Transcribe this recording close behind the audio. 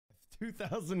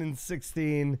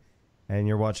2016, and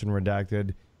you're watching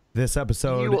Redacted. This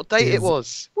episode what date it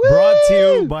was. Brought to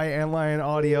you by Antlion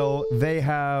Audio. They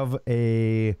have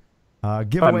a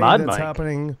giveaway that's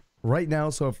happening right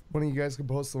now. So if one of you guys can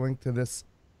post the link to this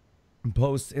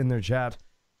post in their chat,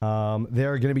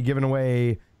 they're going to be giving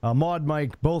away a mod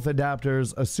mic, both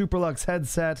adapters, a Superlux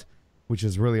headset, which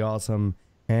is really awesome,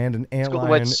 and an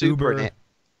Antlion Uber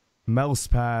mouse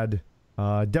pad.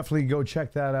 Definitely go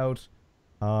check that out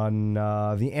on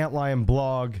the Antlion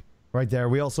blog right there.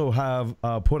 We also have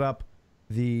put up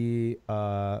the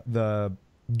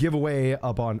giveaway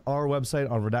up on our website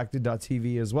on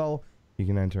redacted.tv as well. You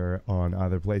can enter on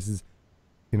other places.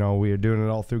 You know, we are doing it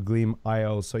all through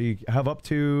Gleam.io, so you have up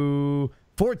to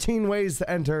 14 ways to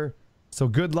enter. So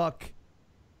good luck.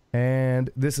 And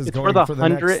this is going for the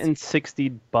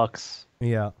 $160.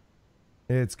 Yeah.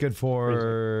 It's good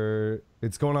for...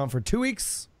 It's going on for 2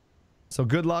 weeks. So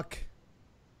good luck.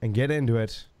 And get into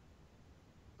it.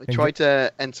 I tried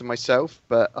to enter myself,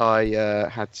 but I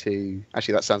had to...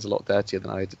 Actually, that sounds a lot dirtier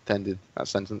than I had intended, that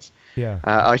sentence. Yeah.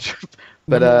 I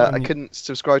couldn't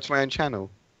subscribe to my own channel.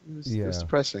 It was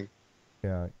depressing.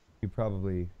 Yeah, you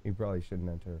probably shouldn't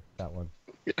enter that one.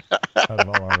 Out of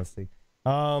all honesty.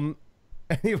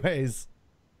 Anyways,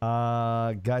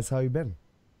 guys, how you been?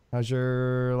 How's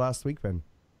your last week been?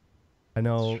 I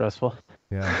know. Stressful.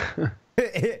 Yeah.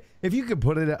 If you could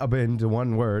put it up into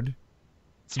one word.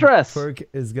 Stress. Work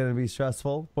is going to be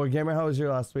stressful. Boy Gamer, how was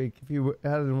your last week? If you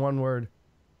had it in one word.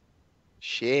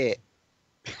 Shit.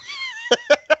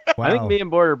 Wow. I think me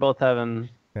and Boyd are both having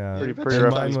pretty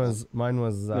rough. Mine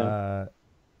was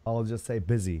I'll just say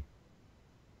busy.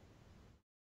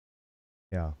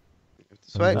 Yeah.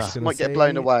 So I might get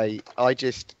blown away. I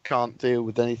just can't deal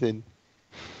with anything.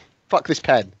 Fuck this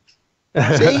pen. See?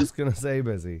 I'm just gonna say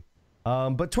busy.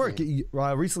 But Twerk,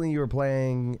 recently you were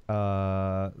playing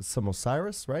some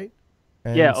Osiris, right?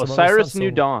 And yeah, Osiris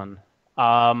New Dawn.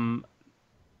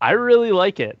 I really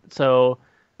like it. So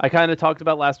I kind of talked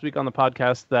about last week on the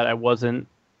podcast that I wasn't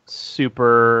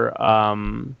super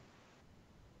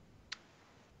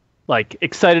like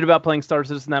excited about playing Star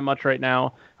Citizen that much right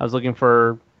now. I was looking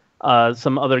for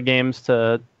some other games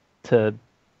to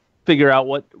figure out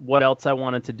what else I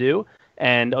wanted to do.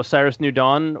 And Osiris New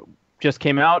Dawn just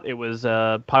came out. It was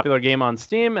a popular game on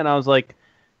Steam, and I was like,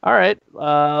 all right,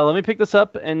 let me pick this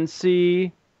up and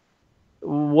see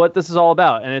what this is all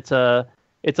about. And it's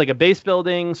like a base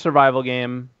building survival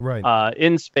game, right?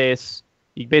 In space.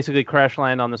 You basically crash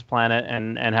land on this planet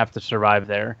and have to survive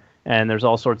there. And there's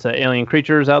all sorts of alien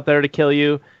creatures out there to kill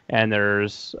you, and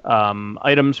there's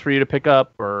items for you to pick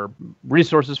up or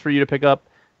resources for you to pick up,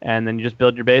 and then you just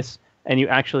build your base. And you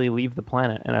actually leave the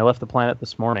planet. And I left the planet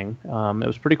this morning. It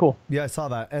was pretty cool. Yeah, I saw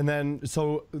that. And then,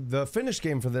 so the finished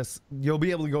game for this, you'll be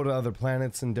able to go to other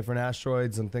planets and different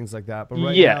asteroids and things like that. But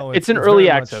right now, it's an early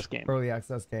access game. Early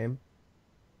access game.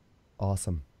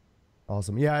 Awesome.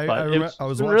 Awesome. Yeah, I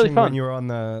was watching really when you were on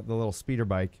the little speeder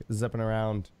bike, zipping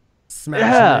around,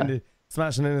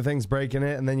 smashing into things, breaking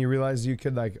it, and then you realized you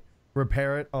could, like,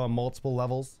 repair it on multiple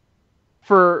levels.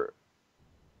 I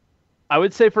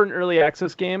would say for an early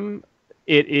access game,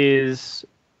 it is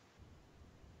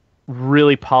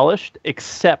really polished,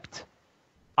 except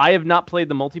I have not played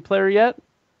the multiplayer yet.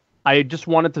 I just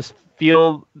wanted to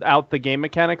feel out the game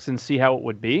mechanics and see how it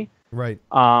would be. Right.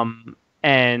 And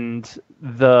I've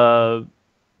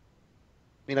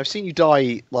seen you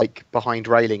die like behind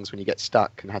railings when you get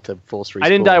stuck and had to force respawn. I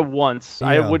didn't die once. Yeah.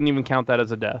 I wouldn't even count that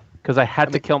as a death because I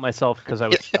had to kill myself because I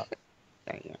was stuck.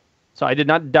 Yeah. So I did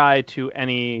not die to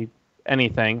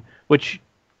anything, which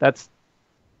that's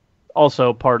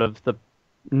also part of the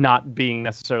not being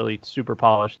necessarily super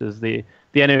polished is the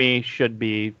enemy should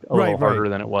be a little harder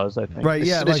than it was, I think. Right,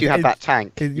 yeah. As soon as you had that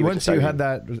tank. Once you had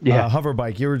that hover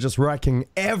bike, you were just wrecking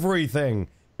everything.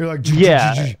 You're like,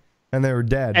 and they were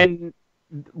dead. And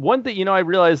one thing, I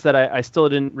realized that I still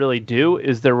didn't really do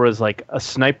is there was like a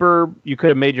sniper. You could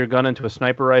have made your gun into a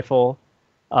sniper rifle,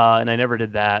 and I never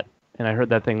did that. And I heard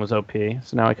that thing was OP.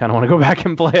 So now I kind of want to go back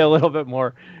and play a little bit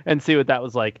more and see what that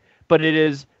was like. But it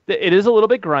is a little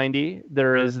bit grindy.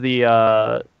 There is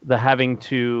the having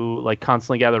to like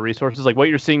constantly gather resources. Like what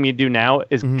you're seeing me do now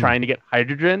is trying to get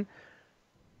hydrogen.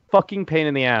 Fucking pain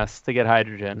in the ass to get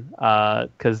hydrogen.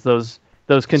 Because those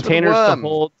containers to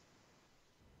hold.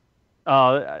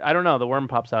 I don't know. The worm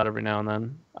pops out every now and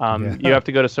then. You have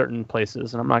to go to certain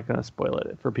places, and I'm not going to spoil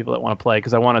it for people that want to play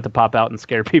because I want it to pop out and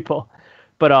scare people.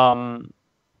 But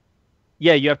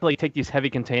you have to like take these heavy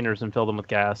containers and fill them with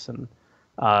gas, and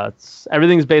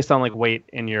everything's based on like weight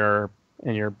in your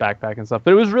backpack and stuff.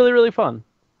 But it was really, really fun.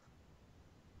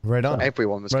 Right on. So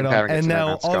everyone was right comparing on. it And to now,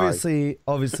 No Man's Sky.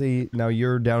 obviously, now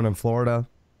you're down in Florida.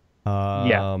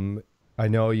 Yeah. I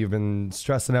know you've been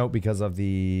stressing out because of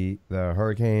the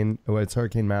hurricane. Oh, it's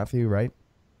Hurricane Matthew, right?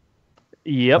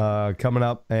 Yep. Coming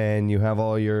up, and you have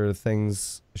all your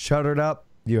things shuttered up.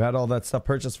 You had all that stuff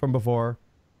purchased from before.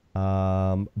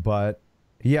 But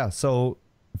yeah, so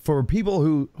for people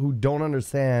who don't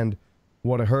understand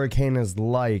what a hurricane is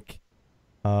like,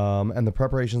 and the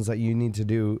preparations that you need to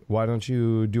do, why don't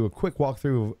you do a quick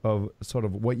walkthrough of sort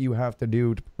of what you have to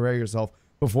do to prepare yourself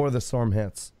before the storm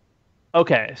hits?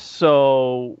 Okay,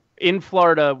 so in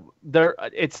Florida, they're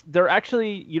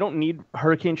actually, you don't need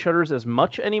hurricane shutters as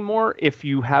much anymore if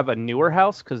you have a newer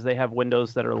house, because they have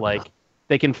windows that are like,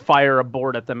 they can fire a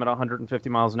board at them at 150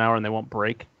 miles an hour and they won't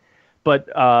break. But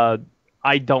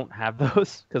I don't have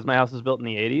those because my house was built in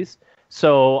the 80s.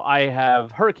 So I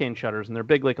have hurricane shutters, and they're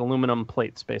big, like aluminum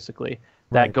plates, basically,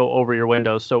 that go over your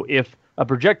windows. So if a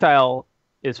projectile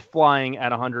is flying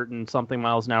at 100 and something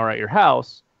miles an hour at your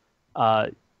house,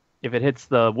 if it hits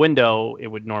the window, it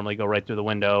would normally go right through the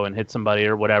window and hit somebody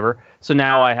or whatever. So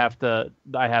now I have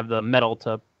the metal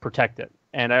to protect it.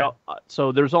 And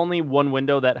so there's only one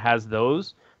window that has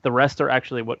those. The rest are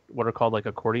actually what are called like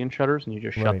accordion shutters, and you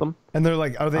just shut them. And they're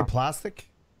like, are they plastic?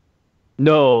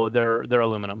 No, they're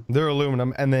aluminum. They're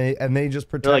aluminum, and they just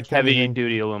protect. They're like heavy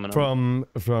duty aluminum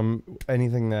from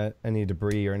anything any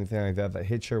debris or anything like that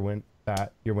hits your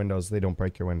windows. They don't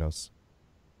break your windows.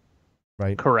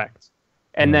 Right. Correct.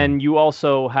 And then you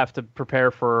also have to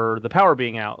prepare for the power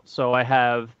being out. So I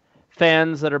have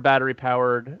fans that are battery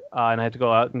powered, and I have to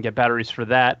go out and get batteries for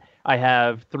that. I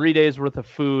have 3 days worth of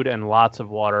food and lots of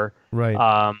water. Right.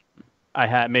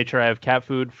 I made sure I have cat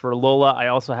food for Lola. I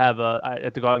also have I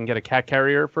had to go out and get a cat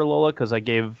carrier for Lola because I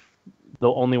gave the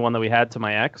only one that we had to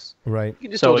my ex. Right. You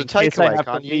can just order takeaway, I have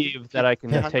can't to you? leave, that I can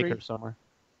take her somewhere.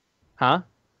 Huh?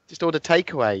 Just order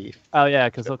takeaway. Oh yeah,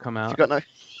 because they'll come out. You got no.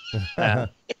 Yeah.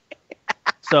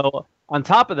 So on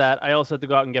top of that, I also had to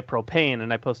go out and get propane,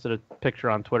 and I posted a picture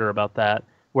on Twitter about that,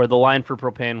 where the line for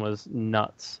propane was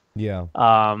nuts. Yeah.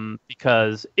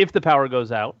 Because if the power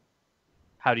goes out,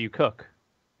 how do you cook?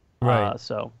 Right.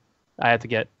 So I had to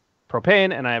get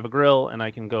propane, and I have a grill, and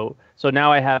I can go. So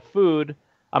now I have food.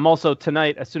 I'm also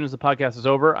tonight, as soon as the podcast is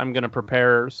over, I'm going to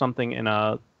prepare something in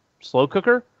a slow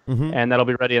cooker, and that'll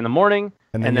be ready in the morning.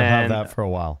 And then you'll have that for a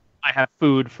while. I have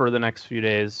food for the next few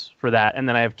days for that, and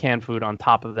then I have canned food on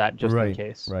top of that just in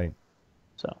case. Right.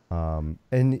 So.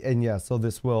 And yeah, so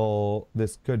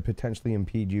this could potentially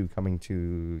impede you coming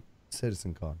to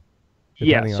CitizenCon.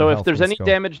 Yeah. So if there's any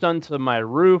damage done to my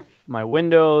roof, my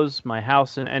windows, my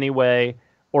house in any way,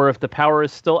 or if the power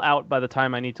is still out by the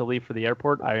time I need to leave for the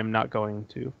airport, I am not going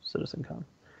to CitizenCon,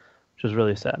 which is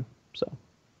really sad. So,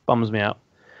 bums me out.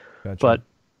 Gotcha. But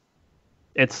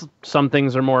some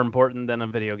things are more important than a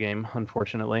video game,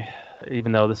 unfortunately.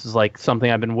 Even though this is like something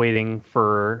I've been waiting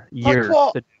for years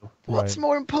to do. What's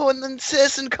more important than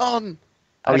CitizenCon?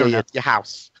 I don't know. Your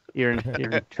house. Your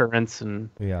insurance and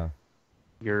yeah,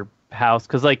 your house.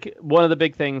 Because like one of the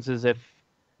big things is if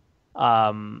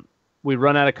we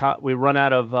run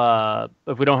out of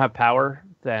if we don't have power,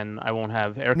 then I won't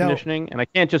have air conditioning, and I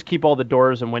can't just keep all the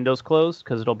doors and windows closed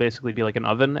because it'll basically be like an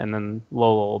oven, and then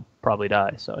Lola will probably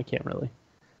die. So I can't really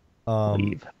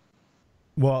leave.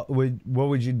 Well, what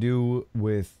would you do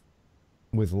with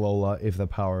Lola if the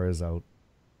power is out?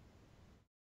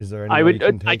 Is there any way you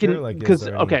can take her? Like,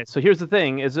 okay, so here's the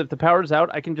thing: is if the power is out,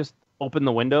 I can just open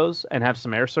the windows and have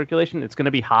some air circulation. It's going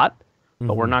to be hot,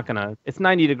 but we're not gonna. It's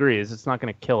 90 degrees. It's not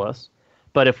going to kill us.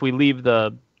 But if we leave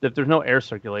if there's no air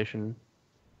circulation,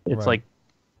 it's like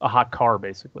a hot car,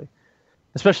 basically.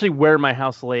 Especially where my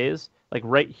house lays, like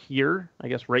right here, I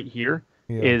guess right here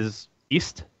is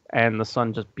east, and the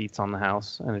sun just beats on the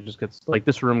house, and it just gets, like,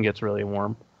 this room gets really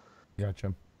warm.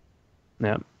 Gotcha.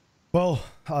 Yeah. Well,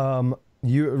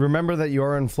 you remember that you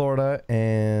are in Florida,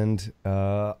 and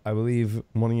I believe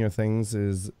one of your things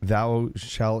is thou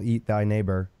shall eat thy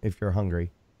neighbor if you're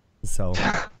hungry. So,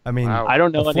 I mean, I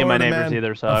don't know any of my neighbors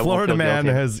either, so a Florida man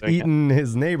has eaten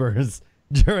his neighbors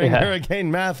during Hurricane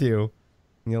Matthew.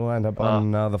 You'll end up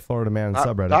on the Florida Man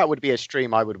subreddit. That would be a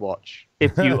stream I would watch.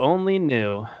 If you only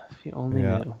knew. If you only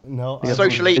knew. No,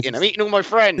 social eating. I'm eating all my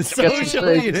friends. Social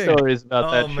eating. Stories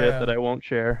about that shit that I won't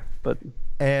share. But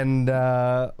and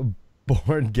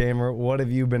Board Gamer, what have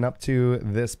you been up to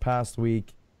this past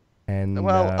week? And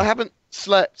I haven't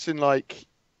slept in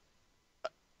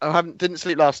didn't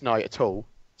sleep last night at all,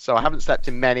 so I haven't slept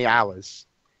in many hours.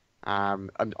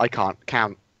 And I can't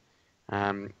count.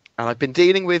 And I've been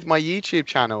dealing with my YouTube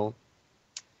channel.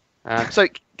 So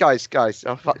guys,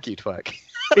 oh fuck you, Twerk.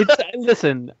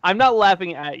 Listen, I'm not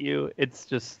laughing at you. It's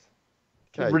just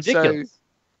ridiculous.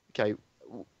 So,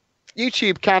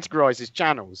 YouTube categorizes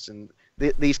channels, and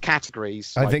these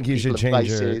categories. I think you should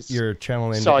change your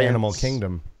channel into Animal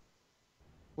Kingdom.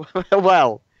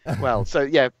 well, so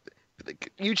yeah,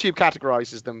 YouTube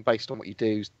categorizes them based on what you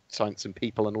do, science and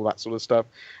people and all that sort of stuff.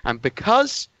 And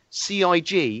because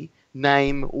CIG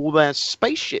name all their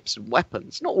spaceships and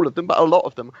weapons, not all of them, but a lot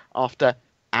of them, after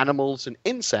animals and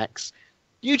insects,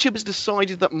 YouTube has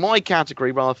decided that my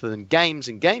category, rather than games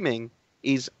and gaming,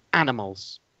 is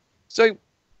animals. So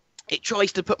it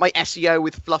tries to put my SEO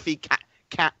with fluffy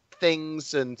cat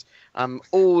things and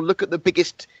look at the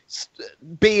biggest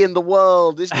bee in the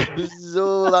world, isn't it?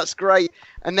 Oh, that's great.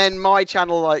 And then my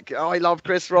channel, like, I love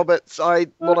Chris Roberts, I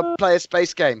want to play a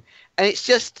space game, and it's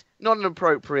just not an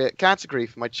appropriate category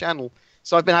for my channel.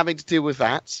 So I've been having to deal with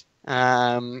that.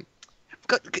 Oh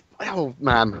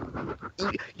man,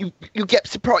 you get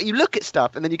surprised. You look at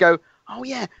stuff and then you go, oh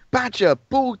yeah, badger,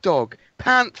 bulldog,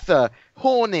 panther,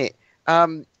 hornet,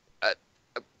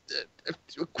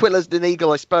 Quiller's an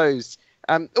eagle, I suppose.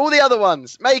 All the other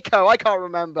ones, Mako, I can't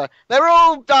remember. They're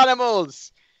all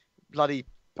animals. Bloody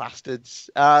bastards.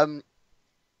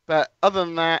 But other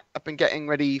than that, I've been getting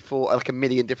ready for like a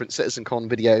million different CitizenCon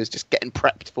videos, just getting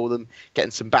prepped for them,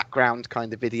 getting some background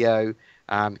kind of video,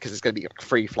 because it's going to be like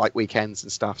free flight weekends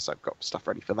and stuff, so I've got stuff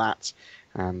ready for that.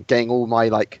 Getting all my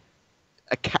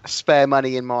spare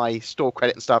money in my store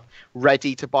credit and stuff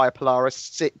ready to buy a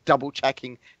Polaris, double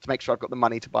checking to make sure I've got the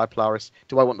money to buy a Polaris.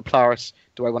 Do I want the Polaris?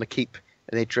 Do I want to keep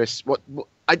an Idris? What?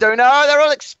 I don't know. They're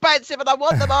all expensive and I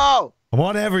want them all. I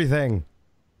want everything.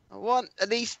 I want at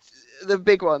least the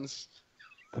big ones.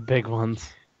 The big ones.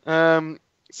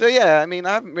 So yeah, I mean, I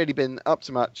haven't really been up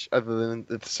to much other than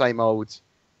the same old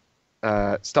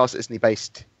Star Citizen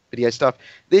based video stuff.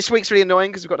 This week's really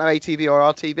annoying because we've got no ATV or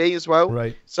RTV as well.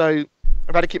 Right. So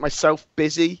I've had to keep myself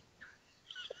busy,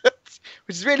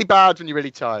 which is really bad when you're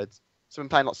really tired. So I'm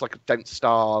playing lots like Don't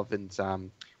Starve and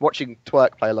watching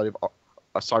Twerk play a lot of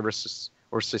Osiris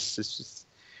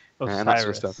and that sort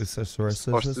of stuff.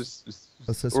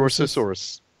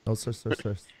 Osiris.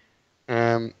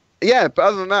 Yeah, but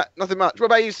other than that, nothing much. What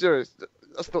about you, sir?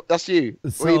 That's you.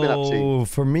 What have you been up to?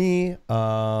 For me,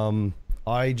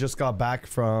 I just got back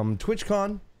from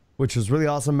TwitchCon, which was really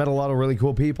awesome. Met a lot of really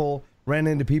cool people. Ran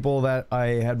into people that I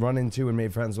had run into and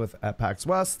made friends with at PAX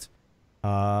West.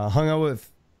 Hung out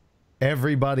with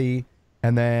everybody,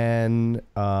 and then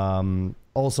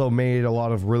also made a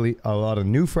lot of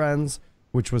new friends,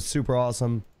 which was super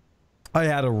awesome. I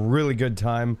had a really good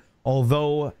time,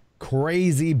 although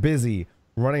crazy busy,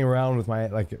 running around with my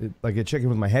like a chicken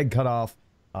with my head cut off,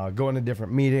 going to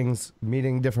different meetings,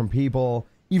 meeting different people.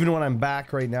 Even when I'm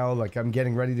back right now, like I'm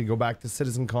getting ready to go back to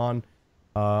CitizenCon,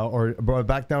 or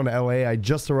back down to LA. I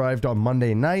just arrived on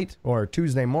Monday night or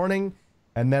Tuesday morning,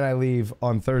 and then I leave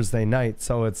on Thursday night.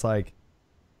 So it's like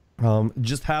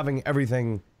just having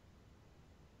everything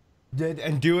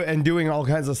and doing all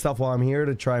kinds of stuff while I'm here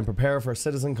to try and prepare for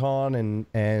CitizenCon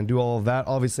and do all of that.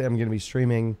 Obviously, I'm going to be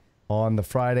streaming on the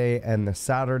Friday and the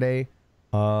Saturday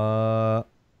on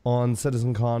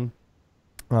CitizenCon,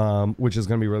 which is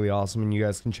going to be really awesome. And you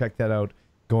guys can check that out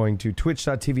going to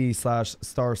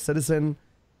twitch.tv/StarCitizen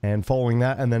and following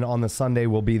that. And then on the Sunday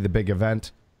will be the big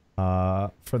event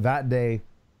for that day.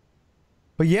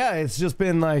 But yeah, it's just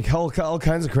been like all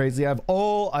kinds of crazy. I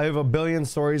have a billion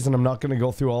stories, and I'm not going to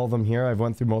go through all of them here. I've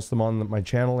went through most of them on my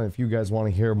channel, and if you guys want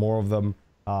to hear more of them,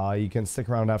 you can stick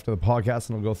around after the podcast,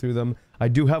 and I'll go through them. I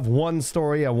do have one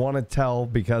story I want to tell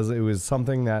because it was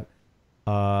something that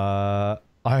I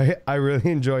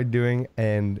really enjoyed doing,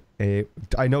 and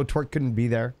I know Twerk couldn't be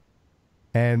there,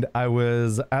 and I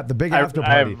was at the big after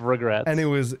party. I have regrets, and it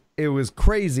was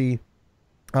crazy.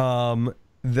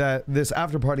 That this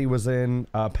after party was in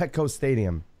Petco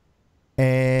Stadium,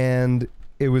 and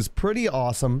it was pretty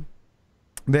awesome.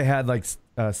 They had like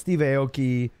Steve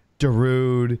Aoki,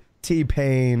 Darude,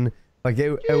 T-Pain, like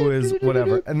it was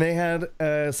whatever. And they had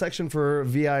a section for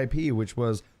VIP, which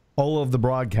was all of the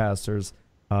broadcasters.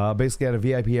 Basically had a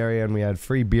VIP area, and we had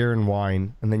free beer and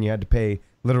wine, and then you had to pay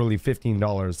literally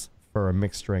 $15 for a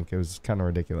mixed drink. It was kind of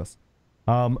ridiculous.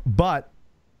 But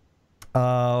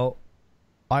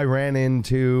I ran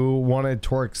into one of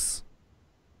Twerk's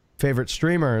favorite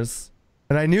streamers,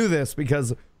 and I knew this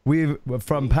because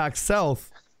from PAX South,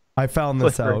 I found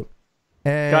this out.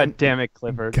 And God damn it,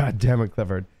 Clifford. God damn it,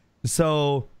 Clifford.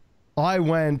 So I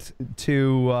went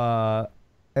to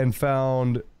and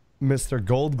found Mr.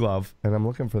 Gold Glove, and I'm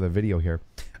looking for the video here.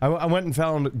 I went and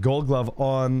found Gold Glove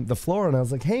on the floor, and I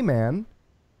was like, hey man,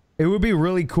 it would be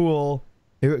really cool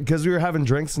because we were having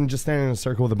drinks and just standing in a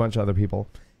circle with a bunch of other people.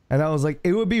 And I was like,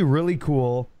 it would be really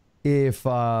cool if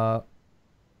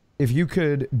you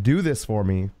could do this for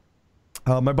me.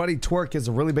 My buddy Twerk is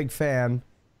a really big fan,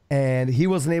 and he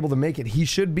wasn't able to make it. He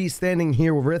should be standing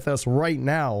here with us right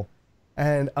now.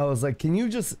 And I was like, can you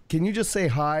just say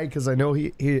hi? Because I know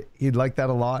he'd like that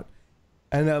a lot.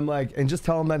 And I'm like, and just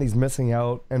tell him that he's missing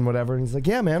out and whatever. And he's like,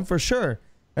 yeah, man, for sure.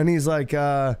 And he's like,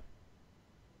 I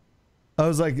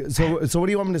was like, so what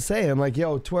do you want me to say? I'm like,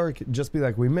 yo, Twerk, just be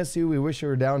like, we miss you. We wish you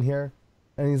were down here.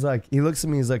 And he's like, he looks at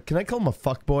me. He's like, can I call him a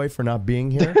fuckboy for not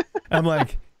being here? I'm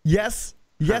like, yes,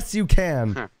 you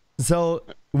can. So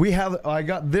I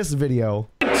got this video.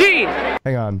 17.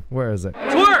 Hang on, where is it?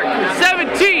 Twerk,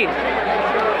 17.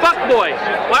 Fuckboy.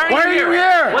 Why are you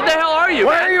here? What the hell are you?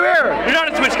 Why are you here? You're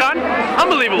not at TwitchCon?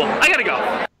 Unbelievable. I gotta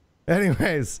go.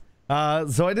 Anyways,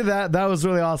 so I did that. That was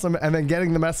really awesome. And then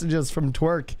getting the messages from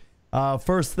Twerk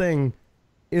first thing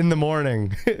in the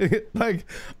morning. Like,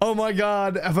 oh my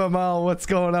God, FML, what's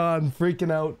going on?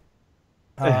 Freaking out.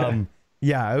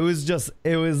 Yeah, it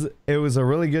was a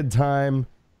really good time.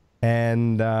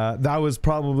 And that was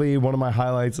probably one of my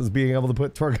highlights, is being able to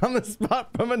put Twerk on the spot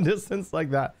from a distance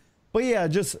like that. But yeah,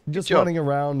 just running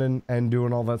around and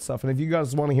doing all that stuff. And if you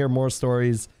guys want to hear more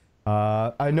stories,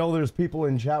 I know there's people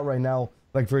in chat right now,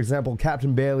 like for example,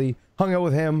 Captain Bailey, hung out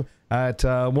with him at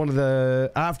one of the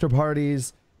after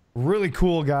parties. Really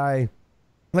cool guy.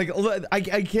 Like,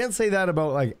 I can't say that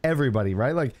about like everybody,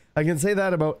 right? Like, I can say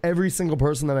that about every single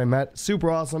person that I met.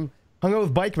 Super awesome. Hung out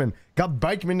with Bikeman. Got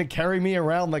Bikeman to carry me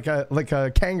around like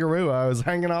a kangaroo. I was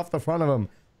hanging off the front of him.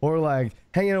 Or like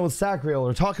hanging out with Sacriel,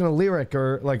 or talking to Lyric,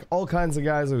 or like all kinds of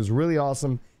guys. It was really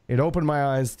awesome. It opened my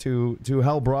eyes to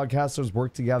how broadcasters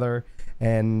work together.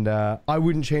 And I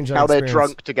wouldn't change that experience. How they're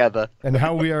drunk together. And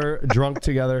how we are drunk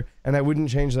together. And I wouldn't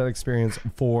change that experience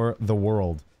for the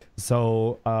world.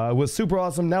 So it was super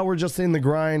awesome. Now we're just in the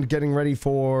grind, getting ready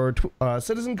for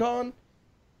CitizenCon.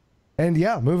 And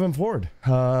yeah, moving forward.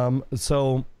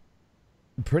 So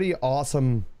pretty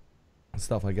awesome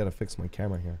stuff. I gotta fix my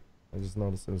camera here. I just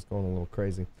noticed it was going a little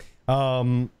crazy.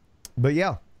 But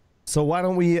yeah, so why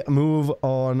don't we move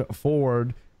on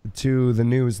forward to the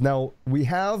news. Now, we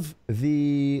have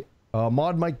the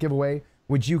mod mic giveaway,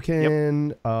 which you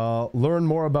can learn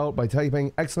more about by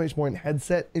typing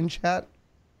 !headset in chat.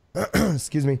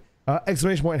 Excuse me.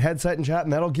 !headset in chat,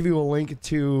 and that'll give you a link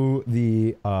to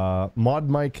the mod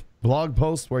mic blog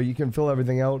post where you can fill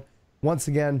everything out. Once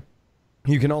again,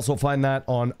 you can also find that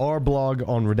on our blog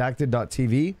on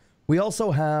redacted.tv. We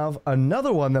also have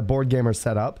another one that Board Gamer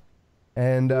set up.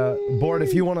 And Board,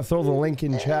 if you want to throw the link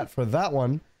in chat for that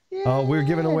one, we're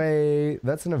giving away,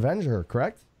 that's an Avenger,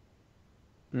 correct?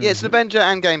 Yeah, it's an Avenger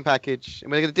and game package.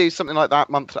 And we're going to do something like that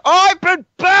monthly. Oh, I've been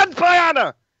banned by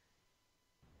Anna!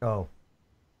 Oh.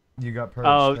 You got purged.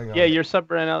 Oh, yeah, your sub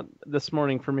ran out this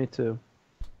morning for me too.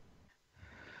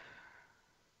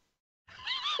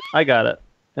 I got it.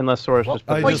 Unless Soros just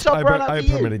put it. I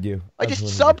permitted you. I just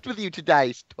subbed with you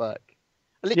today, Twerk.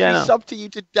 I literally subbed to you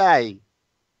today.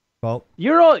 Well,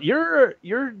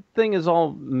 your thing is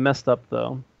all messed up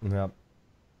though. Yep.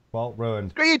 Well,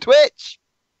 ruined. Screw you, Twitch.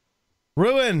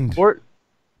 Ruined. Board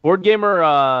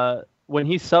Gamer, when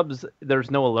he subs, there's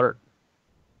no alert.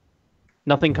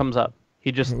 Nothing comes up.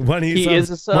 He just he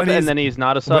is a sub and then he's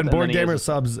not a sub. When Board Gamer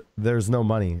subs, there's no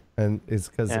money, and it's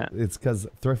because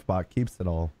Thriftbot keeps it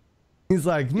all. He's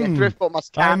like, Thriftbot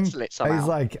must cancel it somehow.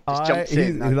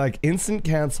 He's like, instant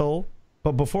cancel.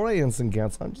 But before I instant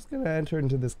cancel, I'm just gonna enter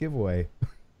into this giveaway.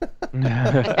 Look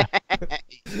at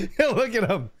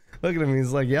him. Look at him.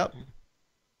 He's like, yep.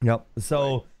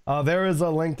 So there is a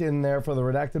link in there for the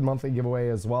Redacted monthly giveaway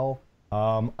as well.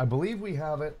 I believe we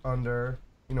have it under.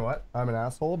 You know what? I'm an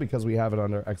asshole because we have it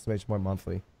under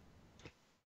 !monthly.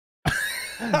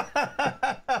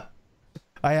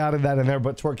 I added that in there,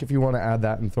 but Twerk, if you want to add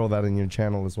that and throw that in your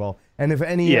channel as well. And if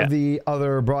any of the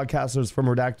other broadcasters from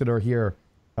Redacted are here,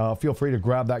 feel free to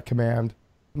grab that command,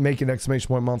 make an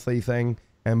 !monthly thing,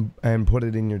 and put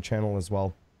it in your channel as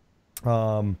well.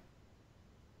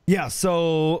 Yeah,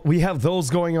 so we have those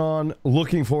going on.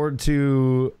 Looking forward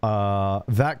to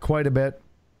that quite a bit.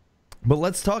 But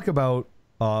let's talk about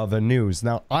the news.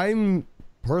 Now, I'm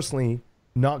personally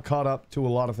not caught up to a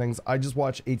lot of things. I just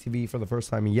watched ATV for the first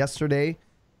time yesterday,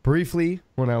 briefly,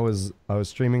 when I was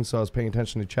streaming, so I was paying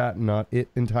attention to chat and not it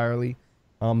entirely.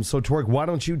 So, Twerk, why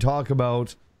don't you talk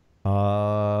about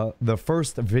the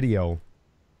first video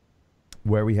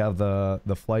where we have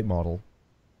the flight model?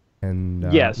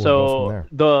 And yeah, so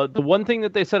the one thing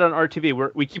that they said on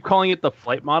RTV, we keep calling it the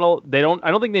flight model. I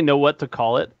don't think they know what to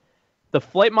call it. The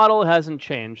flight model hasn't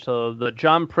changed. So the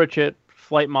John Pritchett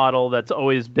flight model that's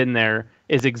always been there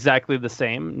is exactly the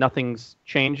same. Nothing's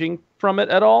changing from it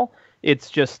at all.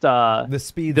 It's just the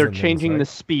speeds. They're changing the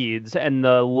speeds and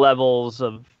the levels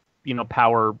of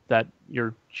power that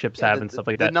your ships have and stuff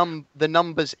like that. The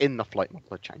numbers in the flight model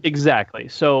are changing. Exactly.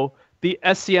 So the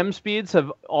SCM speeds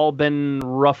have all been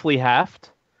roughly halved,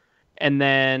 and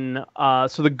then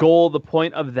so the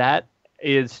point of that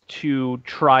is to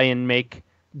try and make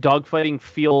dogfighting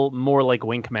feel more like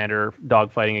Wing Commander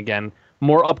dogfighting again,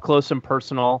 more up close and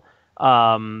personal,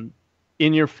 in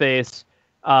your face.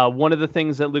 One of the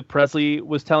things that Luke Presley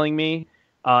was telling me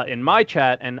in my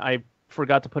chat, and I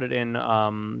forgot to put it in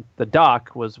the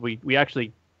doc, was we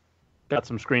actually got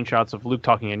some screenshots of Luke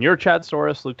talking in your chat,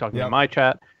 Saurus, Luke talking in my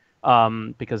chat,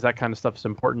 because that kind of stuff is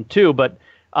important too. But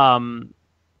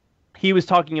he was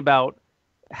talking about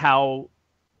how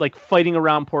like fighting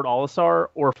around Port Olisar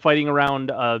or fighting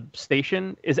around a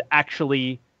station is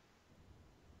actually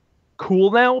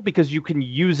cool now because you can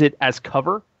use it as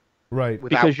cover. Right.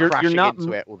 Because you're not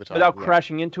into it all the time. Without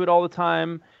crashing into it all the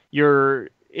time.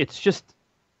 It's just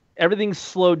everything's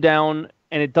slowed down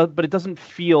and it doesn't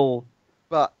feel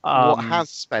But what has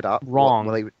sped up wrong.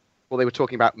 What they were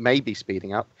talking about maybe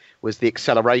speeding up was the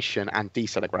acceleration and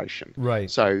deceleration. Right.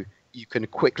 So you can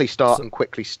quickly start and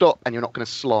quickly stop and you're not going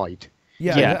to slide.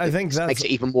 Yeah, I think that makes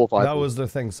it even more viable. That was the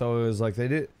thing. So it was like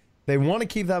they want to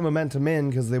keep that momentum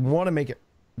in because they want to make it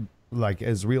like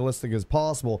as realistic as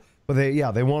possible. But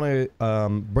they want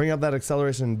to bring up that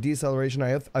acceleration and deceleration.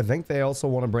 I think they also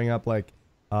want to bring up like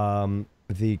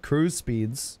the cruise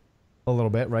speeds a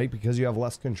little bit, right? Because you have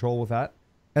less control with that.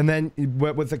 And then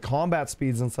with the combat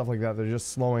speeds and stuff like that, they're just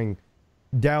slowing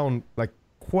down like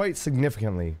quite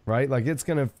significantly, right? Like it's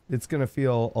gonna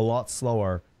feel a lot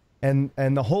slower. And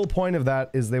the whole point of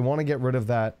that is they want to get rid of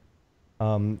that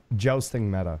jousting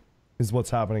meta is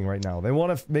what's happening right now. They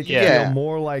want to make it feel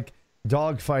more like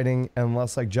dogfighting and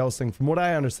less like jousting. From what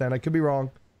I understand, I could be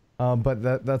wrong, but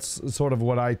that's sort of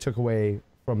what I took away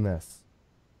from this.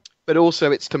 But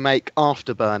also it's to make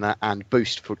afterburner and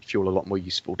boost fuel a lot more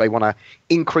useful. They want to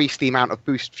increase the amount of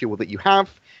boost fuel that you have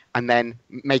and then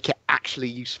make it actually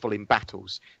useful in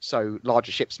battles. So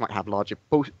larger ships might have larger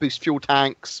boost fuel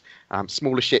tanks.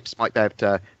 Smaller ships might be able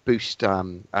to boost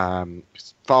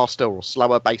faster or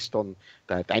slower based on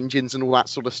the engines and all that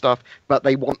sort of stuff. But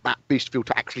they want that boost fuel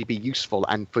to actually be useful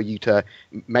and for you to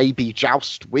maybe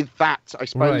joust with that, I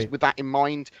suppose, with that in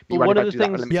mind. But one of the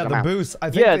things, the boost. I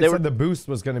think they said the boost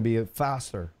was going to be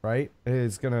faster, right?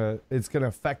 It's gonna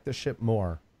affect the ship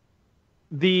more.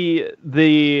 The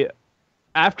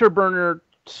afterburner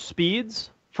speeds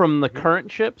from the current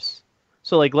ships.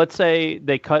 So like let's say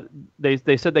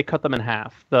they said they cut them in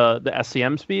half, the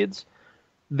SCM speeds.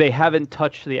 They haven't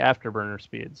touched the afterburner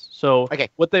speeds. So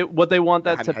what they want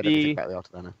that to be,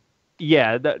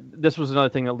 this was another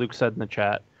thing that Luke said in the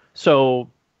chat. So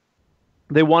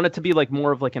they want it to be like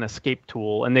more of like an escape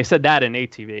tool, and they said that in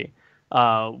ATV,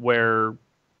 where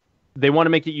they want to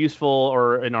make it useful,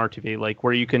 or in RTV, like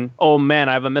where you can, oh man,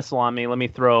 I have a missile on me, let me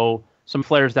throw some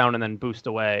flares down and then boost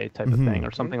away type of thing,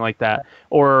 or something like that.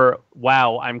 Or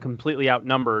wow, I'm completely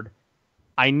outnumbered.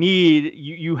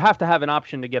 You have to have an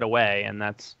option to get away, and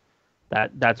that's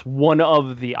one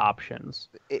of the options.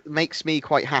 It makes me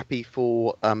quite happy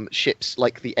for ships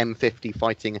like the M50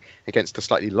 fighting against a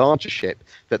slightly larger ship,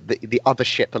 that the other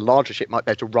ship, the larger ship, might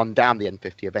be able to run down the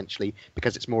M50 eventually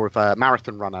because it's more of a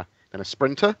marathon runner than a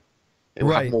sprinter. It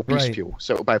will have more boost fuel,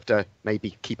 so it'll be able to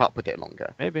maybe keep up with it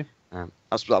longer. Maybe. I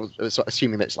was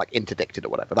assuming that it's like interdicted or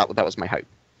whatever. That was my hope.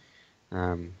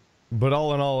 But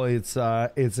all in all, it's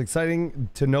exciting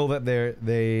to know that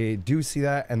they do see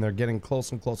that, and they're getting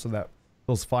closer and closer to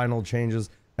those final changes,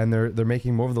 and they're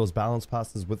making more of those balance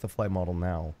passes with the flight model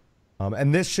now.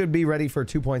 And this should be ready for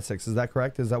 2.6. Is that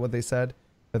correct? Is that what they said?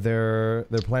 That they're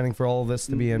planning for all of this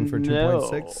to be in for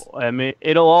 2.6? No. I mean,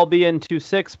 it'll all be in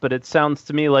 2.6, but it sounds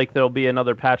to me like there'll be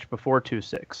another patch before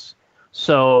 2.6.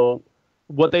 So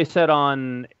what they said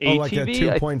on ATV,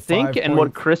 like I think, and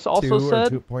what Chris also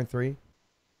said. 2.3.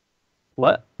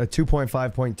 What? A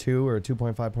 2.5.2 or a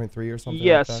 2.5.3 or something.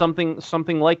 Yeah, like that?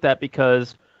 something like that,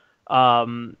 because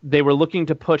they were looking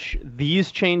to push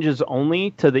these changes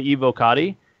only to the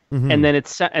Evocati, and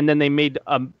then they made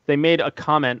a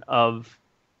comment of,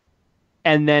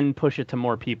 and then push it to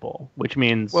more people, which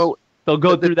means they'll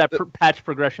go through that patch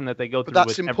progression that they go through. But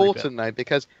that's important though,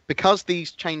 because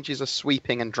these changes are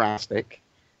sweeping and drastic,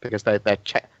 because they're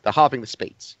halving the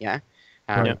speeds,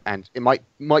 and it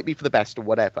might be for the best or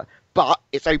whatever, but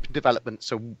it's open development,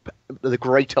 so the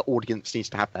greater audience needs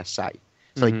to have their say.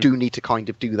 So they do need to kind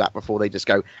of do that before they just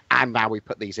go, and now we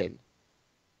put these in.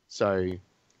 So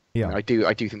Yeah, I do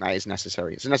think that is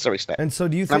necessary. It's a necessary step. And so,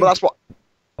 do you think? Remember, that's what.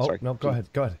 Oh Sorry. no, go ahead.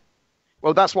 Go ahead.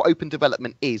 Well, that's what open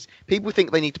development is. People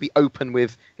think they need to be open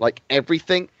with like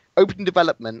everything. Open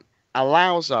development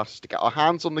allows us to get our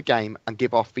hands on the game and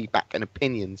give our feedback and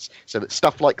opinions, so that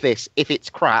stuff like this, if it's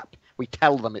crap, we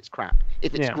tell them it's crap.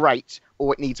 If it's great,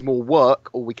 or it needs more work,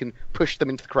 or we can push them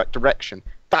into the correct direction.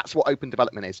 That's what open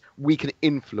development is. We can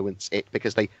influence it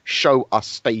because they show us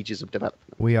stages of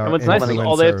development. We are. And what's nice is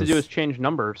all they have to do is change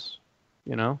numbers.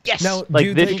 You know. Yes. Now,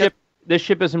 like this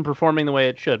ship isn't performing the way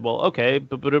it should. Well, okay,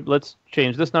 but let's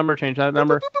change this number, change that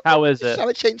number. How is it? How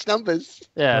it change numbers?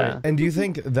 Yeah. Right. And do you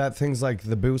think that things like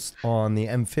the boost on the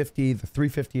M50, the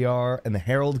 350R, and the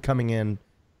Herald coming in,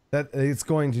 that it's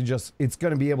going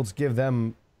to be able to give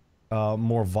them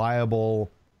more viable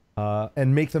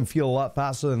and make them feel a lot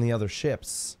faster than the other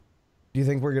ships? Do you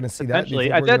think we're going to see that?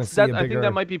 Actually, I think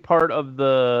that might be part of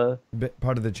the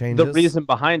changes. The reason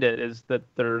behind it is that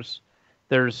there's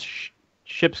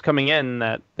ships coming in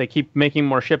that they keep making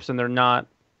more ships and they're not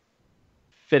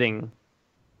fitting.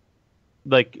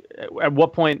 Like, at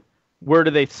what point, where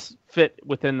do they fit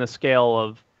within the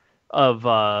scale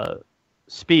of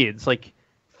speeds? Like,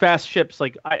 fast ships,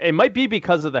 like it might be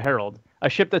because of the Herald, a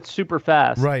ship that's super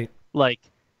fast, right? Like,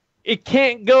 it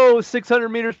can't go 600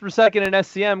 meters per second in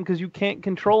SCM because you can't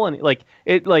control any.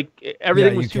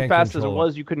 Everything was too fast as it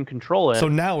was. You couldn't control it. So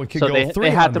now it could go 300. They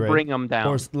had to bring them down.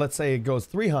 Or let's say it goes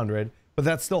 300, but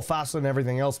that's still faster than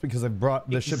everything else because it brought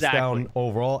the ships down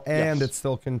overall, and it's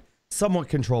still somewhat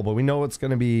controllable. We know it's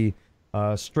going to be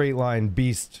straight line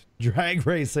beast drag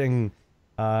racing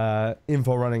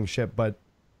info running ship, but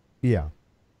yeah.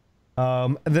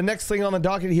 The next thing on the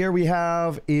docket here we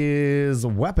have is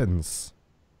weapons.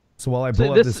 So while I pull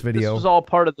up this video, this was all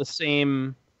part of the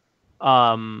same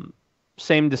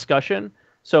discussion.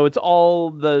 So it's all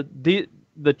the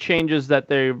changes that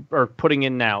they are putting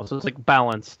in now. So it's like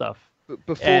balance stuff.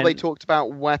 Before they talked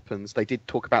about weapons, they did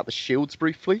talk about the shields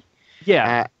briefly.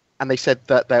 Yeah. And they said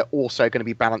that they're also going to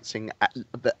be balancing at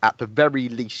the very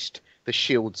least the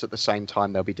shields at the same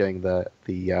time they'll be doing the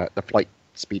flight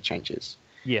speed changes.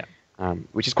 Yeah.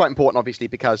 Which is quite important, obviously,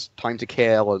 because time to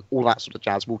kill and all that sort of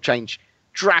jazz will change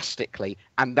drastically,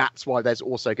 and that's why there's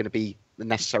also going to be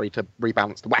necessary to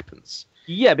rebalance the weapons.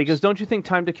 Yeah, because don't you think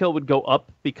time to kill would go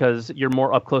up because you're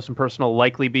more up close and personal,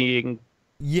 likely being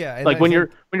and like when you're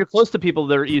close to people,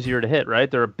 they're easier to hit, right?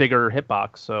 They're a bigger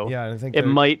hitbox, so yeah, and I think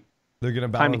they're going to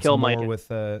balance time to kill more with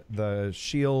the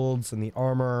shields and the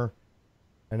armor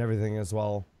and everything as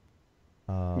well.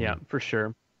 Yeah, for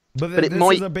sure. But this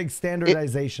is a big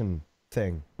standardization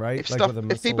thing, right?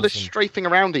 If people are strafing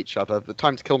around each other, the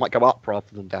time to kill might go up rather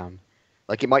than down.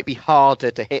 Like, it might be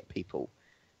harder to hit people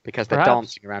because they're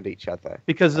dancing around each other.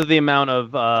 Because of the amount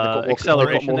of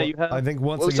acceleration that you have? I think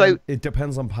once again, it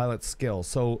depends on pilot skill.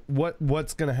 So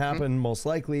what's going to happen most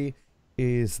likely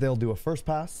is they'll do a first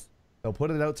pass. They'll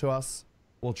put it out to us.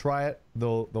 We'll try it.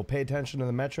 They'll pay attention to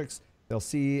the metrics. They'll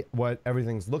see what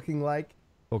everything's looking like.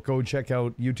 They'll go check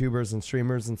out YouTubers and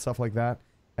streamers and stuff like that.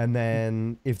 And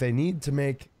then if they need to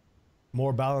make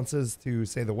more balances to,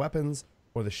 say, the weapons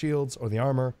or the shields or the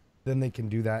armor, then they can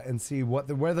do that and see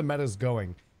where the meta's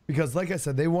going. Because, like I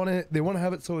said, they want to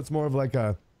have it so it's more of like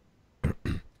a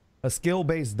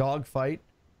skill-based dogfight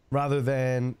rather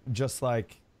than just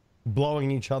like blowing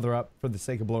each other up for the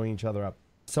sake of blowing each other up.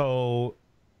 So,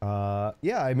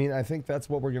 yeah, I mean, I think that's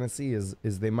what we're gonna see is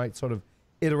they might sort of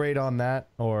iterate on that,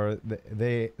 or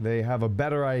they have a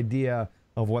better idea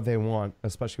of what they want,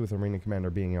 especially with Arena Commander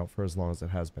being out for as long as it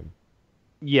has been.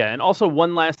 Yeah, and also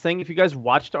one last thing. If you guys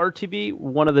watched RTB,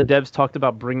 one of the devs talked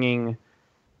about bringing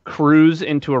crews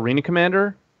into Arena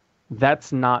Commander.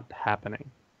 That's not happening.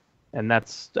 And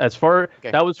that's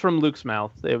that was from Luke's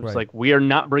mouth. It was like, we are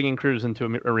not bringing crews into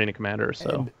Arena Commander.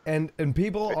 So and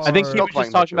people I think he was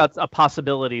just talking about a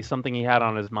possibility, something he had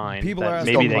on his mind. People are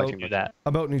maybe they can do that.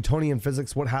 About Newtonian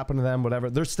physics, what happened to them, whatever.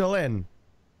 They're still in.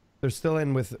 They're still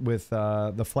in with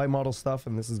the flight model stuff,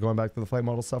 and this is going back to the flight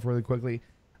model stuff really quickly.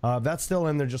 That's still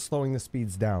in. They're just slowing the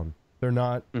speeds down. They're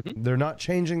not they're not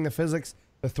changing the physics.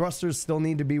 The thrusters still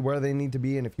need to be where they need to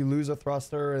be, and if you lose a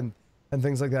thruster and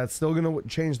things like that, it's still going to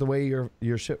change the way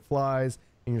your ship flies,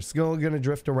 and you're still going to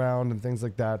drift around and things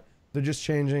like that. They're just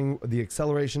changing the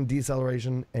acceleration,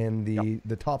 deceleration, and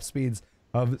the top speeds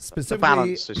of specifically. The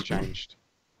balance has changed.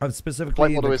 Specifically,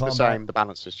 flight model is the same. The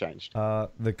balance has changed.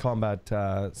 The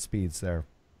combat speeds there.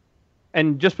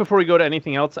 And just before we go to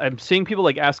anything else, I'm seeing people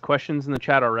ask questions in the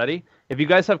chat already. If you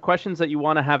guys have questions that you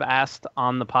want to have asked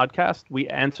on the podcast, we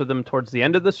answer them towards the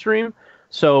end of the stream.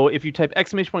 So if you type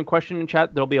 !question in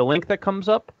chat, there'll be a link that comes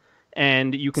up,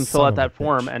 and you can fill out that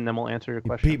form, and then we'll answer your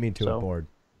question. Beat me to a board.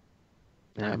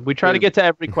 We try to get to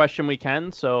every question we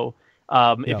can, so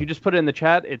if you just put it in the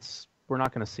chat, we're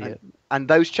not going to see it. And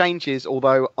those changes,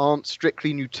 although aren't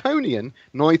strictly Newtonian,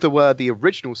 neither were the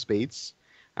original speeds,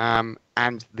 and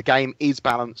the game is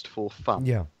balanced for fun.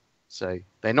 Yeah. So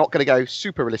they're not going to go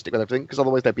super realistic with everything, because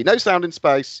otherwise there'd be no sound in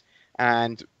space,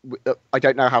 and I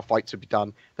don't know how fights would be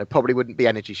done. There probably wouldn't be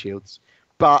energy shields.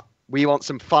 But we want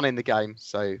some fun in the game,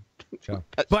 so... Sure.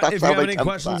 But if you have any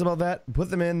questions about that, put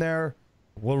them in there.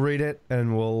 We'll read it,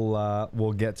 and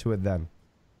we'll get to it then.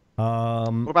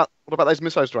 What about those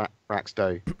missile racks,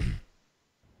 though?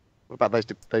 What about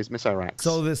those missile racks?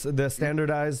 So the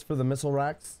standardized for the missile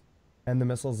racks and the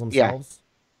missiles themselves.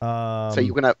 Yeah. So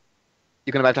you're gonna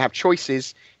be able to have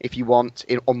choices if you want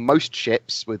on most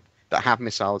ships that have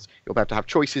missiles. You'll be able to have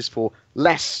choices for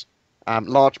less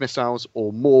large missiles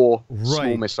or more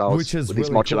small missiles, which is with these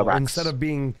really modular cool. racks.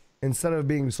 Instead of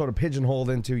being sort of pigeonholed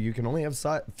into you can only have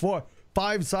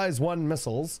 5 size 1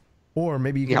 missiles, or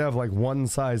maybe you can have like 1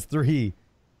 size 3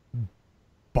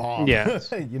 bomb. Yeah.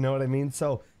 You know what I mean?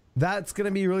 So that's going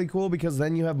to be really cool, because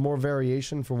then you have more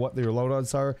variation for what your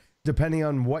loadouts are, depending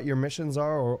on what your missions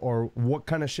are, or what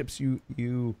kind of ships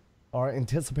you are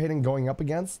anticipating going up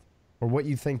against, or what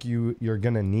you think you're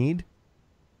going to need.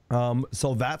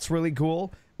 So that's really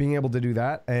cool, being able to do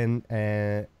that and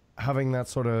having that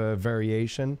sort of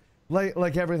variation.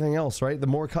 Like everything else, right? The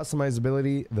more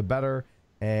customizability, the better,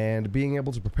 and being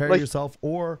able to prepare yourself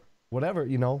or whatever,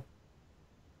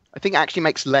 I think it actually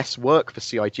makes less work for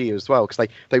CIG as well, because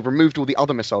they've removed all the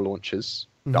other missile launchers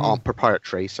that aren't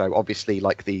proprietary. So obviously,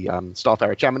 like the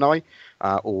Starfarer Gemini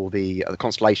or the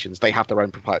Constellations, they have their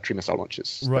own proprietary missile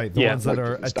launchers. Right, the ones that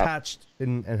are attached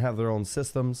and have their own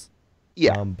systems.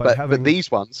 Yeah, but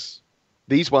these ones,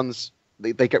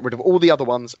 they get rid of all the other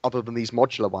ones other than these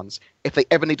modular ones. If they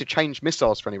ever need to change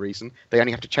missiles for any reason, they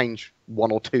only have to change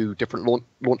 1 or 2 different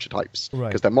launcher types,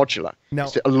 because they're modular. Now,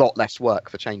 it's a lot less work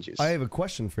for changes. I have a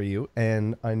question for you,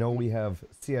 and I know we have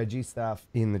CIG staff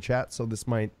in the chat, so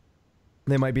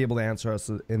they might be able to answer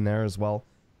us in there as well.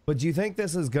 But do you think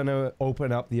this is going to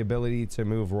open up the ability to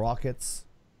move rockets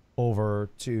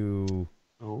over to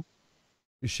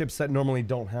ships that normally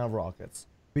don't have rockets?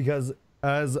 Because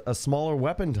as a smaller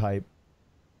weapon type,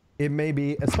 it may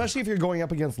be, especially if you're going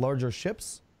up against larger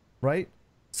ships, right?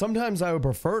 Sometimes I would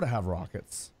prefer to have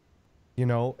rockets,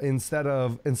 instead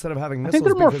of having missiles. I think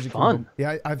they're more fun.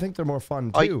 I think they're more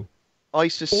fun too. I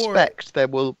suspect there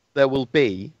will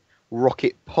be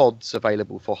rocket pods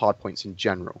available for hardpoints in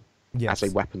general as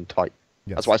a weapon type.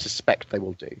 Yes. That's what I suspect they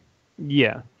will do.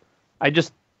 Yeah,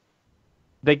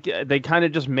 they kind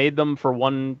of just made them for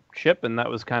one ship, and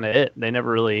that was kind of it. They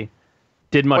never really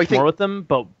did much more with them,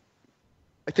 but.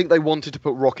 I think they wanted to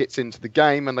put rockets into the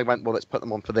game, and they went, well, let's put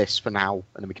them on for this for now,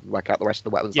 and then we can work out the rest of the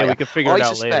weapons later. We can figure it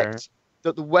out later. I suspect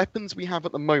that the weapons we have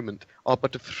at the moment are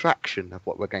but a fraction of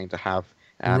what we're going to have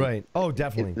right. Oh,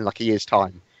 definitely. in like a year's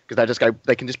time. Because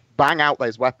they can just bang out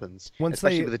those weapons. Once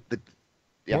they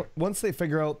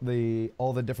figure out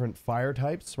all the different fire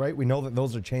types, right? We know that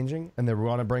those are changing, and they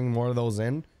want to bring more of those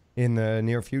in the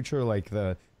near future, like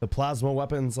the plasma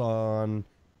weapons on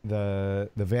the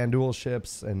Vanduul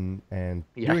ships, and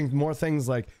doing more things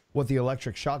like what the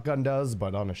electric shotgun does,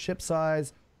 but on a ship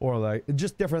size, or like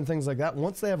just different things like that.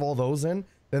 Once they have all those in,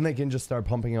 then they can just start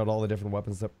pumping out all the different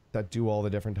weapons that do all the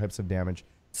different types of damage.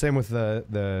 Same with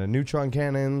the neutron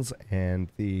cannons and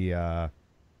the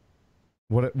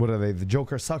what are they? The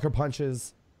Joker sucker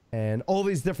punches and all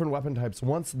these different weapon types.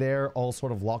 Once they're all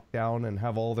sort of locked down and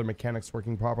have all their mechanics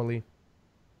working properly,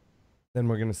 then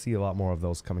we're going to see a lot more of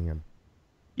those coming in.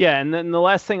 Yeah, and then the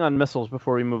last thing on missiles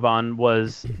before we move on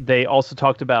was they also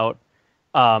talked about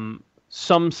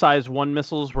some size 1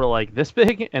 missiles were like this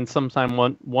big, and some size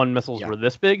one missiles were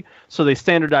this big. So they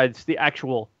standardized the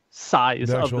actual size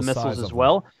of the missiles as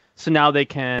well. So now they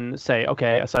can say,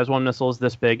 okay, a size 1 missile is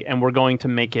this big, and we're going to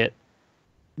make it.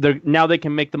 Now they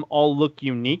can make them all look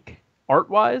unique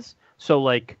art-wise. So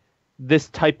like this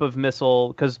type of missile,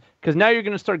 because now you're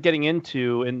going to start getting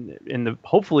into in the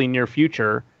hopefully near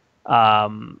future.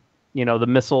 The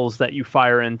missiles that you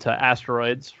fire into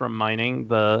asteroids from mining,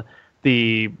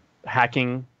 the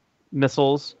hacking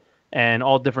missiles, and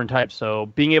all different types. So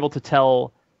being able to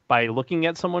tell by looking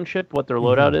at someone's ship what their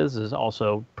loadout is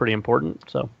also pretty important.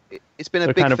 So it's been a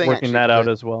big thing. Kind of working that out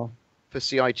as well. For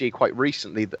CIG quite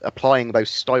recently, applying those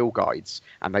style guides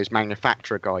and those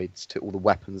manufacturer guides to all the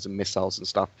weapons and missiles and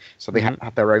stuff, so they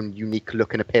have their own unique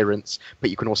look and appearance, but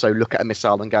you can also look at a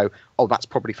missile and go, oh, that's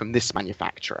probably from this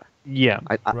manufacturer. Yeah.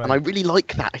 And I really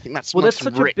like that. I think that's such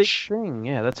a big thing.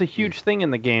 Yeah, that's a huge thing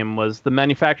in the game, was the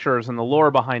manufacturers and the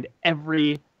lore behind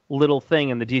every little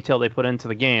thing and the detail they put into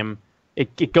the game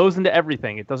It goes into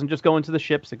everything. It doesn't just go into the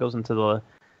ships. It goes into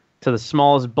the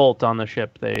smallest bolt on the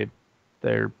ship.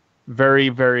 They're very,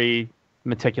 very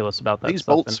meticulous about that. These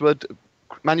bolts were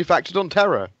manufactured on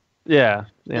Terra. Yeah.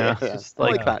 It's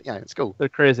like that. Yeah, it's cool. They're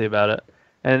crazy about it,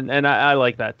 and I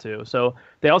like that too. So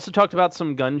they also talked about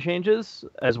some gun changes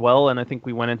as well, and I think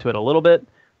we went into it a little bit,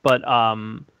 but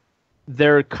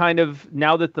they're kind of,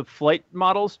 now that the flight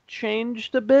models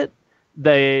changed a bit,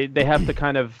 they have to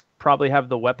kind of probably have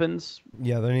the weapons.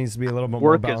 Yeah, there needs to be a little bit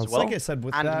more balance. Well. Like I said,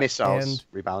 with and that missiles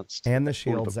rebalanced, and the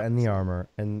shields and the armor,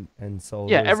 and so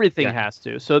yeah, everything has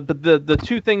to. So the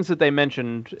two things that they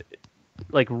mentioned,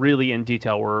 like really in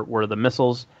detail, were the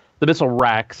missiles, the missile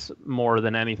racks more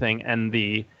than anything, and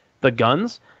the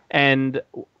guns. And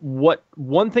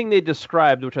one thing they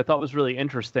described, which I thought was really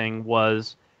interesting,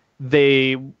 was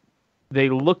they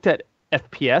looked at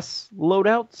FPS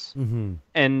loadouts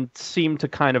and seemed to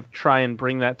kind of try and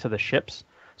bring that to the ships.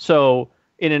 So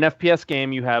in an FPS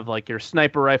game, you have like your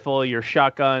sniper rifle, your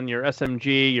shotgun, your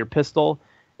SMG, your pistol,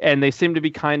 and they seem to be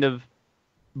kind of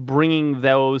bringing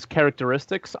those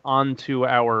characteristics onto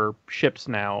our ships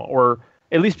now, or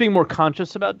at least being more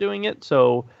conscious about doing it.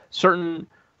 So certain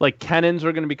like cannons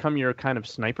are going to become your kind of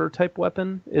sniper type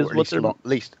weapon, is what they're at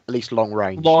least long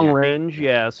range. Long range,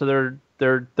 yeah. So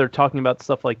they're talking about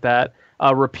stuff like that.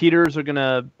 Repeaters are going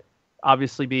to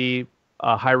obviously be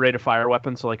a high rate of fire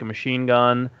weapon, so like a machine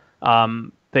gun.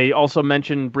 They also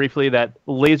mentioned briefly that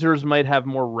lasers might have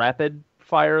more rapid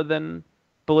fire than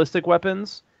ballistic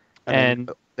weapons.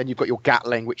 And then you've got your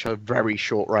Gatling, which are very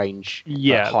short range,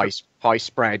 high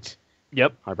spread,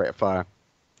 high rate of fire.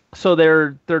 So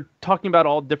they're talking about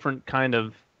all different kind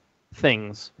of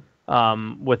things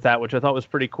with that, which I thought was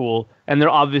pretty cool. And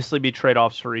there'll obviously be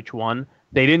trade-offs for each one.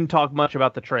 They didn't talk much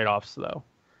about the trade-offs, though.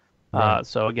 Right.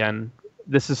 So again,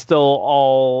 this is still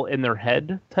all in their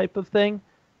head type of thing,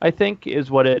 I think,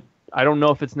 is what it... I don't know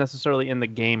if it's necessarily in the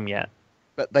game yet.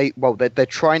 But they're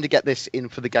trying to get this in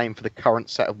for the game for the current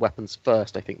set of weapons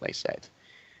first, I think they said.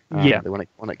 They want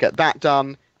to get that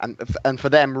done. And for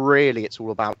them, really, it's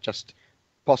all about just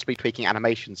possibly tweaking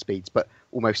animation speeds, but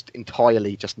almost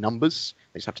entirely just numbers.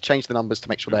 They just have to change the numbers to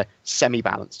make sure they're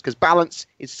semi-balanced, because balance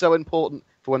is so important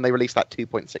for when they release that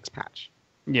 2.6 patch.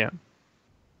 Yeah.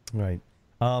 Right.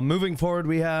 Moving forward,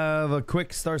 we have a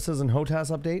quick Star Citizen HOTAS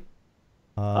update.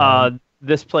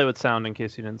 This play with sound, in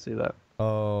case you didn't see that.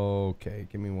 Okay,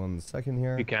 give me 1 second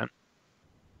here. You can.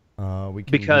 We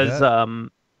can because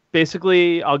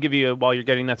basically, I'll give you, while you're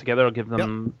getting that together, I'll give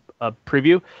them a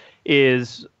preview.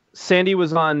 Is Sandy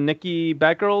was on Nikki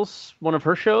Batgirl's, one of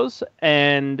her shows,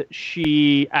 and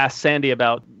she asked Sandy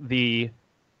about the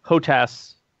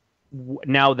HOTAS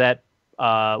now that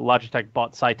Logitech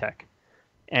bought SciTech.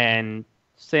 And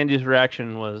Sandy's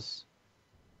reaction was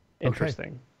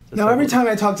interesting. Now, every time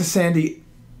I talk to Sandy,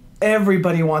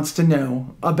 everybody wants to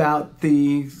know about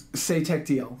the SciTech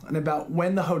deal and about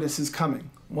when the HOTAS is coming.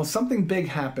 Well, something big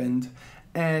happened,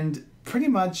 and pretty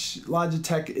much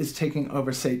Logitech is taking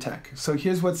over SciTech. So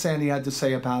here's what Sandy had to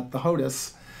say about the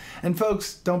HOTAS. And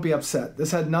folks, don't be upset.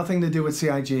 This had nothing to do with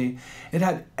CIG. It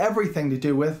had everything to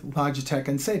do with Logitech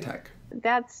and SciTech.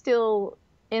 That's still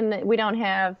in the... We don't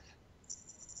have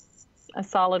a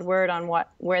solid word on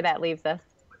where that leaves us.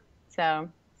 So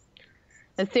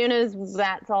as soon as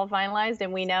that's all finalized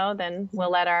and we know, then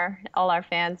we'll let all our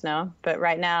fans know. But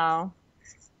right now,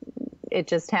 it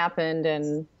just happened,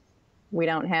 and we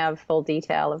don't have full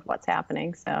detail of what's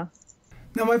happening. So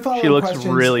now my follow-up she looks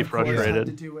questions, really of course, frustrated.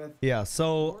 had to do with... Yeah,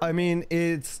 so I mean,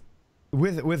 it's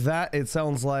with that, it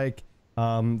sounds like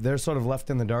they're sort of left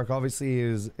in the dark. Obviously,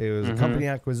 it was a company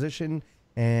acquisition,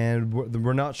 and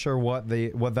we're not sure what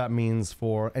that means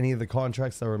for any of the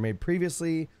contracts that were made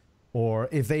previously, or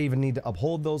if they even need to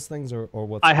uphold those things, or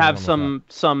what's I going have on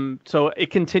some. So it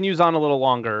continues on a little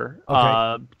longer.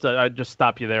 Okay. So I just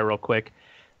stop you there real quick.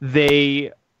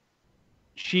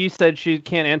 She said she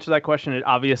can't answer that question.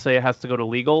 Obviously, it has to go to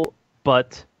legal,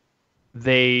 but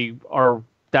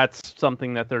that's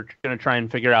something that they're going to try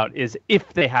and figure out, is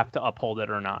if they have to uphold it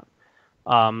or not.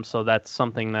 So that's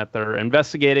something that they're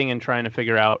investigating and trying to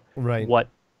figure out what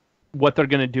they're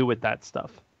going to do with that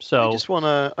stuff. So I just want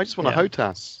a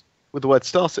HOTAS with the word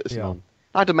Star Citizen on.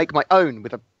 I had to make my own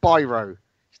with a biro.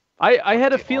 I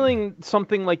had a feeling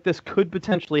something like this could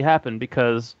potentially happen,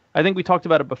 because I think we talked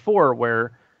about it before,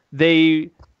 where they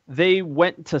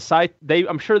went to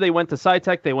I'm sure they went to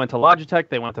SciTech, they went to Logitech,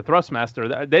 they went to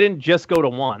Thrustmaster. They didn't just go to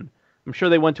one. I'm sure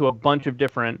they went to a bunch of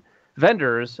different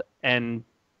vendors, and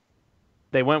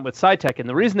they went with SciTech. And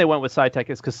the reason they went with SciTech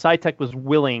is because SciTech was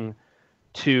willing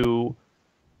to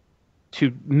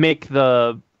make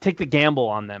the take the gamble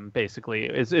on them, basically,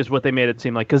 is what they made it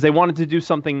seem like, because they wanted to do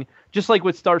something just like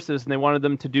with Star Citizen. They wanted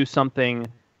them to do something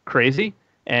crazy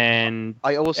and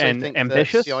I also think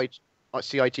ambitious. that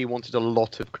CIG wanted a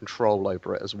lot of control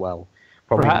over it as well,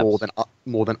 probably Perhaps.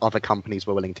 more than other companies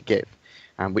were willing to give,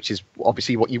 which is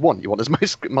obviously what you want. You want as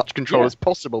much control as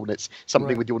possible, and it's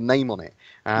something with your name on it.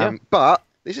 But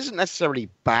this isn't necessarily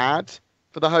bad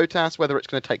for the HOTAS, whether it's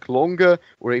going to take longer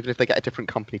or even if they get a different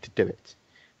company to do it.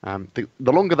 The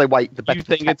longer they wait, the better. Do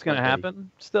you think it's going to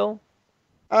happen still?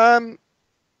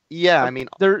 Yeah, I mean,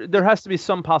 there has to be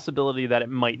some possibility that it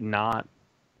might not.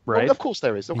 Right. Well, of course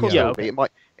there is. Of course there will be. It might,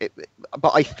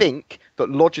 but I think that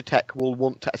Logitech will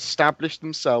want to establish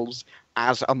themselves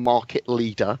as a market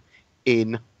leader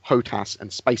in HOTAS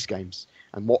and space games.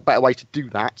 And what better way to do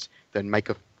that than make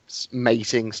a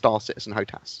amazing Star Citizen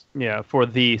HOTAS? Yeah, for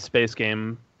the space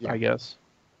game, I guess.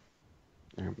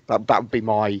 Yeah, that would be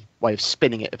my way of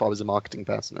spinning it if I was a marketing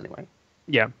person, anyway.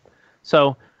 Yeah.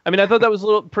 So, I mean, I thought that was a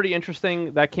little pretty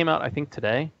interesting. That came out, I think,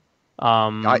 today.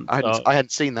 I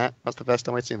hadn't seen that. That's the first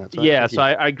time I'd seen that. So yeah, so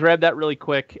I grabbed that really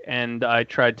quick and I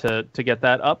tried to get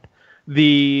that up.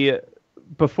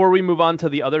 Before we move on to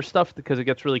the other stuff, because it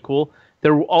gets really cool,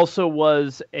 there also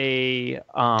was an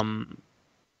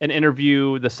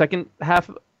interview. The second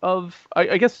half of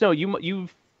I guess no,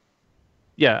 you've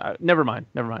never mind.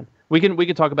 We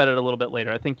can talk about it a little bit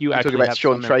later. I think you're actually talking about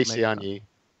Sean Tracy, aren't you?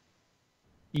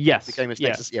 Yes.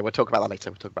 Yeah, we'll talk about that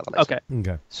later.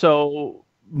 Okay. So.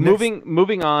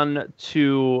 Moving on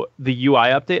to the UI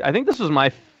update. I think this was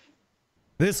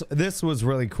this was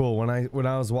really cool when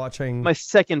I was watching. My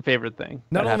second favorite thing.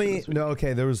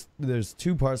 There's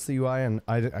two parts to the UI and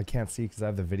I can't see because I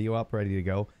have the video up ready to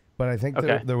go. But I think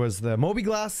there was the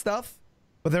Mobi-Glass stuff,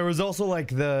 but there was also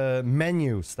like the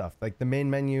menu stuff, like the main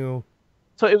menu.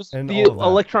 So it was the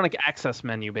electronic access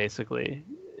menu, basically.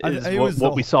 Is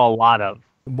what we saw a lot of.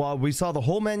 Well, we saw the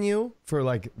whole menu for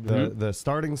like the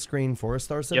starting screen for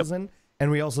Star Citizen, and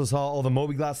we also saw all the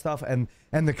Mobi-Glass stuff and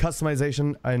the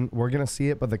customization. And we're gonna see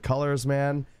it, but the colors,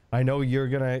 man. I know you're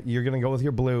gonna go with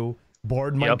your blue.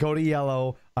 Board might go to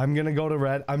yellow. I'm gonna go to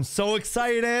red. I'm so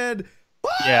excited. Woo!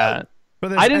 Yeah,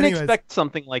 I didn't expect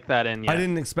something like that in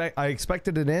yet. I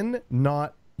expected it in,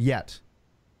 not yet.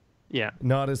 Yeah,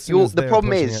 not as soon as the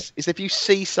problem is if you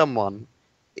see someone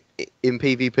in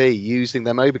PvP using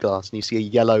their Mobi-Glass and you see a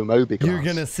yellow Mobi-Glass, you're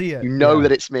gonna see it. You know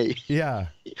that it's me. Yeah.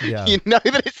 You know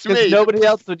that it's me. Nobody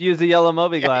else would use a yellow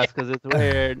Mobi-Glass because it's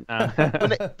weird. No.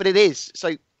 but it is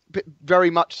so very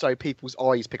much so. People's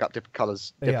eyes pick up different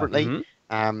colors differently,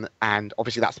 and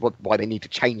obviously that's why they need to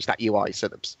change that UI so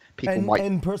that people might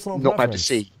not be able to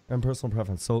see. And personal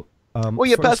preference. So.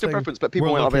 Personal preference, but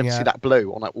people might not be able to see that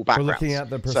blue on all backgrounds. We're looking at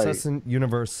the Persistent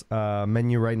Universe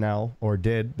menu right now, or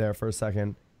did there for a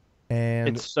second, and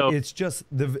it's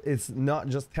not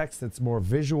just text; it's more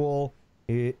visual.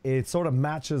 It sort of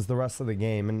matches the rest of the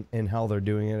game in how they're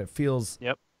doing it. It feels.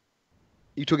 Yep.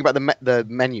 You're talking about the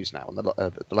menus now, and the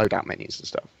loadout menus and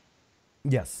stuff.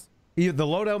 Yes, the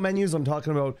loadout menus. I'm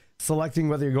talking about selecting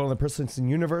whether you're going to the Persistent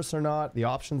Universe or not. The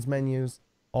options menus,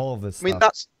 all of this stuff. I mean,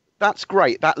 that's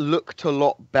great. That looked a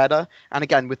lot better. And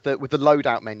again, with the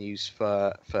loadout menus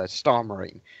for Star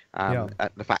Marine,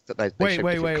 the fact that they wait.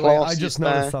 I just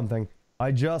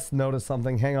noticed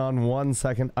something. Hang on 1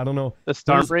 second. I don't know. The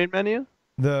Star Marine menu?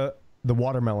 The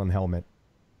watermelon helmet.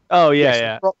 Oh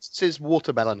yeah. Rox's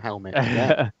watermelon helmet.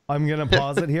 Yeah. I'm gonna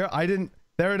pause it here.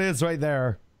 There it is, right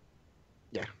there.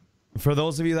 Yeah. For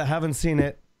those of you that haven't seen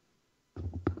it,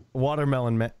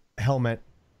 watermelon helmet.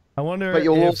 I wonder. But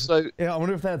I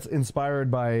wonder if that's inspired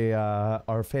by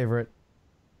our favorite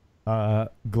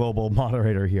global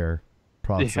moderator here,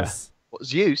 Process. What,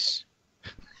 Zeus?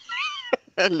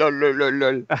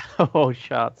 Lol. Oh,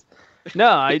 shots.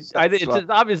 No, it's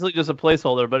obviously just a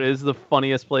placeholder, but it is the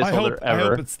funniest placeholder ever. I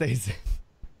hope it stays in.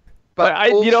 But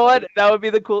you know what? That would be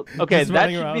the cool. Okay,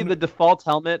 that should be the default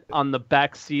helmet on the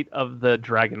back seat of the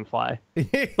Dragonfly.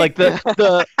 Like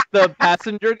the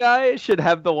passenger guy should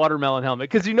have the watermelon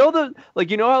helmet, because how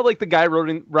the guy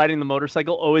riding the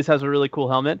motorcycle always has a really cool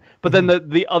helmet, but then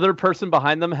the other person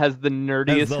behind them has the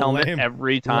nerdiest helmet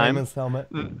every time. Lamest helmet.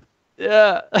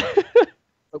 Yeah.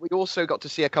 But we also got to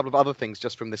see a couple of other things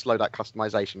just from this loadout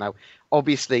customization. Now,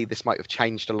 obviously, this might have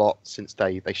changed a lot since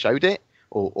they showed it.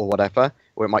 Or whatever,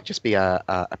 or it might just be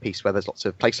a piece where there's lots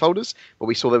of placeholders. But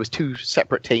we saw there was two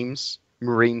separate teams,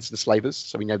 Marines and Slavers,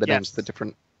 so we know the names of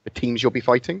the teams you'll be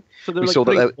fighting. So they're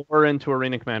putting more into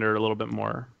Arena Commander a little bit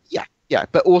more. Yeah.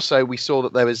 But also we saw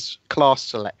that there was class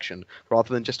selection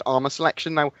rather than just armor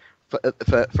selection. Now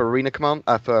for Arena Command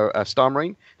for Star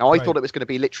Marine. Now I thought it was going to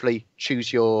be literally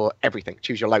choose your everything,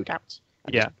 choose your loadout.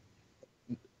 Yeah.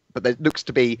 but there looks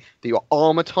to be that your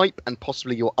armor type and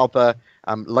possibly your other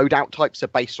loadout types are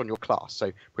based on your class.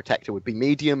 So Protector would be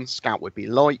medium, Scout would be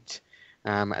light,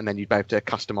 and then you'd be able to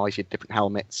customize your different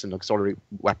helmets and auxiliary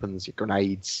weapons, your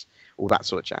grenades, all that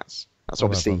sort of jazz. That's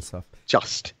obviously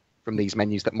just from these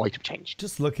menus that might have changed.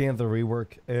 Just looking at the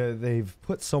rework, they've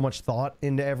put so much thought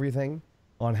into everything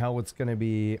on how it's going to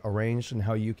be arranged and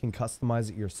how you can customize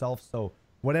it yourself. So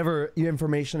whatever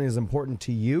information is important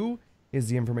to you is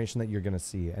the information that you're going to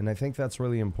see. And I think that's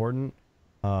really important.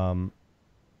 I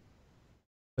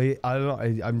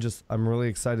don't know. I'm really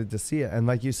excited to see it. And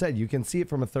like you said, you can see it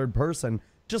from a third person,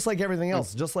 just like everything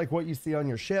else, just like what you see on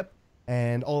your ship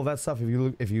and all of that stuff.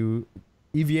 If you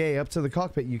EVA up to the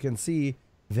cockpit, you can see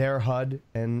their HUD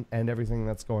and everything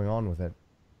that's going on with it.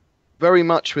 Very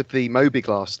much with the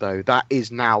Mobiglass, though, that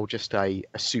is now just a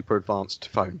super advanced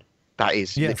phone. That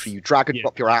is literally you drag and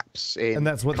drop your apps in, and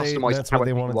that's what they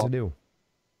wanted to do.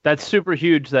 That's super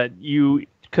huge. That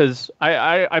because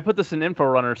I put this in info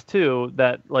runners too.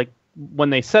 That like when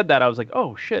they said that, I was like,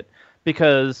 oh shit,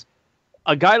 because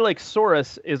a guy like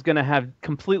Saurus is going to have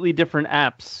completely different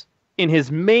apps in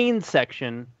his main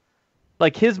section.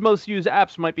 Like his most used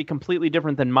apps might be completely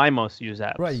different than my most used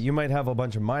apps. Right, you might have a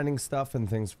bunch of mining stuff and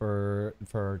things for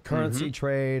currency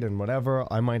trade and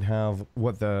whatever. I might have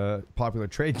what the popular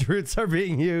trade routes are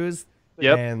being used.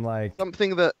 Yep. And like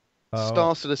something that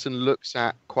Star Citizen looks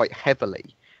at quite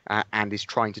heavily and is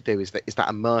trying to do is that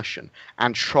immersion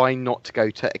and trying not to go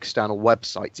to external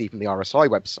websites, even the RSI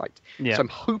website. Yeah. So I'm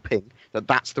hoping that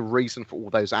that's the reason for all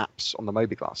those apps on the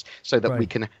Mobiglass, so that we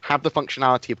can have the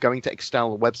functionality of going to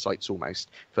external websites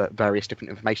almost for various different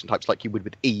information types, like you would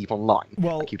with EVE Online.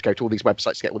 Well, like you'd go to all these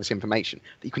websites to get all this information.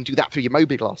 That you can do that through your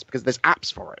Mobiglass because there's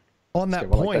apps for it. On that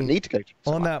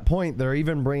point, they're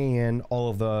even bringing in all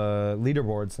of the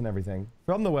leaderboards and everything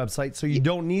from the website, so you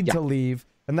don't need to leave.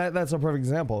 And that's a perfect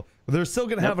example. But they're still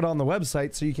going to have it on the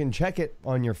website, so you can check it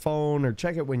on your phone or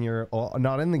check it when you're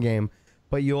not in the game.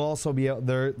 But you'll also be able,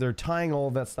 they're tying all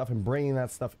of that stuff and bringing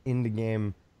that stuff into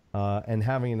game and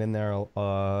having it in there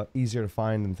easier to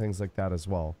find and things like that as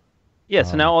well. Yeah,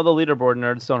 so now all the leaderboard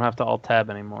nerds don't have to alt tab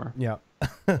anymore. Yeah.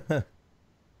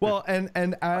 Well,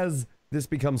 and as this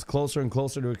becomes closer and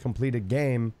closer to a completed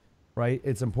game, right,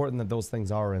 it's important that those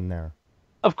things are in there.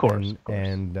 Of course.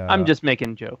 And I'm just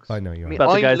making jokes. I know you are.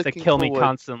 About the guys that kill me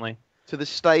constantly. To the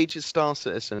stage of Star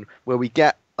Citizen where we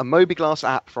get a Mobiglass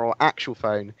app for our actual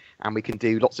phone and we can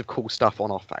do lots of cool stuff on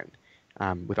our phone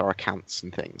with our accounts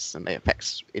and things, and it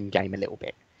affects in-game a little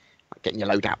bit, like getting your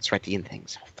loadouts ready and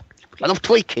things. I love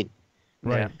tweaking.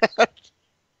 Right. Yeah.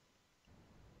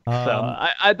 So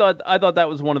I thought that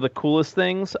was one of the coolest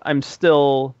things. I'm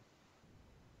still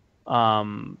I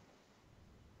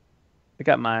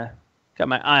got my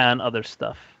eye on other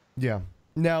stuff. Yeah.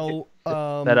 Now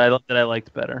that I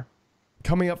liked better.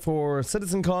 Coming up for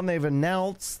CitizenCon, they've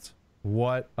announced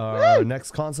what our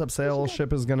next concept sale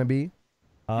ship is going to be.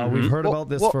 We've heard about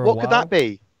this for a while. What could that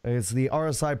be? It's the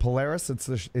RSI Polaris.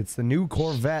 It's the new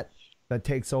Corvette that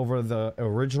takes over the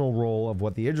original role of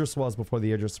what the Idris was before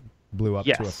the Idris blew up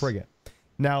to a frigate.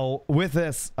 Now, with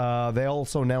this, they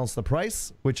also announced the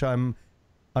price, which I'm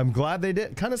glad they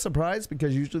did. Kind of surprised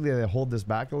because usually they hold this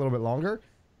back a little bit longer.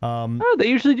 They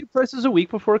usually do prices a week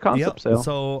before a concept sale.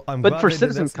 So I'm but glad for they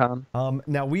did this. CitizenCon,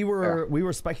 now we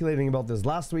were speculating about this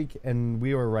last week, and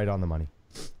we were right on the money.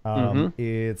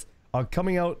 It's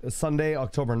coming out Sunday,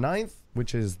 October 9th,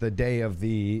 which is the day of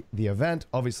the event.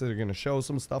 Obviously, they're going to show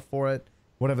some stuff for it,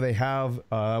 whatever they have,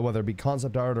 whether it be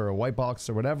concept art or a white box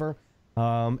or whatever.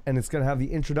 And it's going to have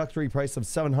the introductory price of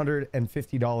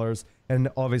 $750. And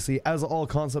obviously, as all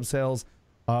concept sales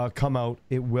come out,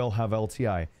 it will have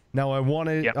LTI. Now, I want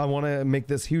to make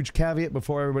this huge caveat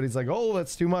before everybody's like, oh,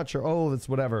 that's too much, or oh, that's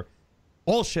whatever.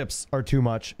 All ships are too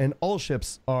much, and all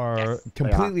ships are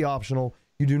completely optional.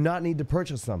 You do not need to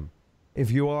purchase them.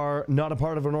 If you are not a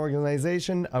part of an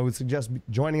organization, I would suggest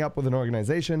joining up with an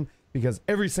organization, because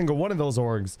every single one of those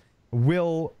orgs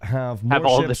will have more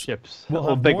all ships. The ships.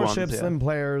 We'll have more ships than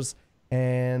players,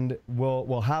 and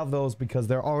we'll have those because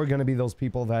there are going to be those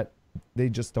people that they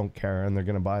just don't care and they're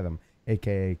going to buy them,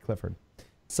 aka Clifford.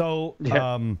 So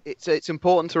it's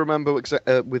important to remember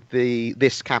with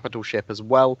this capital ship as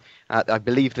well. I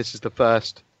believe this is the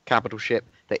first capital ship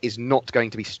that is not going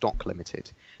to be stock limited.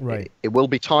 Right. It will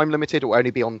be time limited. It will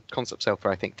only be on concept sale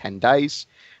for I think 10 days.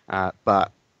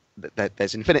 But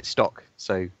there's infinite stock,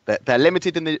 so they're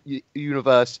limited in the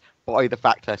universe by the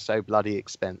fact they're so bloody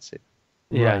expensive.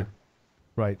 Yeah.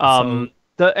 Right. And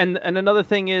another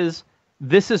thing is,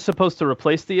 this is supposed to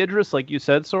replace the Idris, like you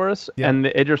said, Saurus, and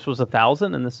the Idris was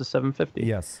 1,000, and this is 750.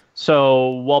 Yes. So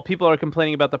while people are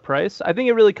complaining about the price, I think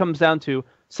it really comes down to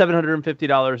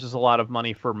 $750 is a lot of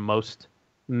money for most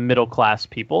middle class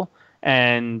people,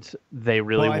 and they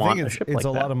really want a ship like that. It's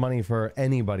a lot of money for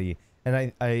anybody,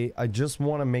 and I just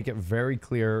want to make it very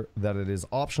clear that it is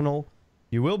optional.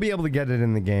 You will be able to get it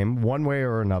in the game one way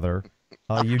or another.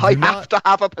 You have to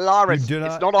have a Polaris.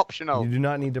 It's not optional. You do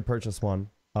not need to purchase one.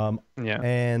 Yeah.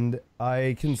 And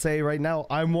I can say right now,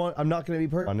 I'm not going to be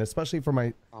purchasing one, especially for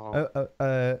my.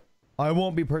 I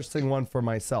won't be purchasing one for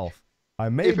myself. I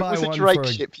may buy one for a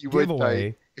ship, you giveaway.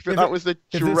 Would, if that was the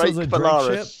Drake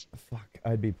Polaris, fuck,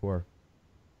 I'd be poor.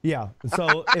 Yeah.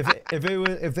 So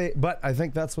but I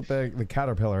think that's what the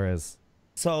Caterpillar is.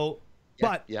 So,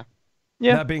 yeah.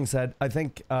 That being said, I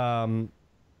think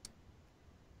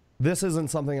this isn't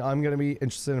something I'm going to be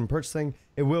interested in purchasing.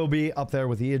 It will be up there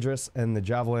with the Idris and the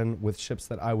Javelin with ships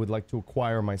that I would like to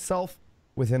acquire myself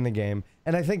within the game.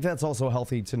 And I think that's also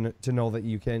healthy to know that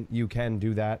you can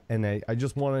do that. And I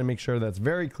just want to make sure that's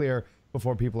very clear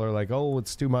before people are like, oh,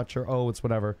 it's too much, or oh, it's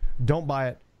whatever. Don't buy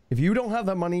it. If you don't have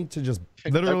that money to just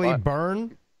literally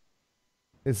burn,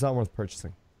 it's not worth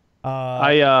purchasing.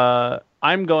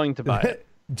 I'm going to buy it.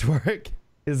 Dwerk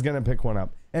is going to pick one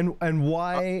up. And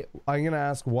why, I'm going to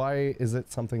ask, why is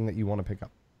it something that you want to pick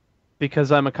up?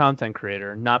 Because I'm a content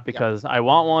creator, not because I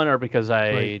want one or because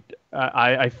I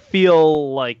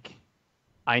feel like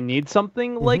I need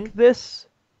something like this.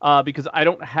 Because I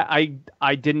don't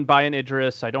I didn't buy an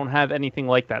Idris. I don't have anything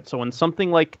like that. So when something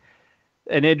like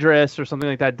an Idris or something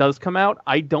like that does come out,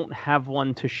 I don't have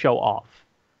one to show off.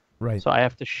 Right. So I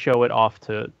have to show it off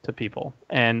to people,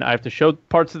 and I have to show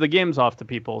parts of the games off to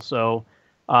people. So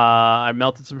I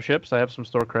melted some ships. I have some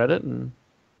store credit, and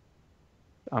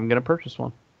I'm gonna purchase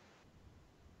one.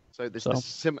 So this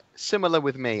is similar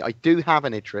with me. I do have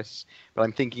an Idris, but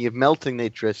I'm thinking of melting the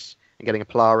Idris and getting a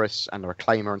Polaris and a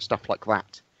Reclaimer and stuff like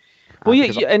that. Well,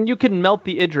 and you can melt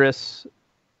the Idris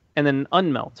and then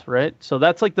unmelt, right? So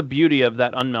that's like the beauty of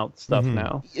that unmelt stuff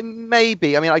now.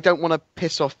 Maybe. I mean, I don't want to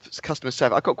piss off customer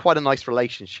service. I've got quite a nice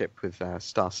relationship with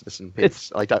Star Citizen.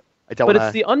 I don't. But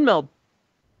it's the unmelt.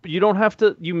 You don't have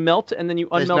to. You melt and then you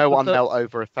unmelt. There's no unmelt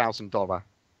over $1,000.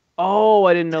 Oh,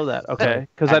 I didn't know that. Okay,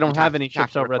 because I don't have any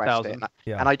ships over 1,000.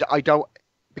 And I don't,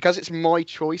 because it's my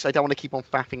choice. I don't want to keep on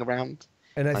faffing around.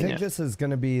 And I think this is going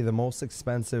to be the most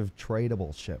expensive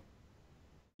tradable ship.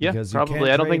 Yeah,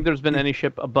 probably. I don't think there's been any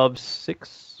ship above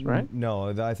 6, right? No,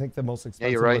 I think the most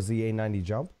expensive was the A90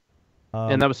 Jump.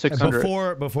 And that was 600.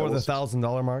 Before the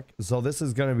 $1,000 mark. So this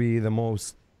is going to be the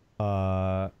most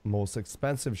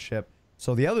expensive ship.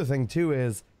 So the other thing too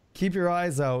is keep your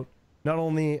eyes out not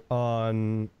only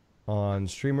on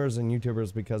streamers and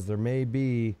YouTubers, because there may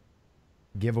be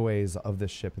giveaways of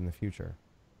this ship in the future.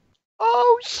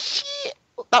 Oh shit!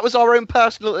 That was our own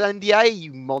personal NDA,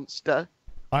 you monster.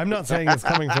 I'm not saying it's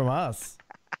coming from us.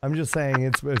 I'm just saying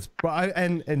it's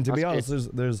and to be honest,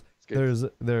 there's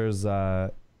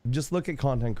just look at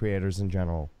content creators in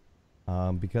general,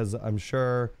 because I'm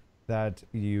sure that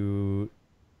there'll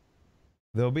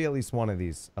be at least one of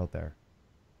these out there.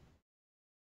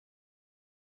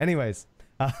 Anyways,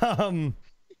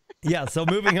 yeah. So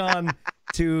moving on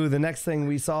to the next thing,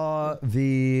 we saw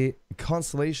the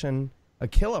Constellation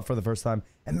Aquila for the first time,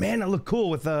 and man, it looked cool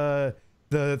with the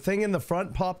thing in the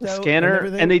front popped out, scanner,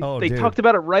 and they talked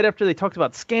about it right after they talked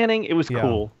about scanning. It was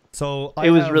cool. So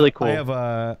it was really cool. I have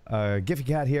a Giphy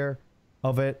cat here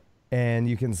of it, and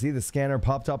you can see the scanner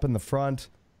popped up in the front,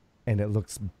 and it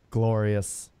looks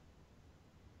glorious.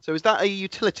 So is that a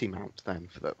utility mount then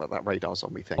for that radar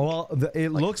zombie thing? Well, it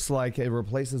looks like it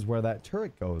replaces where that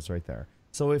turret goes right there.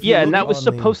 So if and that was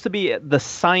supposed to be the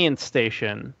science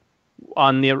station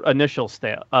on the initial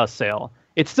sale.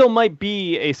 It still might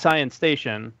be a science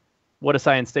station. What a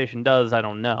science station does, I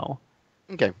don't know.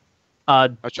 Okay.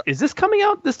 Is this coming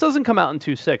out? This doesn't come out in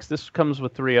 2.6. This comes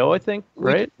with 3.0, I think,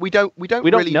 right? We don't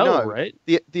really know, right?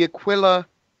 The Aquila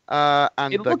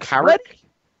and the Carrack.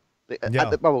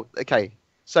 Okay.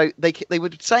 So they were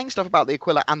saying stuff about the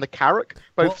Aquila and the Carrack,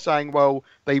 both saying, well,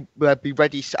 they'd be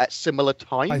ready at similar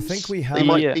times. I think we have. They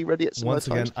might be ready at similar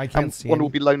times. I can't see. One will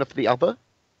be low enough for the other.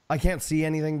 I can't see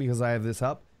anything because I have this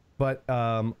up, but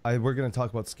we're going to talk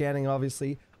about scanning,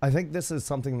 obviously. I think this is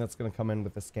something that's going to come in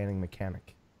with the scanning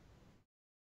mechanic.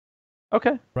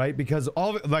 Okay. Right? Because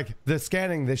the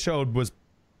scanning they showed was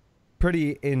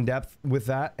pretty in-depth with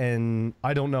that, and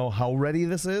I don't know how ready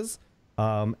this is.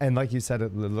 And like you said,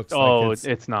 it looks like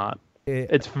it's not.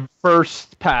 It's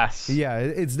first pass. Yeah,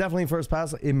 it's definitely first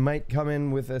pass. It might come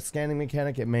in with a scanning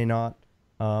mechanic. It may not.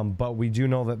 But we do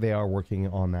know that they are working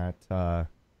on that,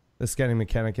 the scanning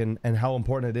mechanic, and how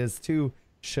important it is to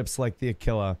ships like the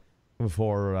Aquila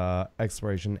for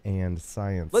exploration and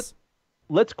science.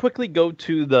 let's quickly go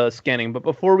to the scanning. But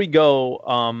before we go,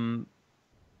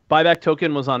 buyback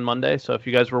token was on Monday. So if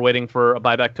you guys were waiting for a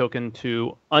buyback token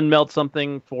to unmelt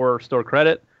something for store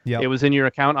credit, it was in your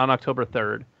account on October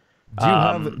 3rd. Do you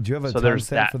have a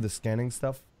timestamp for the scanning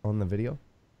stuff on the video?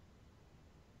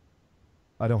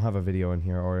 I don't have a video in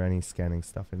here or any scanning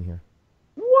stuff in here.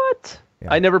 What?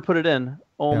 Yeah. I never put it in.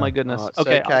 Oh my goodness.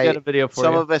 Okay, I'll get a video for you.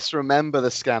 Some of us remember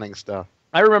the scanning stuff.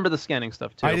 I remember the scanning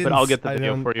stuff too, but I'll get the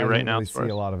video for you right now. I didn't really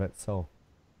see a lot of it, so.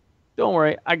 Don't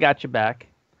worry, I got you back.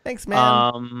 Thanks, man.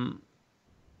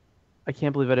 I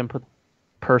can't believe I didn't put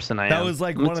person I am. That was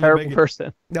like I'm one a of terrible the biggest.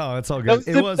 Person. No, it's all good.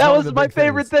 That was my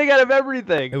favorite thing out of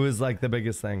everything. It was like the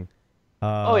biggest thing.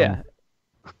 Oh yeah.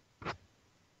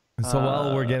 So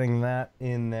while we're getting that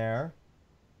in there,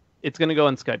 it's gonna go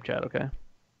in Skype chat, okay?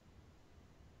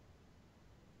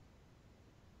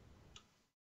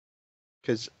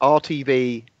 Because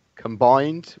RTV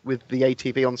combined with the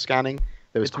ATV on scanning,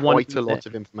 there was quite a lot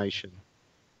of information.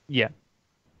 Yeah.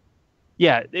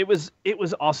 Yeah, it was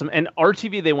awesome. And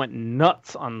RTV, they went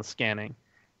nuts on the scanning.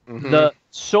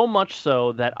 So much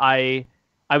so that I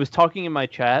was talking in my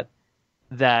chat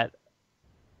that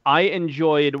I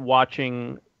enjoyed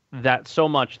watching that so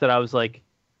much that I was like,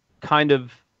 kind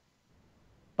of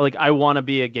like, I want to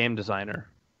be a game designer.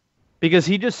 Because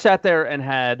he just sat there and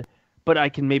had, but I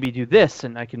can maybe do this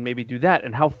and I can maybe do that.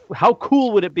 And how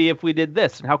cool would it be if we did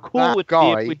this? And how cool would it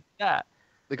be if we did that?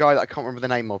 The guy that I can't remember the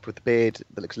name of with the beard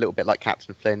that looks a little bit like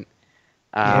Captain Flint.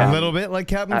 A little bit like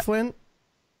Captain Flint?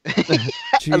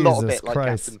 A lot of it like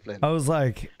Captain Flint. I was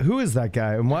like, who is that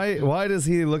guy? And why does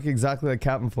he look exactly like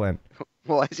Captain Flint?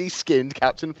 Why is he skinned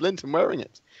Captain Flint and wearing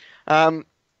it?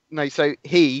 No, so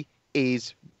he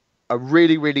is a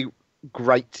really, really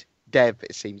great dev,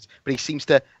 it seems. But he seems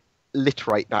to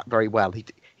literate that very well.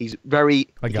 He's very...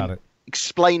 I got it.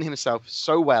 Explain himself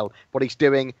so well, what he's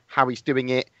doing, how he's doing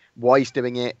it, why he's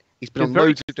doing it. He's been on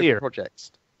loads of different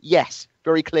projects. Yes,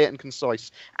 very clear and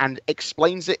concise, and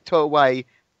explains it to a way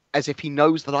as if he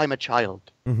knows that I'm a child.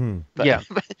 But,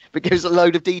 but gives a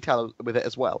load of detail with it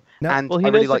as well. Now, and well, he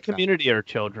knows the community are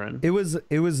children. It was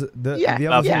the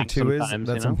other thing too is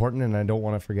that's important, and I don't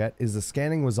want to forget is the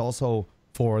scanning was also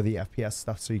for the FPS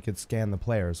stuff, so you could scan the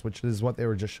players, which is what they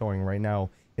were just showing right now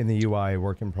in the UI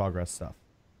work in progress stuff.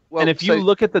 Well, and if you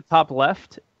look at the top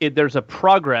left, there's a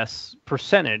progress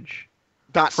percentage.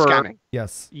 That's scanning.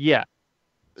 Yes. Yeah.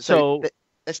 So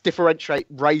let's differentiate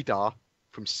radar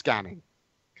from scanning.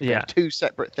 Yeah. Two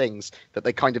separate things that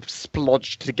they kind of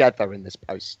splodged together in this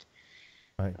post.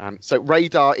 Right. So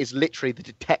radar is literally the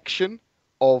detection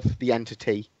of the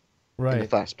entity in the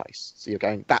first place. So you're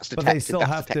going, that's detected. But they still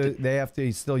have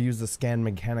to still use the scan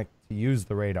mechanic to use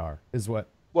the radar, is what?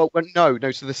 Well, no.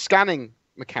 So the scanning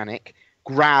mechanic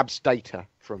grabs data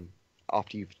from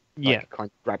after you've kind of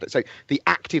grabbed it. So the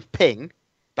active ping,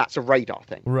 that's a radar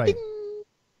thing. Right. Ding!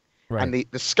 Right. And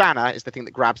the scanner is the thing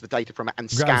that grabs the data from it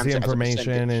and scans the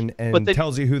information and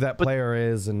tells you who that player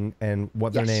is and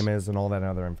what their name is and all that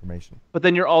other information. But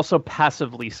then you're also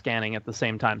passively scanning at the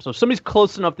same time. So if somebody's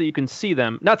close enough that you can see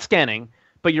them, not scanning,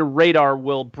 but your radar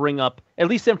will bring up at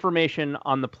least information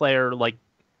on the player, like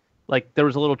there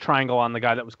was a little triangle on the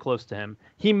guy that was close to him.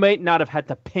 He might not have had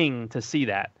to ping to see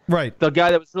that. Right. The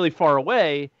guy that was really far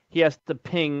away, he has to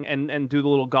ping and do the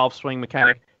little golf swing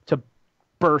mechanic to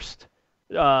burst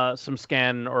some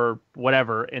scan or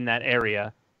whatever in that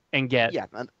area and get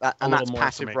and that's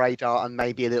passive radar and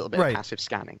maybe a little bit of passive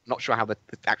scanning. Not sure how the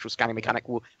actual scanning mechanic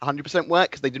will 100%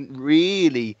 work because they didn't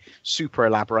really super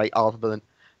elaborate other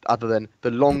than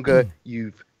the longer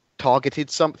you've targeted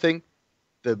something,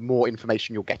 the more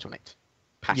information you'll get on it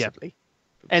passively.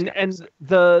 And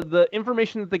the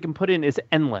information that they can put in is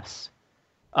endless.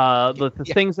 The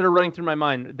things that are running through my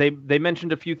mind, they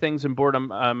mentioned a few things in board.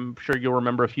 I'm sure you'll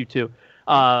remember a few too.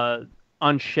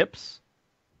 On ships,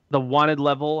 the wanted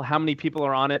level, how many people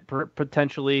are on it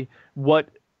potentially, what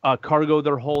cargo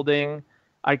they're holding.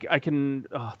 I can.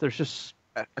 There's just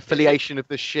affiliation of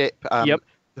the ship.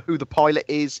 Who the pilot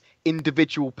is,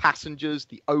 individual passengers,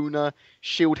 the owner,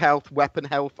 shield health, weapon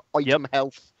health, item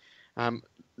health.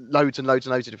 Loads and loads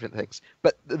and loads of different things.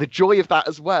 But the joy of that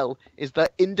as well is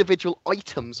that individual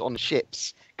items on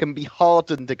ships can be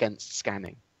hardened against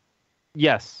scanning.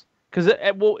 Yes, because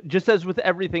just as with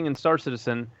everything in Star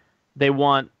Citizen, they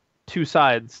want two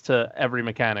sides to every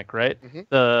mechanic, right?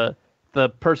 The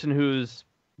person who's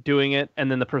doing it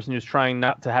and then the person who's trying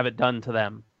not to have it done to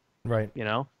them. Right. You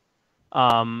know?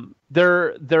 A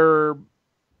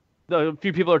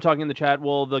few people are talking in the chat,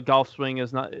 well, the golf swing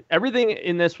is not... Everything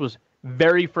in this was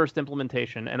very first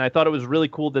implementation, and I thought it was really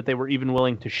cool that they were even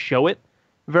willing to show it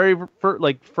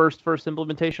first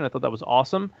implementation. I thought that was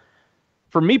awesome.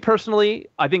 for me personally,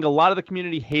 I think a lot of the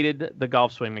community hated the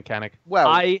golf swing mechanic. Well,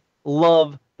 I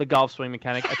love the golf swing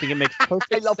mechanic. I think it makes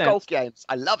perfect sense. I love golf games.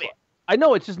 I love it. I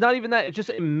know, it's just not even that.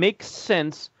 It makes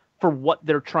sense for what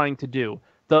they're trying to do.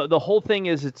 The whole thing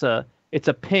is it's a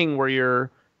ping where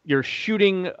you're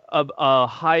shooting a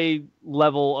high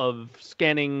level of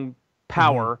scanning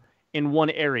power in one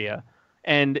area,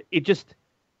 and it just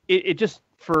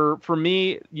for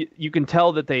me, you can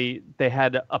tell that they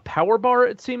had a power bar,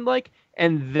 it seemed like,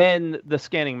 and then the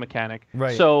scanning mechanic.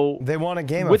 Right. So they want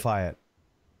to gamify it.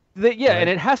 Right. And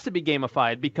it has to be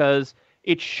gamified because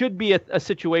it should be a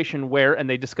situation where, and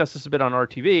they discussed this a bit on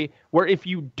RTV, where if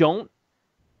you don't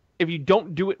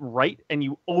do it right and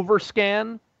you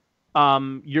overscan,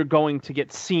 you're going to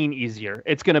get seen easier.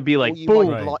 It's going to be like,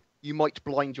 boom. You might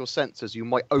blind your sensors. You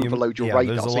might overload your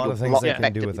radar. There's a lot of things they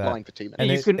can do with that. And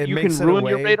you can ruin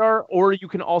your radar, or you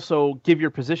can also give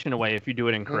your position away if you do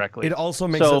it incorrectly. It also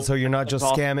makes it so you're not just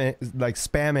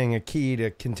spamming a key to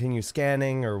continue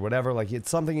scanning or whatever. Like, it's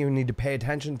something you need to pay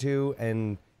attention to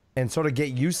and sort of get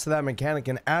used to that mechanic.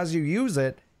 And as you use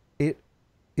it,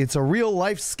 it's a real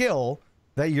life skill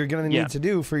that you're going to need to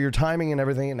do for your timing and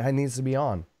everything, and it needs to be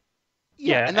on.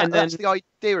 Yeah, and that's the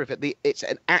idea of it. It's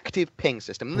an active ping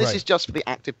system. And this is just for the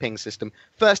active ping system.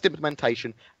 First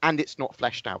implementation, and it's not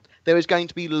fleshed out. There is going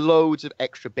to be loads of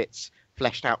extra bits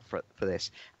fleshed out for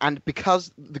this. And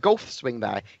because the golf swing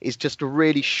there is just to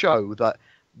really show that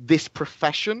this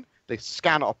profession, the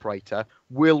scan operator,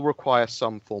 will require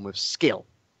some form of skill.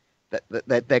 That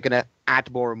they're going to add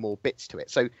more and more bits to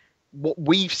it. So what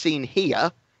we've seen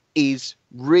here is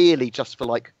really just for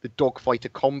like the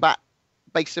dogfighter combat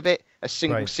base of it, a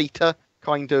single-seater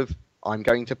kind of, I'm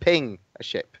going to ping a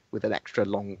ship with an extra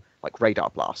long like radar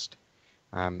blast,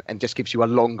 and just gives you a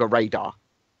longer radar,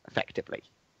 effectively.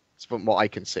 It's from what I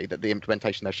can see, that the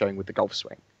implementation they're showing with the golf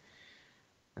swing.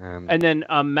 And then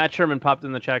Matt Sherman popped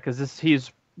in the chat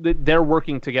because they're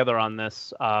working together on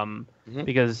this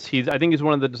because I think he's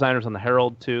one of the designers on the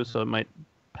Herald too, so it might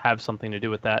have something to do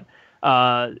with that.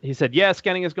 He said, yeah,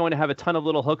 scanning is going to have a ton of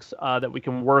little hooks that we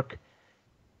can work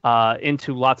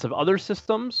into lots of other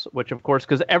systems, which of course,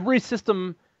 because every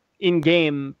system in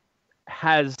game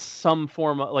has some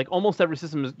form of, like almost every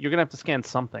system you're gonna have to scan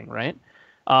something, right?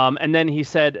 And then he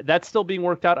said that's still being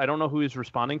worked out. I don't know who he's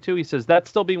responding to. He says that's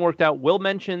still being worked out. Will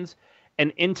mentions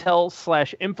an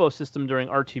Intel/info system during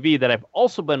RTV that I've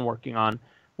also been working on,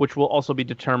 which will also be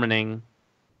determining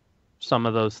some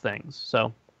of those things.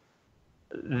 So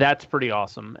that's pretty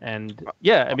awesome. And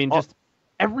yeah, I mean, just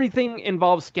everything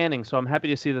involves scanning, so I'm happy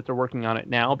to see that they're working on it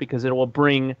now because it will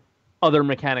bring other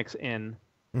mechanics in.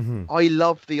 I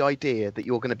love the idea that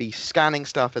you're going to be scanning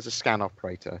stuff as a scan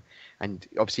operator, and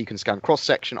obviously you can scan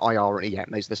cross-section, IR, and EM.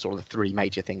 Those are the sort of the three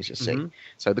major things you see.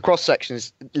 So the cross-section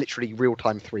is literally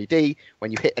real-time 3D.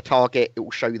 When you hit a target, it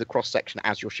will show you the cross-section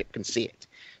as your ship can see it.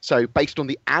 So based on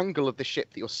the angle of the ship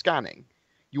that you're scanning,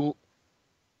 you're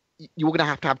going to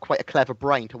have quite a clever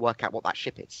brain to work out what that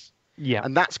ship is. Yeah.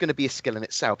 And that's going to be a skill in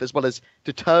itself, as well as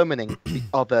determining the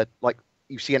other, like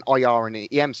you see an IR and an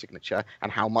EM signature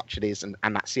and how much it is and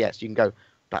that CEST. You can go,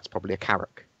 that's probably a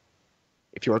Carrack.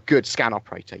 If you're a good scan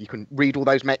operator, you can read all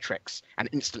those metrics and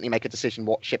instantly make a decision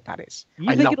what ship that is.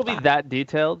 You think it'll be that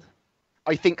detailed?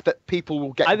 I think that people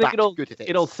will get good at it.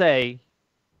 It'll say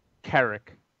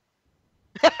Carrack.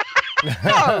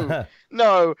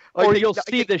 No. Or you'll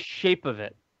see the shape of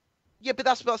it. Yeah, but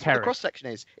that's what the cross-section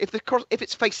is. If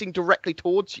it's facing directly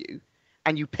towards you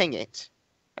and you ping it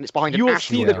and it's behind an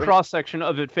asteroid... You will see the cross-section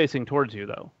of it facing towards you,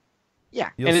 though. Yeah.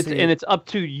 And it's up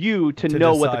to you to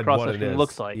know what the cross-section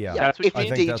looks like. Yeah.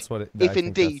 If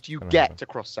indeed you get a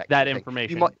cross-section. That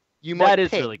information. You might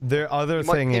is really cool. The other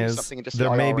thing is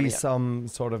there may be some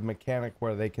sort of mechanic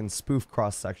where they can spoof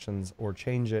cross-sections or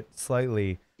change it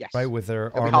slightly, right, with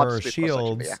their armor or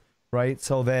shields, right?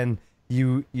 So then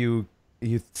you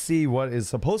see what is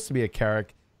supposed to be a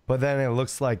Carrack, but then it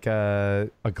looks like a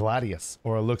Gladius,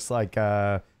 or it looks like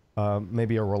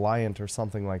maybe a Reliant or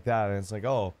something like that, and it's like,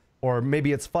 oh, or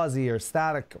maybe it's fuzzy or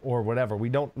static or whatever. We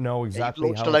don't know exactly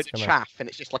how it's going to... launched a load of chaff, and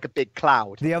it's just like a big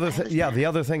cloud. The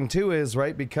other thing too is,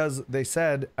 right, because they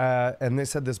said, and they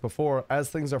said this before, as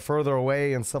things are further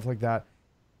away and stuff like that,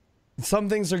 some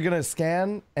things are going to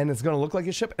scan, and it's going to look like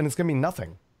a ship, and it's going to be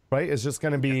nothing, right? It's just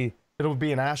going to be... It'll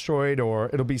be an asteroid, or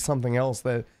it'll be something else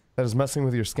that is messing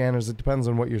with your scanners. It depends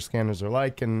on what your scanners are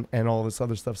like and all this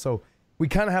other stuff. So we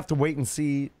kind of have to wait and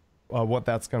see what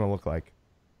that's going to look like.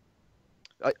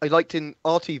 I liked in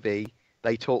RTV,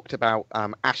 they talked about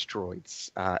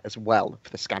asteroids as well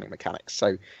for the scanning mechanics.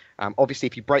 So obviously,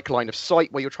 if you break line of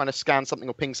sight where you're trying to scan something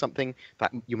or ping something,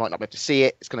 that you might not be able to see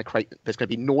it. There's going to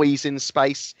be noise in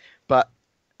space. But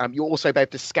you'll also be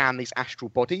able to scan these astral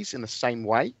bodies in the same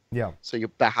way. Yeah. So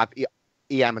they have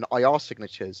EM and IR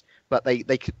signatures, but they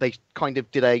kind of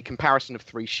did a comparison of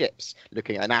 3 ships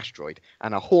looking at an asteroid,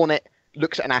 and a Hornet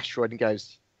looks at an asteroid and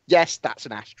goes, yes, that's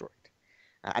an asteroid.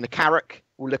 And a Carrack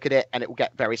will look at it and it will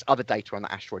get various other data on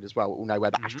the asteroid as well. It will know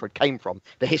where the asteroid came from,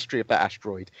 the history of that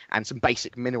asteroid, and some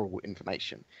basic mineral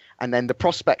information. And then the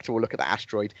Prospector will look at the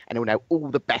asteroid and it will know all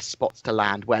the best spots to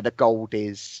land, where the gold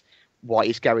is, why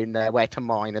it's going there, where to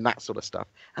mine, and that sort of stuff.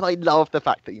 And I love the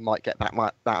fact that you might get that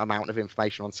amount of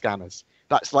information on scanners.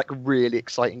 That's like really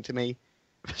exciting to me.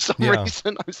 For some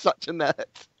reason, I'm such a nerd.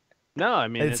 No, I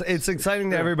mean it's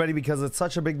exciting to everybody because it's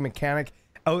such a big mechanic.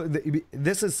 Oh,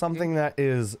 this is something that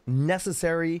is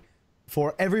necessary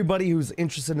for everybody who's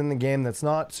interested in the game that's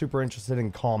not super interested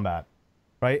in combat,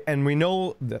 right? And we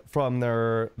know that from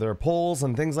their polls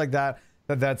and things like that,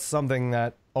 that's something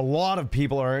that a lot of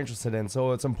people are interested in.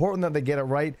 So it's important that they get it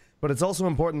right, but it's also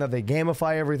important that they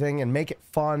gamify everything and make it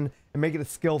fun and make it a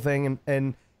skill thing.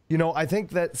 And you know, I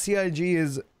think that CIG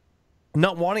is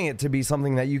not wanting it to be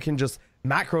something that you can just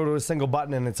macro to a single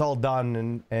button and it's all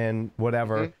done and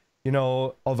whatever. You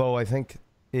know, although I think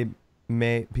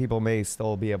people may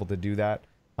still be able to do that.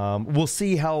 We'll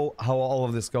see how all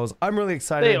of this goes. I'm really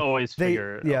excited. They always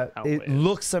figure out it ways.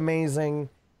 looks amazing.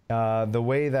 The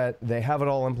way that they have it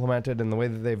all implemented and the way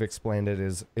that they've explained it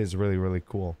is really, really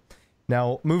cool.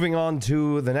 Now, moving on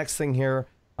to the next thing here,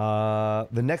 the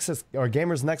Nexus, or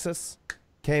Gamers Nexus,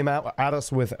 came out at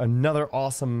us with another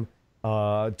awesome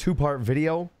 2-part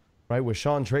video, right, with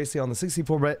Sean Tracy on the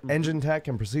 64-bit engine tech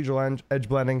and procedural edge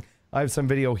blending. I have some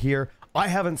video here. I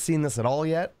haven't seen this at all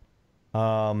yet,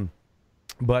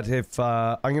 but if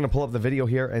I'm going to pull up the video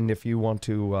here, and if you want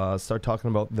to start talking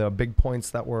about the big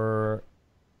points that were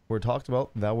talked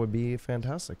about, that would be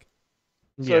fantastic.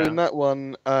 So in that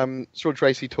one, Sean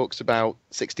Tracy talks about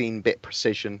 16-bit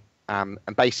precision, and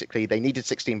basically they needed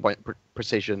 16-bit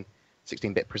precision,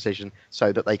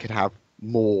 so that they could have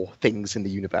more things in the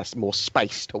universe, more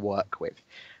space to work with,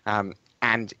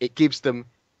 and it gives them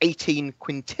 18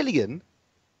 quintillion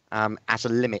as a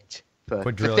limit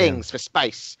for things, for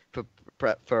space,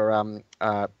 for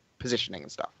positioning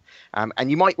and stuff.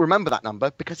 And you might remember that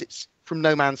number because it's from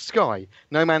No Man's Sky.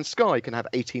 No Man's Sky can have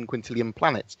 18 quintillion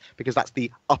planets because that's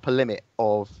the upper limit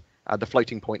of the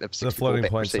floating point of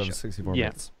 64-bit precision. Of 64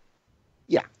 bits.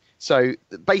 Yeah. So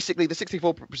basically, the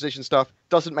 64 precision stuff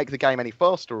doesn't make the game any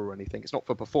faster or anything. It's not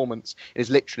for performance. It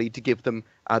is literally to give them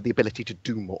the ability to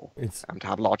do more, to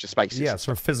have larger spaces. Yeah, it's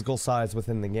for physical size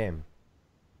within the game.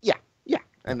 Yeah,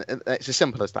 and it's as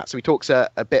simple as that. So he talks a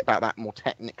bit about that more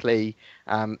technically.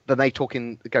 Then they go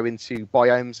into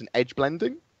biomes and edge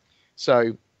blending.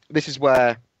 So this is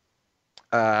where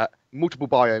multiple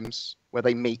biomes where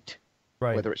they meet.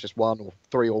 Right. Whether it's just 1 or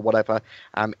 3 or whatever,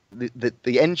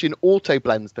 the engine auto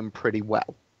blends them pretty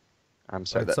well.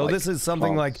 So this is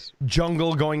something like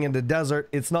jungle going into desert.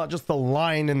 It's not just the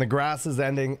line in the grass is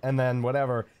ending and then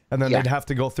whatever, and then they'd have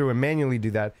to go through and manually do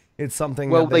that. It's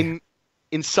something. Well,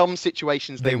 in some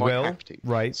situations they might have to.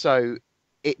 Right. So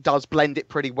it does blend it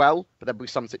pretty well, but there'll be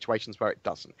some situations where it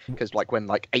doesn't, because like when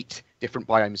 8 different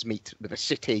biomes meet with a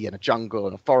city and a jungle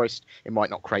and a forest, it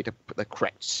might not create the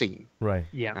correct scene. Right.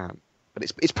 Yeah. But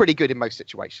it's pretty good in most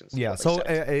situations. Yeah, so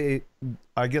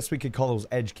I guess we could call those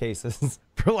edge cases,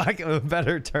 for lack of a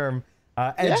better term.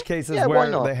 Edge cases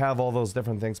where they have all those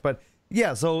different things. But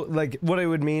yeah, so like what it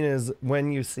would mean is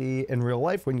when you see in real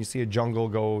life, when you see a jungle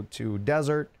go to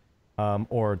desert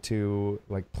or to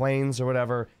like plains or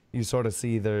whatever, you sort of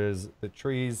see there's the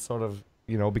trees sort of,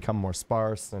 become more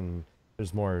sparse and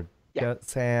there's more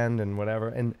sand and whatever.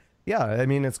 And yeah, I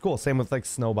mean, it's cool. Same with like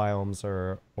snow biomes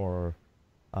or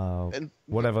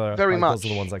whatever. Very much. Those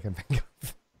are the ones I can think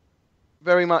of.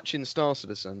 Very much in Star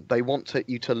Citizen, they want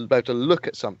you to be able to look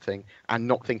at something and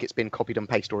not think it's been copied and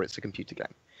pasted or it's a computer game.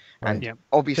 Right. And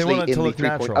obviously in the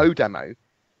 3.0 demo,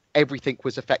 everything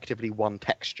was effectively one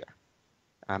texture.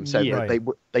 So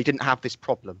they didn't have this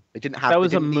problem. They didn't have. That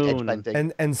was a moon.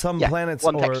 And some planets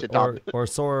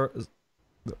or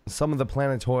some of the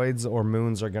planetoids or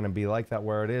moons are going to be like that,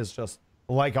 where it is just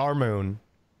like our moon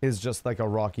is just like a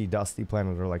rocky, dusty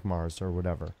planet, or like Mars or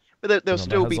whatever. But they'll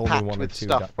still be packed with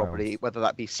stuff, probably, whether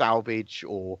that be salvage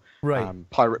or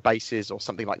pirate bases or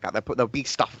something like that. There'll be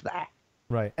stuff there.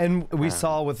 Right. And we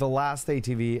saw with the last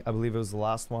ATV, I believe it was the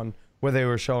last one, where they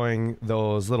were showing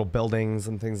those little buildings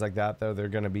and things like that. They're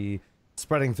going to be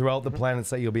spreading throughout the planets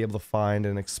that you'll be able to find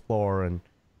and explore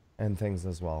and things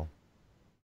as well.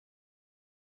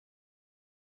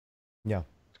 Yeah.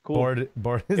 Cool. It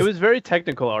was a very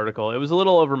technical article. It was a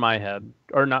little over my head.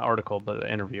 Or not article, but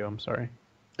interview, I'm sorry.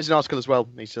 There's an article as well.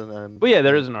 Well, yeah,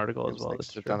 there is an article as well.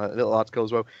 I've done a little article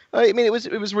as well. I mean, it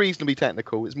was reasonably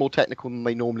technical. It's more technical than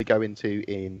they normally go into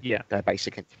in their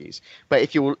basic interviews. But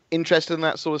if you're interested in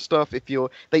that sort of stuff, they do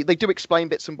explain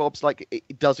bits and bobs. Like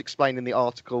it does explain in the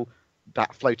article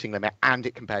that floating limit, and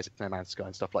it compares it to No Man's Sky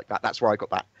and stuff like that. That's where I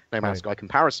got that No Man's Sky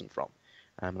comparison from.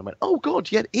 And I went, oh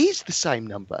god, yeah, it is the same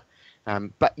number.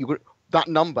 But that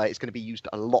number is going to be used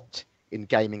a lot in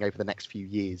gaming over the next few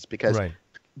years because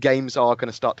games are going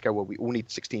to start to go, well, we all need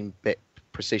 16-bit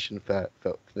precision for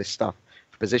this stuff,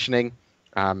 for positioning,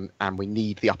 and we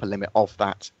need the upper limit of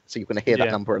that. So you're going to hear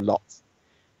that number a lot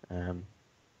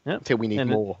until we need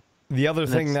more. The other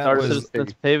thing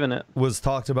that's paving it was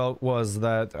talked about was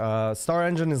that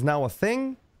StarEngine is now a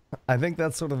thing. I think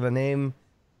that's sort of the name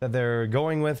that they're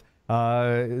going with.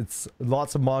 It's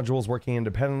lots of modules working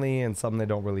independently and some they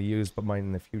don't really use but might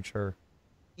in the future.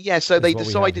 Yeah, so they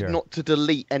decided not to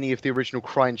delete any of the original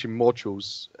CryEngine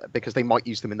modules because they might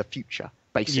use them in the future,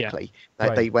 basically.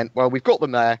 They went, well, we've got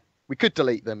them there. We could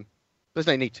delete them. There's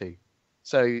no need to.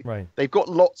 So they've got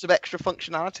lots of extra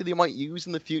functionality they might use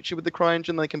in the future with the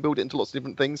CryEngine. They can build it into lots of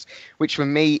different things, which for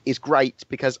me is great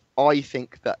because I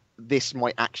think that this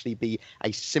might actually be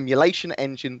a simulation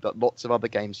engine that lots of other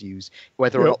games use,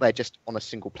 whether or not they're just on a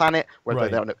single planet, whether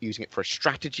they're not using it for a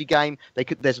strategy game.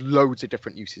 There's loads of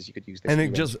different uses you could use this. And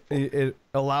it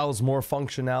allows more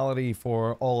functionality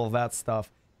for all of that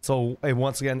stuff. So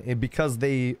once again, because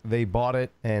they bought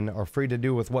it and are free to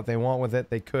do with what they want with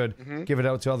it, they could give it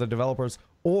out to other developers,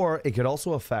 or it could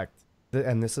also affect,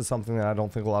 and this is something that I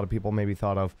don't think a lot of people maybe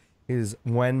thought of, is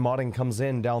when modding comes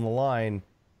in down the line,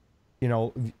 you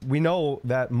know, we know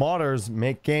that modders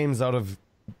make games out of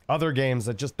other games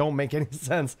that just don't make any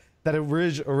sense, that it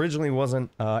originally wasn't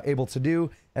able to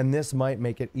do, and this might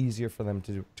make it easier for them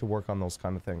to work on those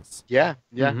kind of things. Yeah.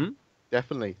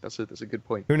 Definitely, that's a good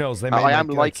point. Who knows? They may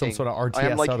make some sort of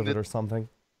RTS out of it or something.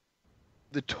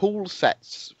 The tool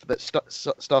sets that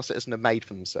Star Citizen have made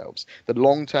for themselves, the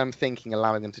long-term thinking,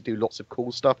 allowing them to do lots of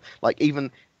cool stuff. Like even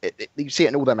you see it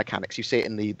in all their mechanics. You see it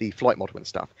in the flight model and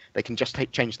stuff. They can just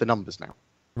change the numbers now.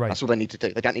 Right. That's all they need to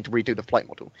do. They don't need to redo the flight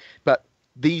model. But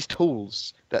these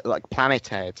tools that like Planet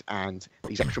Head and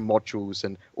these extra modules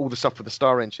and all the stuff for the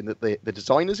StarEngine that the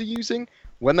designers are using,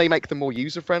 when they make them more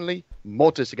user-friendly,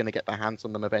 modders are going to get their hands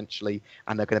on them eventually,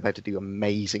 and they're going to be able to do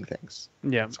amazing things.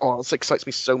 Yeah. It excites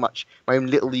me so much. My own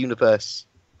little universe.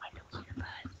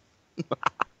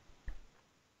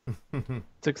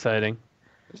 It's exciting.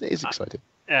 It is exciting.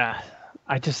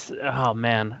 Oh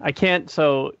man, I can't.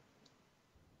 So,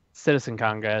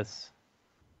 CitizenCon, guys.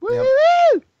 Woo!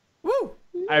 Woo!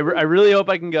 I really hope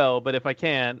I can go, but if I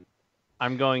can't,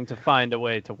 I'm going to find a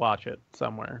way to watch it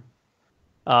somewhere.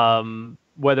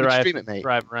 Whether I have to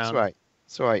drive around.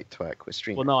 That's right, Twerk. We're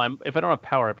streaming. Well, no, if I don't have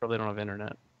power, I probably don't have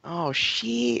internet. Oh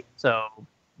shit! So,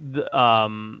 I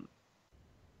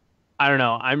don't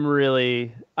know. I'm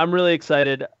really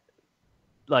excited.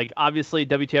 Like, obviously,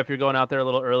 WTF, you're going out there a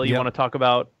little early. You want to talk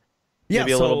about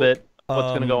maybe a little bit what's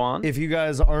going to go on? If you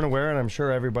guys aren't aware, and I'm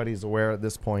sure everybody's aware at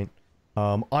this point,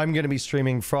 I'm going to be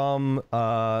streaming from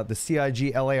the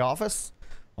CIG LA office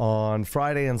on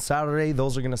Friday and Saturday.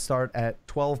 Those are going to start at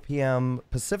 12 p.m.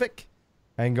 Pacific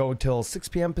and go till 6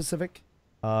 p.m. Pacific.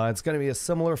 It's going to be a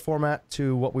similar format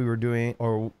to what we were doing,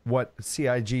 or what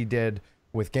CIG did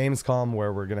with Gamescom,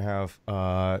 where we're going to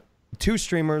have 2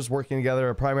 streamers working together,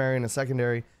 a primary and a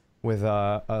secondary, with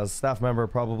a staff member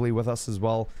probably with us as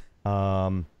well.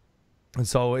 And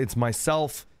so it's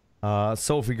myself,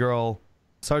 Sophie Girl,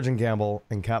 Sergeant Gamble,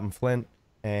 and Captain Flint,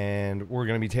 and we're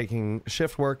going to be taking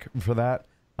shift work for that.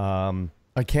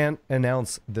 I can't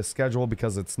announce the schedule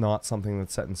because it's not something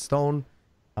that's set in stone,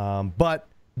 but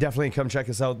definitely come check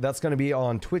us out. That's going to be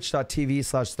on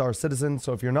twitch.tv/StarCitizen,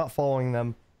 so if you're not following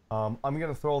them, I'm going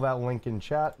to throw that link in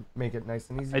chat, make it nice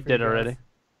and easy. I did already.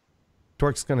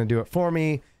 Twerk's going to do it for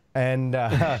me, and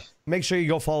make sure you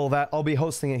go follow that. I'll be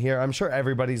hosting it here. I'm sure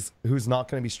everybody's who's not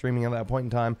going to be streaming at that point in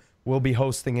time will be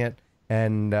hosting it,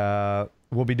 and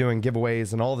we'll be doing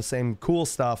giveaways and all the same cool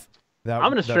stuff. I'm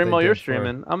going to stream while you're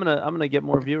streaming. I'm gonna get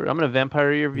more viewers. I'm going to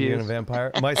vampire your views. You're going to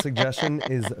vampire? My suggestion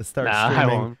is start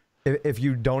streaming. If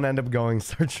you don't end up going,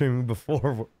 start streaming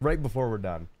right before we're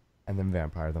done, and then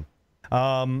vampire them.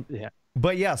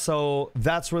 But yeah, so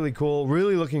that's really cool.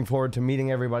 Really looking forward to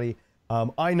meeting everybody.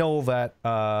 I know that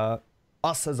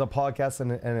us as a podcast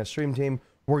and a stream team,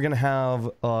 we're going to have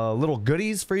little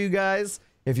goodies for you guys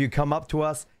if you come up to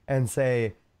us and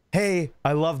say, hey,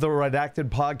 I love the Redacted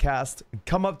podcast.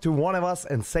 Come up to one of us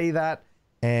and say that,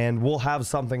 and we'll have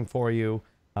something for you.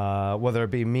 Whether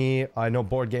it be me, I know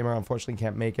Board Gamer unfortunately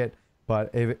can't make it, But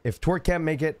if Torque can't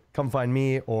make it, come find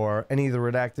me or any of the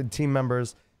Redacted team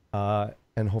members,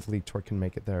 and hopefully Torque can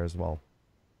make it there as well.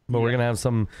 But we're gonna have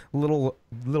some little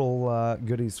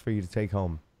goodies for you to take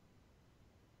home.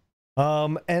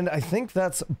 And I think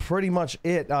that's pretty much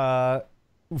it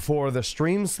for the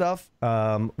stream stuff.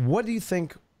 What do you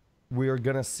think we're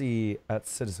gonna see at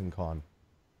CitizenCon?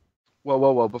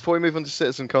 Well. Before we move on to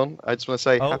CitizenCon, I just want to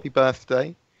say happy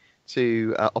birthday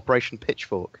to Operation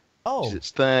Pitchfork. Oh, which is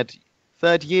its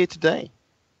third year today.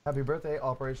 Happy birthday,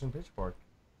 Operation Pitchfork.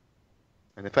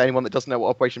 And if anyone that doesn't know what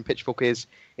Operation Pitchfork is,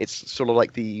 it's sort of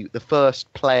like the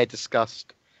first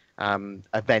player-discussed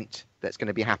event that's going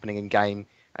to be happening in game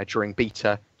during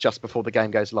beta, just before the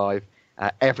game goes live.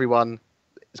 Everyone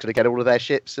is going to get all of their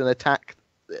ships and attack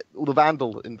all the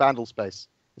Vandal space.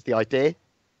 Is the idea.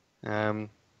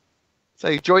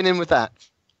 So join in with that.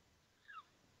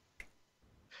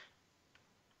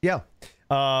 Yeah.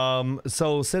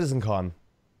 So CitizenCon,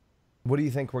 what do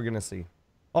you think we're going to see?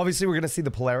 Obviously, we're going to see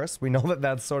the Polaris. We know that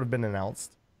that's sort of been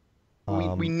announced.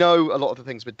 We know a lot of the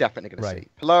things we're definitely going to see.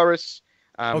 Polaris,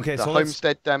 okay, the so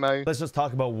Homestead demo. Let's just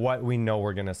talk about what we know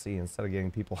we're going to see instead of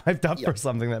getting people hyped up for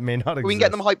something that may not exist. We can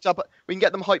get them hyped up. We can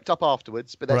get them hyped up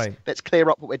afterwards, but let's clear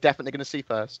up what we're definitely going to see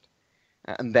first,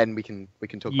 and then we can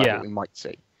talk about what we might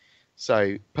see.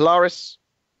 So Polaris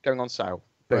going on sale.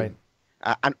 Boom.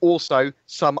 Right. And also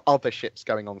some other ships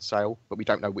going on sale, but we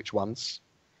don't know which ones.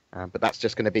 But that's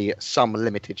just going to be some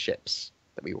limited ships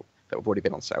that have already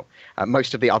been on sale.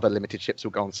 Most of the other limited ships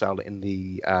will go on sale in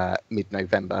the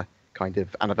mid-November kind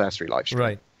of anniversary live stream.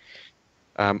 Right.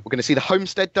 We're going to see the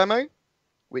Homestead demo,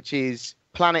 which is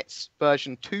Planet's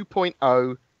version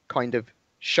 2.0 kind of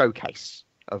showcase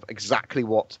of exactly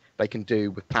what they can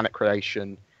do with planet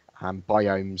creation,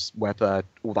 biomes, weather,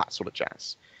 all that sort of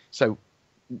jazz. So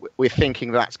we're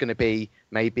thinking that's going to be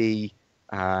maybe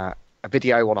a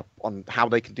video on how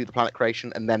they can do the planet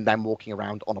creation, and then them walking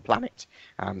around on a planet,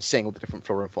 seeing all the different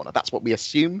flora and fauna. That's what we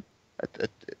assume.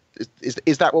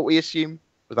 Is that what we assume?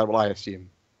 Or is that what I assume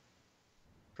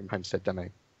from Homestead demo?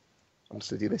 I'm just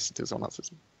going to do this until someone else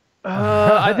says.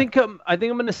 I think I'm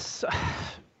gonna.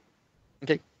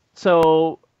 Okay.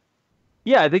 So,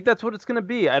 yeah, I think that's what it's gonna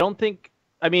be. I don't think.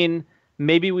 I mean,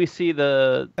 maybe we see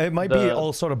the. It might be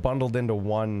all sort of bundled into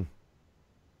one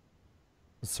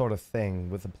sort of thing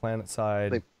with the planet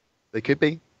side. They could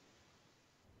be.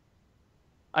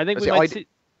 I think we might see.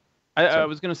 I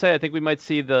was gonna say I think we might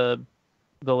see the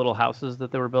little houses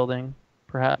that they were building,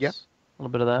 perhaps. Yeah. A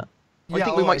little bit of that. I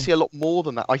think we might see a lot more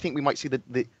than that. I think we might see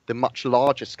the much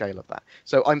larger scale of that.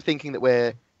 So I'm thinking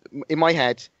that in my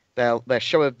head, they'll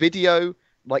show a video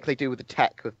like they do with the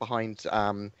tech behind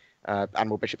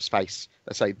Admiral Bishop's face.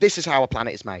 They say, this is how a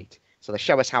planet is made. So they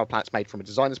show us how a planet's made from a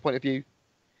designer's point of view.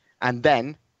 And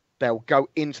then they'll go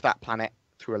into that planet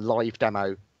through a live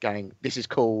demo going, this is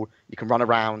cool. You can run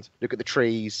around, look at the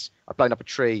trees. I've blown up a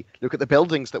tree. Look at the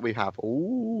buildings that we have.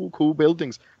 Ooh, cool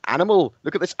buildings. Animal.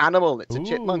 Look at this animal. It's a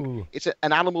chipmunk. It's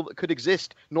an animal that could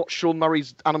exist, not Sean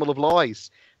Murray's Animal of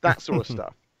Lies. That sort of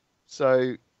stuff.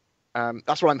 So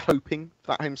that's what I'm hoping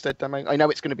for that Homestead demo. I know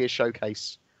it's going to be a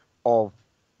showcase of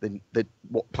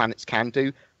what planets can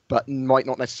do, but might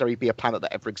not necessarily be a planet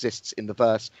that ever exists in the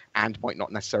verse, and might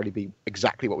not necessarily be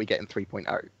exactly what we get in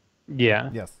 3.0.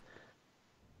 Yeah. Yes.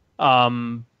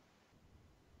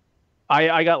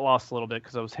 I got lost a little bit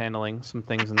because I was handling some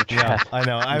things in the chat. Yeah, I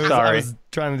know. I was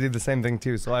trying to do the same thing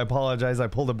too, so I apologize. I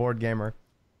pulled a board gamer.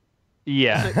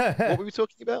 Yeah. What were we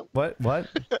talking about? What? What?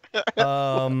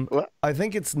 I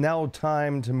think it's now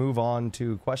time to move on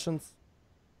to questions.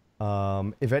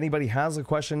 If anybody has a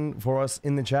question for us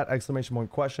in the chat,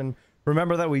 !question.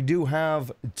 Remember that we do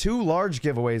have 2 large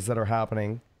giveaways that are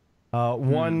happening.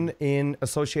 One in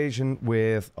association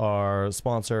with our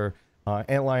sponsor,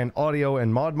 Antlion Audio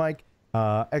and Mod Mic. !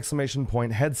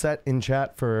 Headset in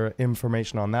chat for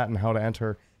information on that and how to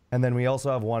enter. And then we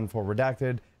also have one for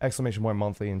Redacted,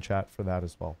 !monthly in chat for that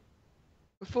as well.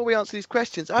 Before we answer these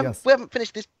questions, we haven't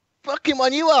finished this fucking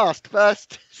one you asked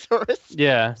first, Saurus.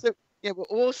 Yeah. So, yeah, we're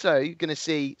also going to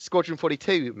see Squadron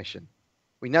 42 mission.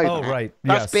 We know that. Oh, right.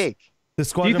 That's big. The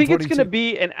Squadron Do you think 42... it's going to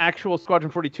be an actual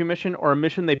Squadron 42 mission or a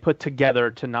mission they put together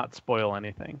to not spoil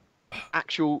anything?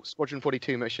 Actual Squadron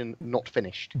 42 mission not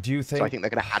finished. Do you think? So I think they're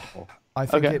going to add more. I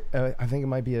think I think it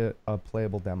might be a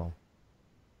playable demo.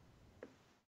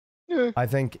 Yeah. I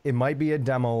think it might be a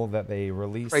demo that they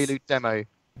release prelude demo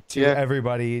to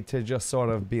everybody to just sort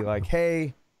of be like,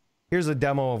 hey, here's a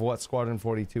demo of what Squadron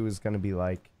 42 is going to be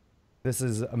like. This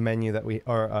is a menu that we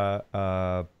or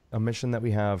a mission that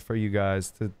we have for you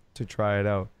guys to try it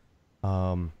out.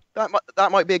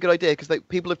 That might be a good idea because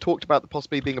people have talked about the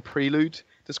possibly being a prelude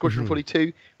to Squadron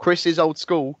 42. Chris is old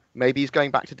school. Maybe he's going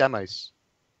back to demos.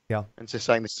 Yeah. And just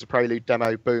saying this is a prelude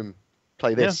demo. Boom,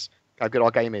 play this. How good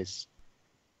our game is.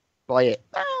 Buy it.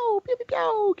 Oh, pew pew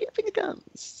pew. Get finger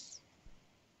guns.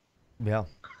 Yeah.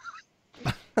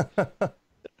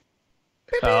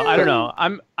 I don't know.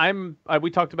 We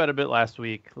talked about it a bit last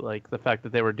week, like the fact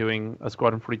that they were doing a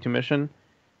Squadron 42 mission.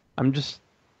 I'm just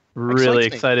really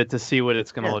excited to see what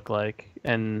it's going to look like,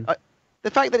 and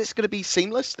the fact that it's going to be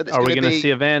seamless. That it's are we going to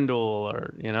see a Vandal,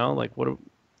 or like what are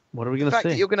we going to see?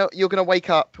 That you're going to wake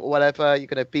up or whatever. You're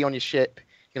going to be on your ship.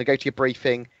 You're going to go to your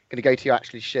briefing. You're going to go to your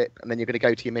actual ship, and then you're going to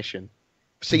go to your mission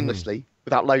seamlessly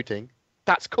without loading.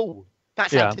 That's cool.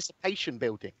 That's anticipation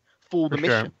building for the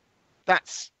mission. Sure.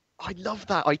 I love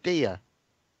that idea.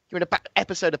 You're in an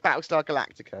episode of Battlestar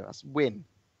Galactica. That's win.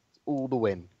 It's all the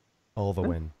win. All the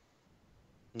win.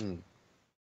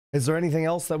 Is there anything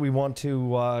else that we want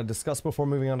to discuss before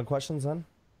moving on to questions then?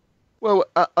 Well,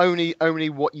 only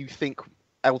what you think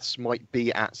else might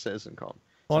be at CitizenCon.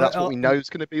 So that's what we know is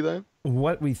going to be there.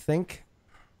 What we think?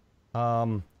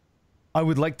 I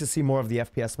would like to see more of the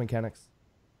FPS mechanics.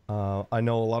 I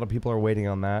know a lot of people are waiting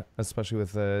on that, especially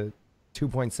with the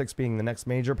 2.6 being the next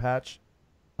major patch.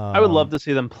 I would love to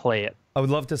see them play it. I would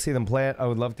love to see them play it. I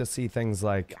would love to see things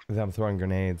like them throwing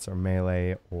grenades or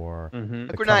melee or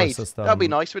a grenade. That'd be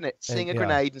nice, wouldn't it? Seeing a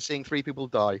grenade and seeing 3 people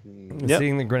die.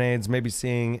 Seeing the grenades, maybe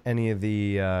seeing any of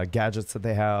the gadgets that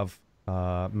they have,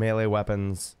 melee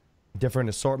weapons, different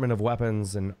assortment of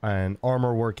weapons and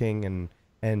armor working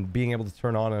and being able to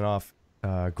turn on and off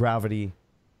gravity.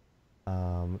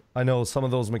 I know some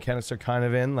of those mechanics are kind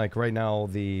of in, like right now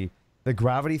the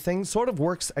gravity thing sort of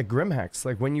works at Grimhex.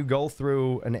 Like when you go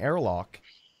through an airlock,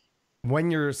 when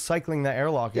you're cycling the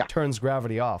airlock, it turns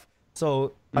gravity off.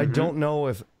 So I don't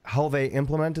know how they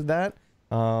implemented that,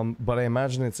 but I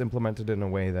imagine it's implemented in a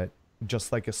way that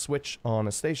just like a switch on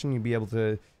a station, you'd be able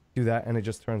to do that and it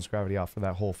just turns gravity off for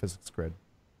that whole physics grid.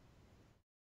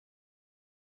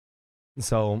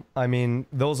 So, I mean,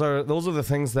 those are the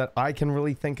things that I can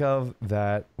really think of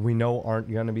that we know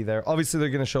aren't going to be there. Obviously, they're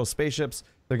going to show spaceships.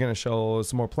 They're going to show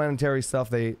some more planetary stuff.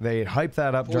 They hype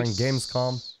that up during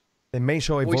Gamescom. They may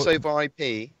show a voice over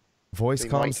IP.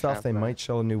 Voice.com stuff. They might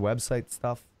show new website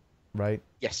stuff, right?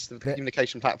 Yes, the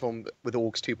communication platform with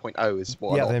Orgs 2.0 is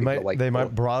what a lot of people are waiting they for.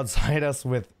 might broadside us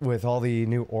with all the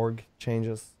new org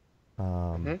changes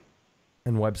and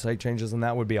website changes, and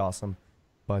that would be awesome.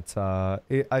 But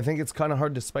I think it's kind of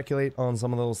hard to speculate on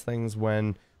some of those things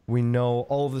when we know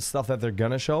all of the stuff that they're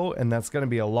going to show, and that's going to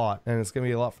be a lot. And it's going to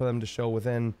be a lot for them to show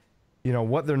within,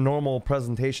 what their normal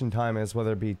presentation time is,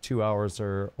 whether it be 2 hours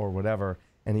or whatever,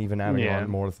 and even adding on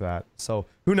more to that. So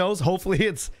who knows? Hopefully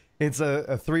it's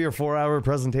a 3 or 4 hour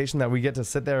presentation that we get to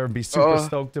sit there and be super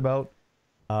stoked about.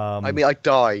 I mean, I'd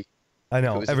die. I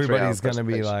know. Everybody's going to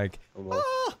be like,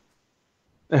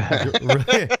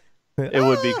 It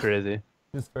would be crazy.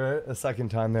 Just for a second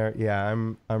time there. Yeah,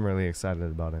 I'm really excited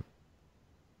about it.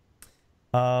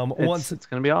 It's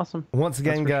going to be awesome. Once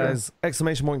again, guys, !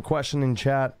 Question in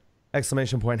chat, !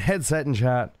 Headset in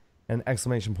chat, and !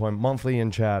 Monthly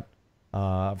in chat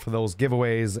for those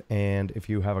giveaways. And if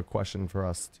you have a question for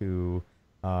us to,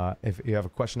 if you have a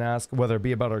question to ask, whether it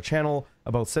be about our channel,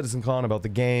 about CitizenCon, about the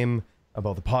game,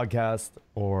 about the podcast,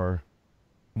 or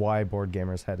why Board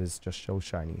Gamer's head is just so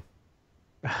shiny.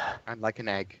 I'm like an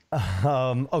egg.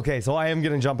 Okay, so I am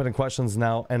going to jump into questions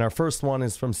now, and our first one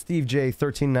is from Steve J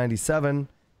 1397,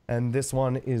 and this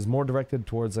one is more directed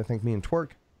towards, I think, me and Twerk.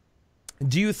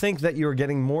 Do you think that you're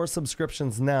getting more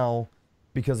subscriptions now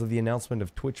because of the announcement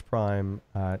of Twitch Prime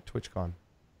at TwitchCon?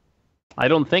 I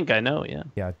don't think I know.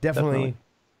 Yeah, definitely.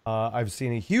 I've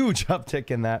seen a huge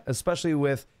uptick in that, especially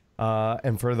with,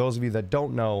 and for those of you that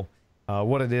don't know,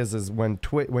 what it is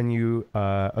when you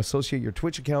associate your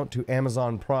Twitch account to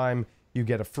Amazon Prime, you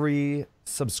get a free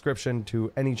subscription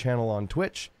to any channel on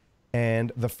Twitch.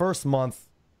 And the first month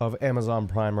of Amazon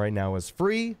Prime right now is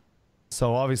free.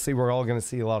 So obviously we're all going to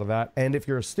see a lot of that. And if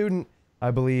you're a student,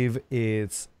 I believe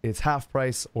it's half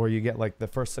price, or you get like the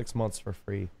first 6 months for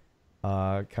free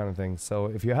kind of thing. So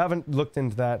if you haven't looked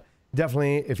into that,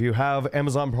 definitely, if you have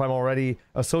Amazon Prime already,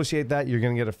 associate that. You're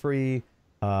going to get a free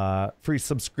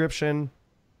subscription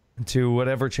to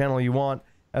whatever channel you want,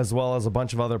 as well as a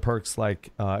bunch of other perks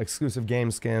like exclusive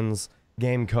game skins,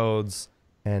 game codes,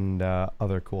 and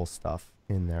other cool stuff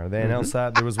in there. They announced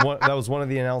that. That was one of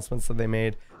the announcements that they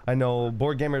made. I know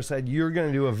Board Gamer said you're going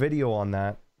to do a video on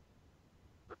that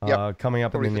coming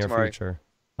up in the near future.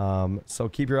 So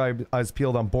keep your eyes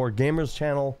peeled on Board Gamer's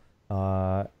channel.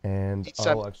 And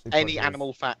any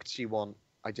animal facts you want.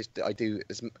 I do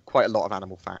there's quite a lot of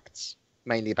animal facts,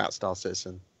 mainly about Star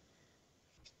Citizen.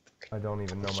 I don't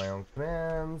even know my own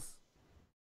commands.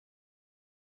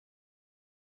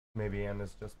 Maybe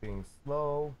Anna's just being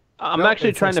slow. I'm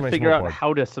actually trying to figure out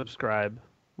how to subscribe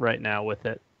right now with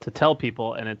it to tell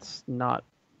people, and it's not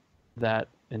that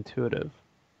intuitive.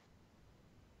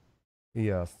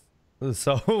 Yes.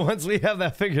 So once we have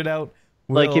that figured out,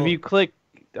 like if you click,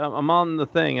 I'm on the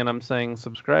thing and I'm saying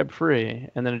subscribe free,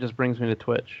 and then it just brings me to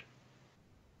Twitch.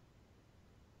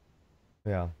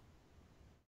 Yeah.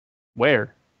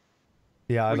 Where?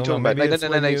 Yeah, I don't know. Maybe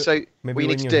no. So we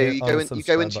need to do you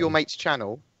go into your mate's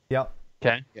channel. Yeah.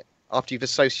 Okay. Yeah. After you've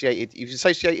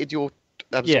associated your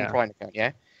Amazon Prime account.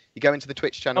 Yeah. You go into the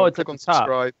Twitch channel. It's click at on the top.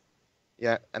 subscribe.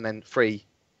 Yeah, and then free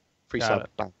sub.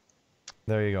 Bang.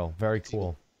 There you go. Very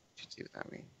cool. See what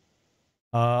that means.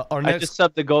 I just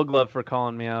subbed the Gold Glove for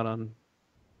calling me out on.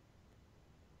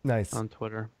 Nice. On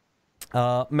Twitter.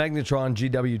 Magnetron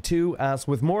GW2 asks,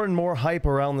 with more and more hype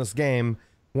around this game,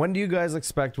 when do you guys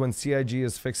expect when CIG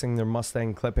is fixing their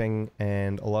Mustang clipping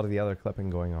and a lot of the other clipping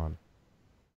going on?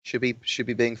 Should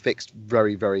be being fixed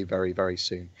very, very, very, very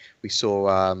soon. We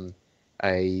saw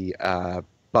a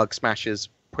Bug Smashers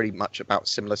pretty much about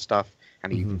similar stuff,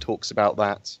 and he even talks about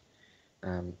that.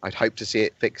 I'd hope to see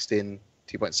it fixed in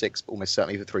 2.6, almost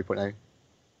certainly the 3.0.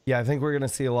 Yeah, I think we're going to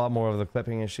see a lot more of the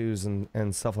clipping issues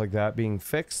and stuff like that being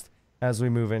fixed as we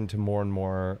move into more and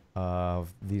more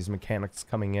of these mechanics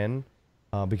coming in.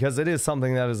 Because it is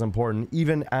something that is important,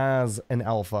 even as an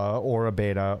alpha or a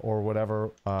beta or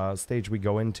whatever stage we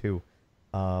go into.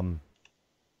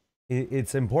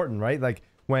 It's important, right? Like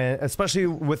especially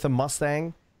with the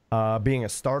Mustang being a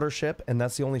starter ship, and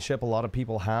that's the only ship a lot of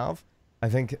people have. I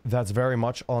think that's very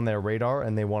much on their radar,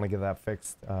 and they want to get that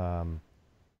fixed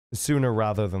sooner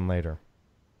rather than later.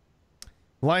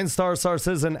 Lion Star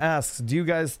Citizen asks, do you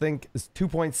guys think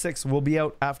 2.6 will be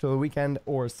out after the weekend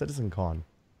or CitizenCon?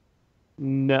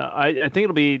 No, I think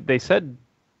it'll be. They said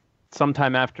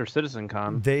sometime after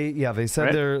CitizenCon. They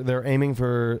said they're aiming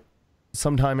for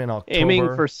sometime in October.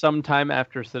 Aiming for sometime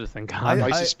after CitizenCon. I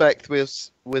suspect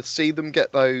we'll see them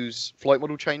get those flight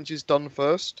model changes done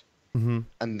first, and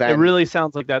then it really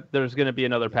sounds like that. There's going to be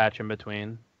another patch in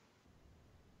between.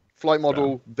 Flight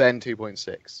model, then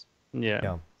 2.6.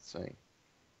 Yeah.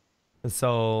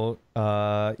 So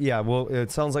well, it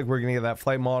sounds like we're gonna get that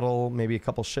flight model, maybe a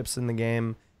couple ships in the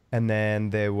game. And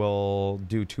then they will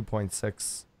do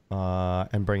 2.6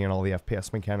 and bring in all the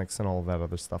FPS mechanics and all of that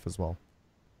other stuff as well.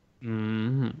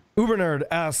 Ubernerd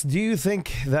asks, do you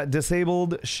think that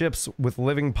disabled ships with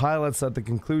living pilots at the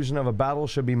conclusion of a battle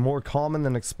should be more common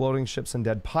than exploding ships and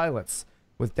dead pilots?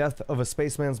 With death of a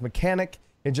spaceman's mechanic,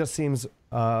 it just seems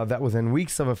that within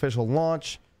weeks of official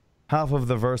launch, half of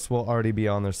the verse will already be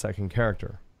on their second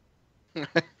character.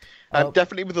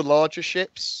 Definitely with the larger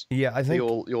ships. Yeah, I think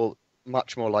you're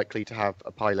much more likely to have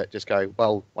a pilot just go,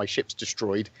 well, my ship's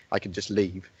destroyed, I can just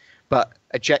leave. But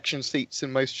ejection seats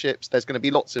in most ships, there's going to be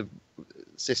lots of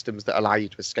systems that allow you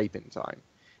to escape in time.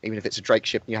 Even if it's a Drake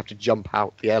ship and you have to jump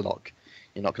out the airlock,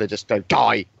 you're not going to just go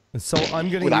die. So I'm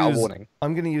going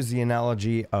to use the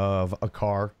analogy of a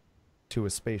car to a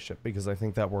spaceship because I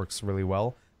think that works really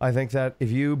well. I think that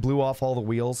if you blew off all the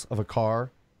wheels of a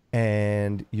car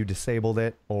and you disabled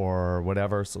it or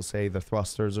whatever, so say the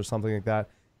thrusters or something like that,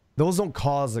 those don't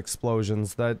cause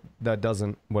explosions. That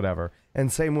doesn't whatever.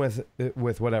 And same with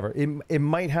whatever. It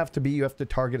might have to be you have to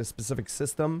target a specific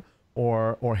system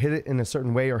or hit it in a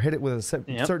certain way or hit it with a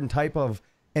certain type of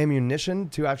ammunition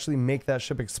to actually make that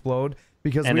ship explode.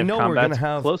 Because we know we're going to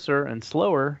have closer and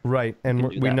slower. Right, and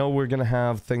we know we're going to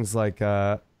have things like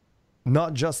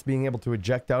not just being able to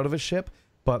eject out of a ship,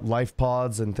 but life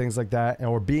pods and things like that,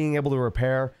 or being able to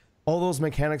repair. All those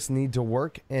mechanics need to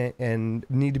work and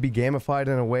need to be gamified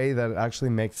in a way that actually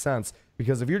makes sense.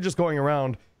 Because if you're just going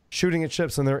around shooting at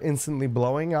ships and they're instantly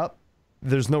blowing up,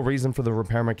 there's no reason for the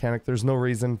repair mechanic. There's no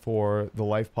reason for the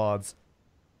life pods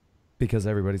because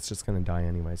everybody's just going to die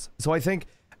anyways. So I think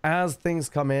as things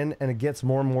come in and it gets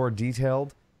more and more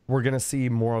detailed, we're going to see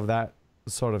more of that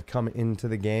sort of come into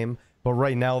the game. But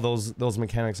right now, those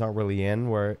mechanics aren't really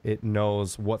in where it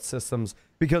knows what systems,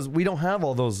 because we don't have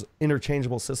all those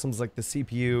interchangeable systems like the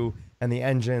CPU and the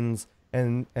engines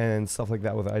and stuff like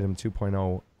that with item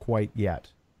 2.0 quite yet.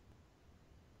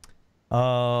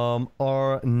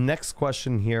 Our next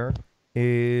question here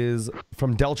is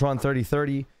from Deltron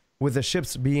 3030. With the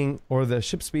ships being, or the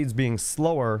ship speeds being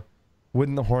slower,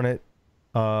 wouldn't the Hornet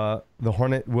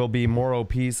will be more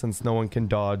OP since no one can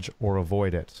dodge or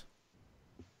avoid it?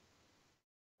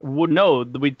 Well, no,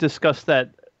 we discussed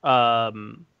that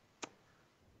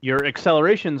your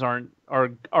accelerations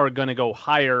are going to go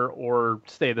higher or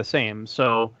stay the same.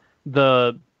 So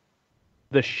the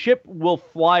ship will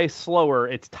fly slower.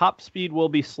 Its top speed will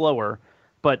be slower,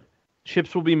 but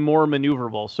ships will be more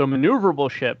maneuverable. So maneuverable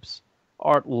ships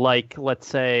are like, let's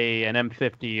say, an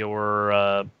M50 or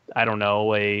I don't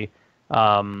know, a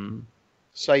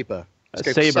Saber. Let's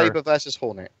go Saber. Saber versus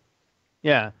Hornet.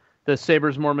 Yeah, the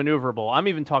Saber's more maneuverable. I'm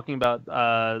even talking about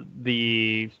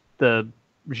the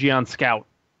Xi'an Scout,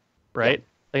 right?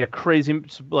 Yeah.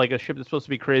 Like a ship that's supposed to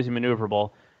be crazy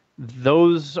maneuverable.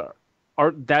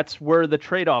 That's where the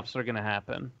trade-offs are going to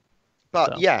happen.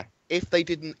 But yeah, if they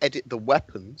didn't edit the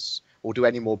weapons or do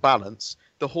any more balance,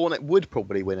 the Hornet would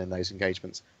probably win in those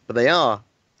engagements. But they are,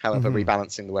 however,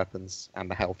 rebalancing the weapons and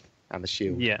the health and the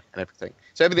shield and everything.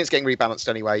 So everything's getting rebalanced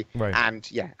anyway. Right. And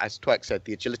yeah, as Twerk said,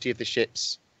 the agility of the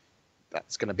ships,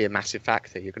 that's going to be a massive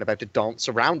factor. You're going to be able to dance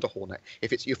around a Hornet.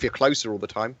 If you're closer all the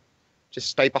time, just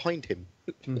stay behind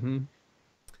him.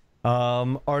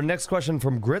 Our next question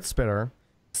from Grit Spitter.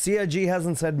 CIG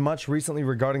hasn't said much recently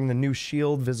regarding the new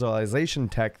shield visualization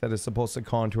tech that is supposed to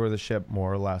contour the ship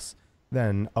more or less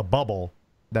than a bubble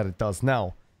that it does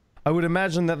now. I would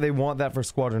imagine that they want that for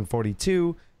Squadron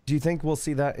 42. Do you think we'll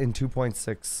see that in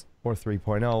 2.6 or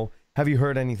 3.0? Have you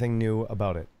heard anything new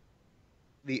about it?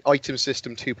 The item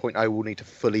system 2.0 will need to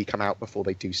fully come out before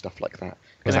they do stuff like that.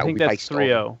 Because I think that's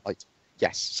 3.0.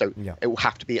 Yes, so it will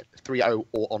have to be at 3.0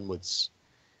 or onwards,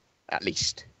 at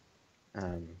least.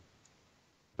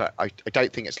 But I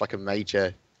don't think it's like a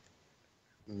major...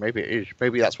 Maybe it is.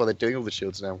 Maybe that's why they're doing all the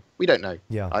shields now. We don't know.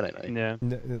 Yeah. I don't know.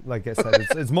 Yeah. Like I said,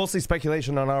 it's mostly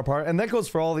speculation on our part. And that goes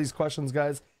for all these questions,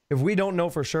 guys. If we don't know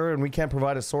for sure and we can't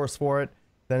provide a source for it,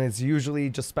 then it's usually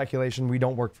just speculation. We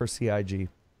don't work for CIG.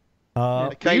 We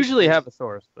usually have a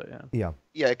source, but yeah.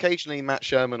 Yeah, occasionally Matt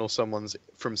Sherman or someone's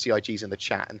from CIG's in the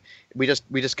chat, and we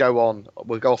just go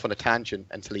off on a tangent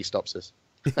until he stops us.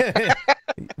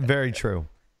 Very true.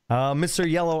 Mr.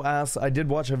 Yellow asks, I did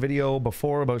watch a video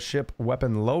before about ship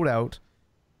weapon loadout.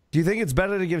 Do you think it's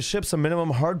better to give ships a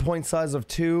minimum hardpoint size of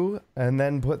 2 and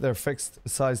then put their fixed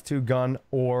size 2 gun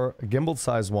or gimbal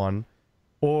size 1?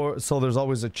 Or so there's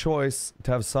always a choice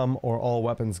to have some or all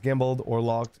weapons gimbaled or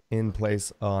locked in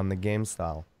place on the game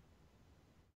style?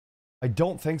 I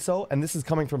don't think so, and this is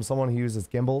coming from someone who uses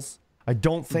gimbals. I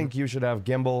don't think you should have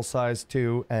gimbal size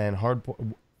 2 and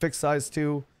fixed size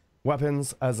 2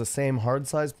 weapons as the same hard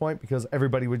size point, because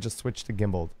everybody would just switch to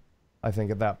gimbaled, I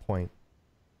think, at that point.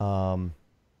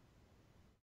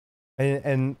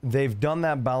 And they've done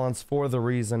that balance for the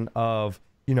reason of,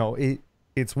 you know,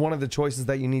 it's one of the choices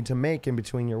that you need to make in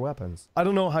between your weapons. I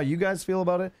don't know how you guys feel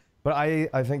about it, but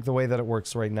I think the way that it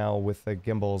works right now with the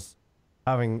gimbals,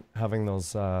 having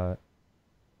those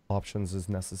options is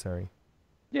necessary.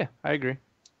 Yeah, I agree.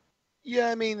 Yeah,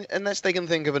 I mean, unless they can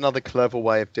think of another clever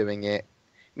way of doing it.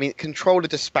 I mean, controller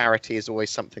disparity is always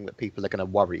something that people are going to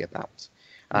worry about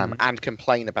and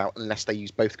complain about unless they use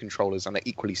both controllers and are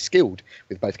equally skilled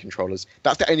with both controllers.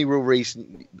 That's the only real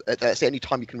reason, that's the only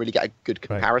time you can really get a good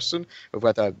comparison of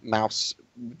whether mouse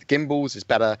gimbals is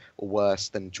better or worse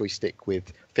than joystick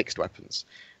with fixed weapons.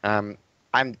 And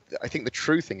I think the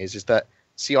true thing is that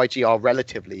CIG are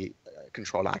relatively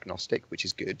controller agnostic, which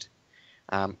is good.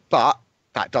 But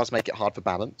that does make it hard for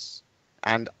balance.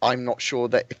 And I'm not sure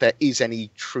that if there is any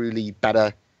truly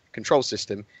better control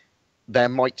system, there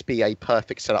might be a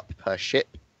perfect setup per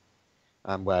ship,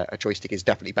 where a joystick is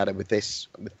definitely better with this,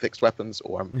 with fixed weapons,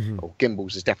 or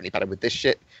gimbals is definitely better with this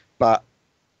ship. But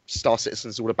Star Citizen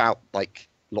is all about like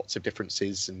lots of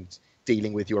differences and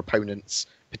dealing with your opponent's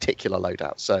particular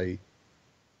loadout. So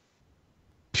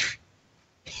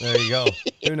there you go.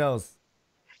 Who knows?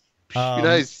 Who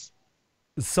knows?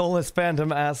 Soulless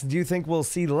Phantom asks, do you think we'll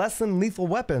see less than lethal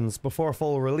weapons before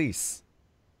full release?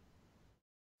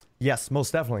 Yes,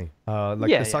 most definitely.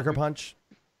 The Sucker Punch.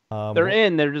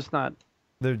 They're just not...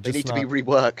 They need to be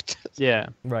reworked. Yeah.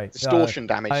 Right. Distortion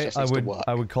damage just needs to work.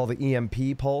 I would call the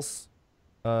EMP pulse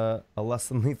a less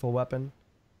than lethal weapon.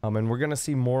 And we're going to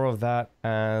see more of that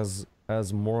as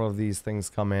more of these things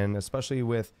come in, especially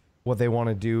with what they want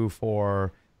to do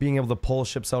for being able to pull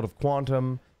ships out of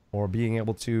quantum, or being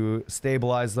able to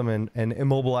stabilize them and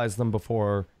immobilize them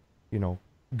before, you know,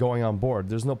 going on board.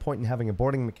 There's no point in having a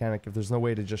boarding mechanic if there's no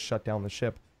way to just shut down the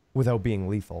ship without being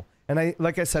lethal. And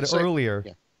like I said earlier,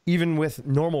 even with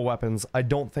normal weapons, I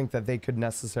don't think that they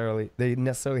necessarily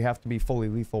have to be fully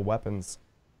lethal weapons.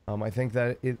 I think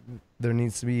that there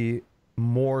needs to be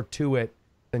more to it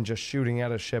than just shooting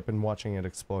at a ship and watching it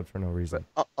explode for no reason.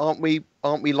 Aren't we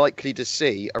likely to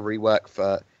see a rework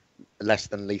for less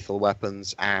than lethal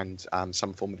weapons and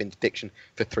some form of interdiction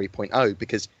for 3.0,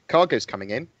 because cargo's coming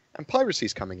in and piracy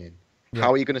is coming in.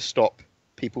 How are you going to stop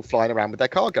people flying around with their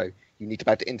cargo? You need to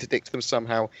be able to interdict them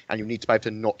somehow, and you need to be able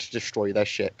to not destroy their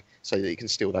ship so that you can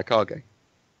steal their cargo.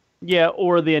 Yeah,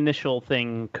 or the initial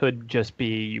thing could just be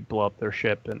you blow up their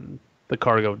ship and the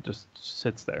cargo just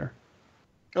sits there.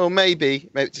 Or maybe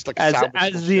it's just like a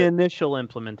as the initial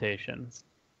implementation.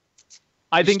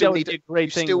 I think that would be a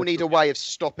great thing. You still need a way of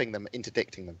stopping them,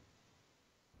 interdicting them.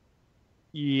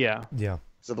 Yeah. Yeah.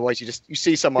 So otherwise you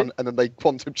see someone and then they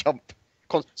quantum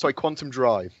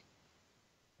drive.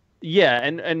 Yeah,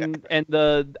 and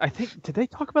I think, did they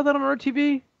talk about that on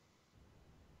RTV?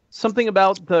 Something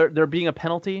about there being a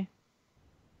penalty?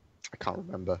 I can't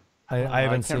remember. I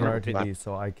haven't seen RTV,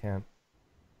 so I can't.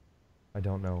 I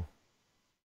don't know.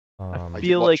 I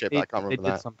feel like they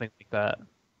did something like that.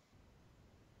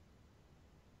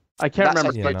 I can't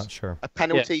remember. Yeah, not sure. A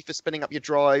penalty for spinning up your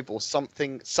drive or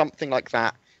something like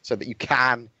that, so that you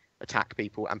can attack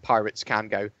people and pirates can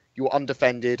go, you're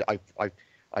undefended.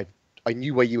 I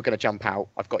knew where you were going to jump out.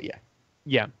 I've got you.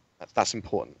 Yeah, that's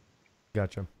important.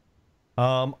 Gotcha.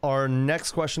 Our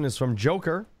next question is from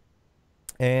Joker,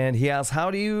 and he asks, how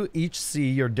do you each see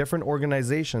your different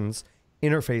organizations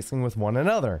interfacing with one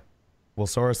another? Will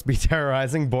Source be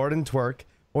terrorizing Board and Twerk,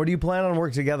 or do you plan on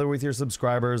working together with your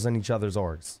subscribers and each other's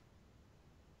orgs?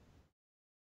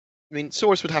 I mean,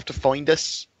 Source would have to find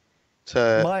us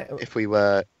if we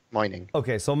were mining.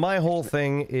 Okay, so my whole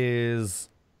thing is...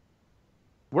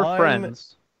 We're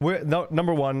friends.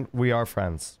 Number one, we are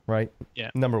friends, right?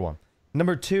 Yeah. Number one.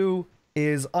 Number two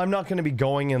is I'm not going to be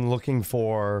going and looking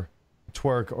for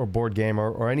Twerk or Board Gamer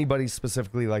or anybody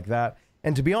specifically like that.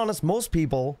 And to be honest, most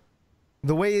people,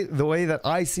 the way that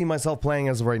I see myself playing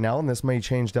as of right now, and this may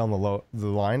change down the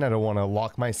line, I don't want to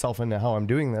lock myself into how I'm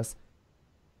doing this,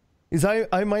 is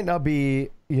I might not be,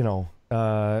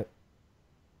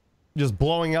 just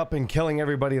blowing up and killing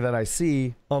everybody that I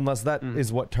see, unless that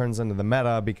is what turns into the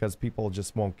meta, because people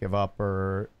just won't give up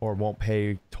or won't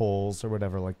pay tolls or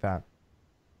whatever like that.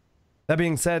 That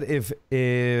being said,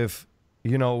 if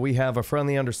we have a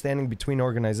friendly understanding between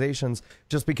organizations,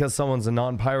 just because someone's a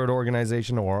non-pirate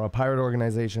organization or a pirate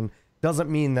organization doesn't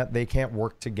mean that they can't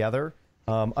work together.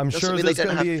 I'm sure there's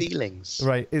going to be feelings.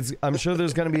 Right. I'm sure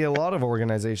there's going to be a lot of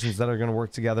organizations that are going to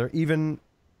work together, even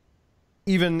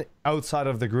outside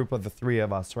of the group of the three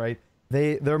of us, right?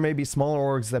 There may be smaller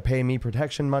orgs that pay me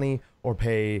protection money or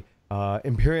pay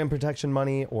Imperium protection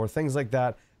money or things like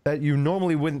that you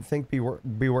normally wouldn't think be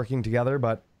working together,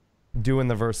 but do in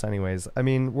the verse anyways. I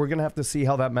mean, we're going to have to see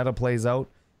how that meta plays out,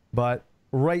 but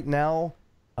right now,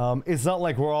 it's not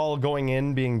like we're all going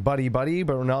in being buddy-buddy,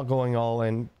 but we're not going all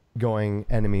in going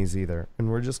enemies either. And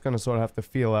we're just going to sort of have to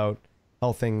feel out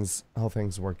how things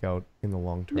work out in the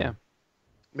long term. Yeah.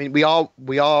 I mean, we are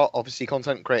obviously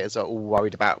content creators are all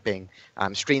worried about being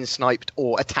stream sniped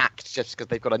or attacked just because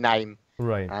they've got a name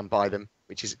by them,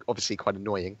 which is obviously quite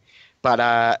annoying. But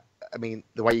I mean,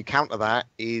 the way you counter that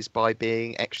is by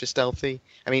being extra stealthy.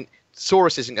 I mean,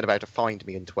 Saurus isn't going to be able to find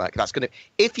me in Twerk.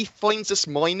 If he finds us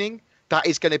mining, that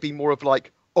is going to be more of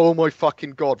like, oh my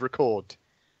fucking god, record.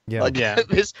 Yeah,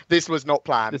 this was not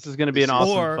planned. This is going to be an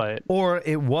awesome fight. Or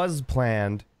it was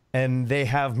planned, and they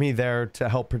have me there to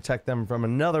help protect them from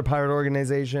another pirate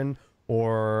organization,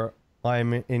 or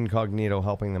I'm incognito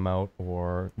helping them out,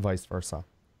 or vice versa.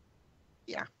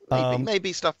 Yeah,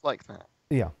 maybe stuff like that.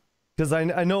 Yeah, because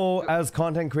I know as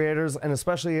content creators, and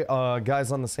especially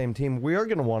guys on the same team, we are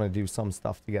going to want to do some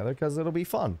stuff together because it'll be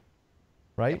fun,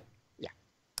 right? Yeah.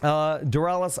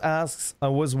 Doralis asks, I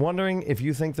was wondering if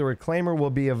you think the Reclaimer will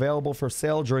be available for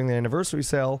sale during the anniversary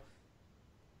sale,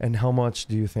 and how much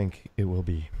do you think it will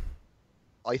be?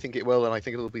 I think it will, and I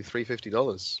think it'll be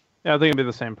 $350. Yeah, I think it'll be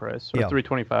the same price, or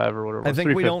 $325 or whatever. I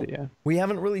think we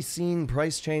haven't really seen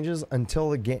price changes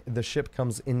until the ship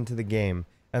comes into the game,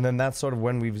 and then that's sort of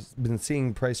when we've been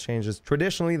seeing price changes.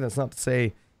 Traditionally, that's not to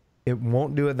say it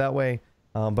won't do it that way,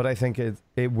 but I think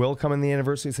it will come in the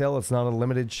anniversary sale. It's not a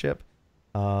limited ship,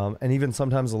 and even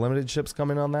sometimes the limited ships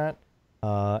come in on that.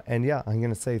 And yeah, I'm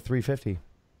gonna say $350.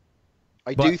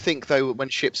 I do think though, when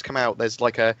ships come out, there's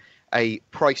like a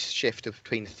price shift of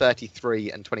between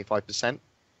 33 and 25%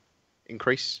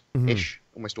 increase-ish,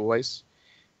 almost always.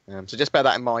 So just bear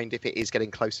that in mind if it is getting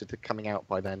closer to coming out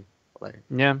by then.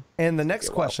 Yeah. And the next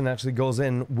question actually goes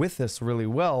in with this really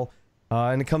well,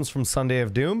 and it comes from Sunday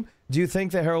of Doom. Do you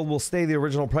think the Herald will stay the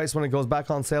original price when it goes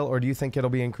back on sale, or do you think it'll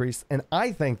be increased? And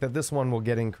I think that this one will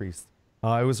get increased.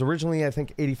 It was originally, I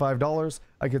think, $85.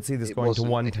 I could see this going to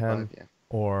 $110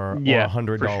 or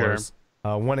 $100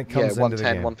 when it comes into the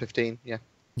game. $110, $115, yeah.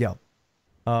 Yeah.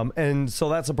 And so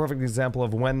that's a perfect example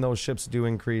of when those ships do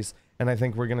increase. And I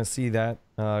think we're going to see that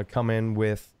come in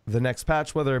with the next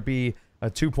patch, whether it be a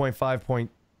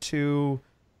 2.5.2,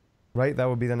 right? That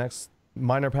would be the next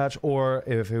minor patch, or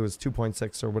if it was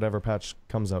 2.6 or whatever patch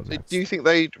comes out next. Do you think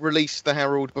they'd release the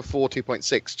Herald before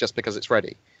 2.6 just because it's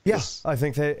ready? Yes, I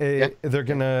think they're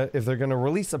gonna, if they're gonna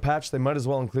release a patch, they might as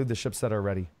well include the ships that are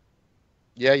ready.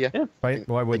 Yeah. Right?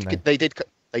 Why wouldn't they?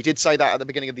 They did say that at the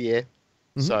beginning of the year.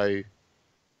 So,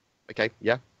 okay,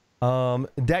 yeah.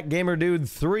 Deck Gamer Dude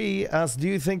 3 asks, do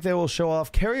you think they will show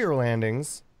off carrier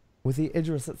landings with the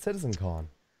Idris at CitizenCon?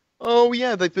 Oh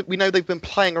yeah, we know they've been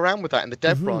playing around with that in the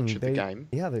dev branch of the game.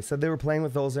 Yeah, they said they were playing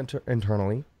with those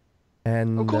internally,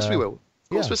 and of course we will. Of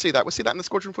course we'll see that. We'll see that in the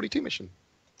Squadron 42 mission.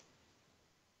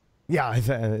 Yeah,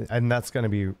 and that's going to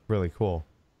be really cool.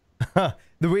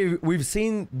 We've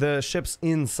seen the ships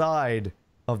inside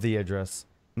of the Idris.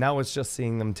 Now it's just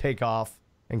seeing them take off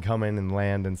and come in and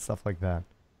land and stuff like that.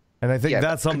 And I think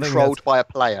that's something controlled by a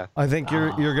player. I think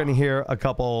you're going to hear a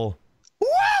couple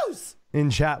woos in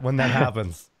chat when that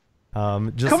happens.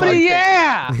 Just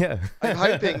yeah. I'm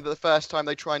hoping that the first time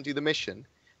they try and do the mission,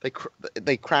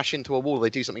 they crash into a wall. They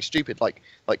do something stupid, like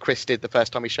Chris did the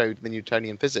first time he showed the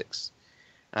Newtonian physics.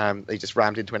 They just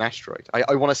rammed into an asteroid.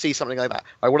 I want to see something like that.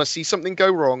 I want to see something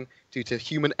go wrong due to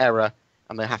human error,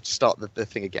 and they have to start the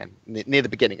thing again near the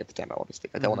beginning of the demo. Obviously,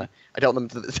 I don't want them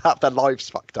to have their lives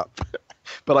fucked up,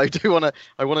 but I want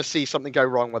to see something go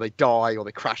wrong where they die or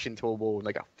they crash into a wall and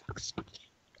they go. Fuck.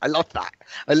 I love that.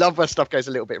 I love where stuff goes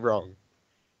a little bit wrong.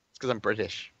 It's because I'm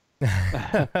British.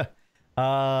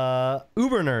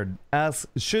 Ubernerd asks,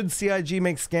 should CIG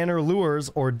make scanner lures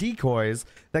or decoys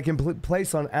that can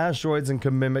place on asteroids and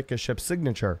can mimic a ship's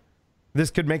signature?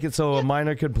 This could make it so a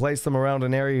miner could place them around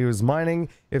an area he was mining.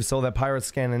 If so, that pirates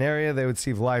scan an area, they would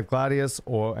see live Gladius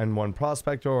and one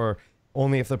prospector, or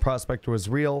only if the prospector was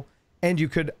real. And you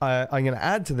could, I'm going to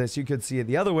add to this, you could see it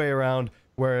the other way around,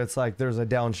 where it's like there's a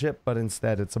down ship, but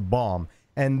instead it's a bomb.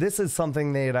 And this is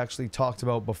something they had actually talked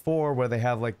about before, where they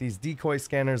have like these decoy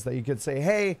scanners that you could say,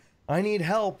 hey, I need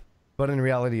help. But in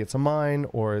reality, it's a mine,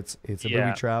 or it's a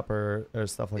booby trap, or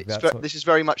stuff like that. This is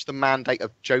very much the mandate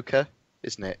of Joker,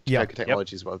 isn't it? Yeah. Joker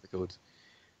technology is what they're called.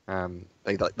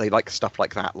 They like stuff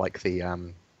like that, like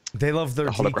the they love their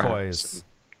decoys.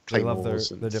 They love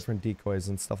the different decoys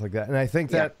and stuff like that. And I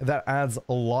think that adds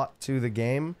a lot to the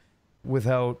game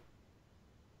without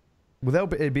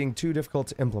it being too difficult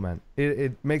to implement.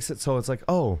 It makes it so it's like,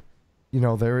 oh,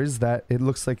 there is that. It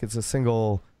looks like it's a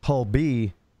single hull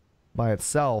B by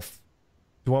itself.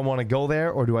 Do I want to go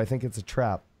there, or do I think it's a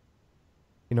trap?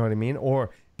 You know what I mean?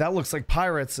 Or that looks like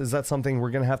pirates. Is that something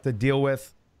we're going to have to deal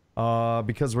with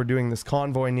because we're doing this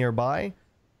convoy nearby?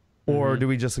 Or do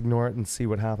we just ignore it and see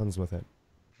what happens with it?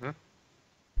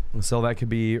 So that could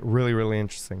be really, really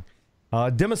interesting.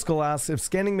 Dimascal asks, if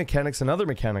scanning mechanics and other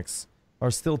mechanics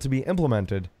are still to be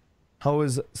implemented, how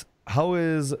is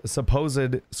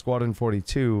supposed Squadron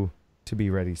 42 to be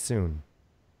ready soon?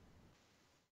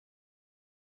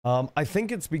 I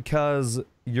think it's because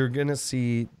you're gonna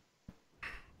see.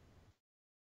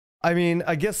 I mean,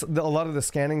 I guess a lot of the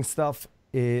scanning stuff,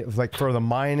 like for the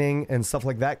mining and stuff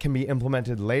like that, can be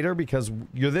implemented later, because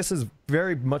this is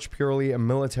very much purely a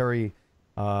military,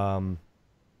 from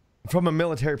a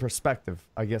military perspective,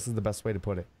 I guess is the best way to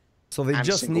put it. So they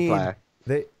just need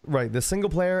the single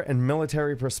player and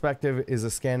military perspective is a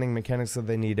scanning mechanics that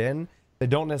they need in. They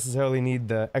don't necessarily need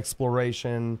the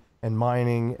exploration and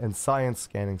mining and science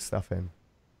scanning stuff in.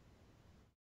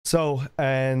 So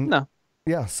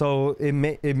so it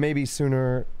may be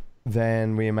sooner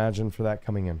than we imagined for that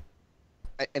coming in.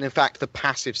 And in fact, the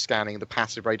passive scanning, the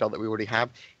passive radar that we already have,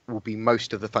 will be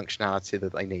most of the functionality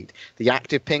that they need. The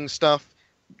active ping stuff,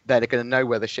 they're going to know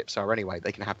where the ships are anyway.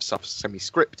 They can have stuff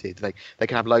semi-scripted. They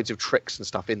can have loads of tricks and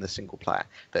stuff in the single player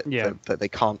that they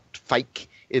can't fake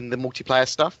in the multiplayer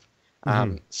stuff.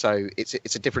 So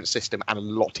it's a different system and a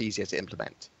lot easier to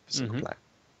implement for single player.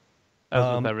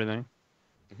 As with everything.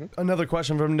 Another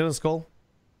question from Dimascal.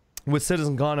 With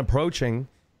CitizenCon approaching,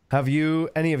 have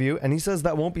any of you, and he says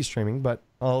that won't be streaming, but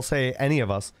I'll say any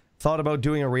of us, thought about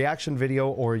doing a reaction video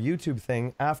or a YouTube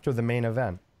thing after the main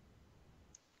event?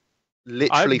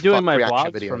 Literally, I'm doing my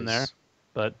vlogs videos from there,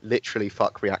 but literally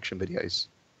fuck reaction videos.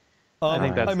 I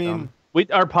think that's dumb.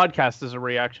 Our podcast is a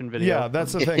reaction video. Yeah,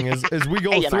 that's the thing is we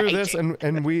go through this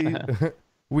and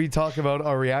we talk about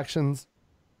our reactions,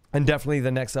 and definitely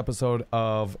the next episode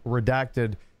of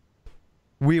Redacted,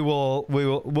 we will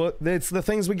it's the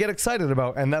things we get excited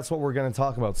about, and that's what we're going to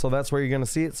talk about. So that's where you're going to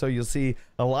see it. So you'll see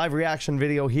a live reaction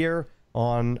video here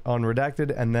on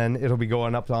Redacted, and then it'll be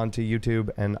going up onto YouTube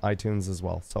and iTunes as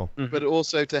well. So, but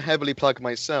also to heavily plug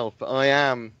myself, I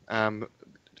am an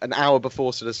hour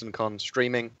before CitizenCon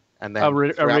streaming, and then a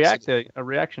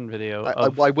reaction video.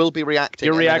 I will be reacting.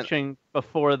 You're reacting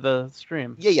before the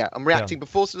stream. Yeah, I'm reacting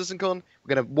before CitizenCon.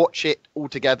 We're going to watch it all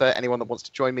together. Anyone that wants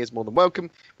to join me is more than welcome.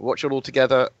 We'll watch it all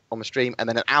together on the stream, and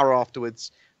then an hour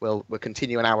afterwards, we'll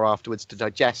continue an hour afterwards to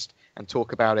digest and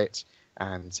talk about it,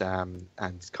 and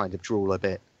kind of drool a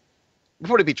bit. We'll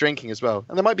probably be drinking as well,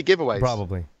 and there might be giveaways.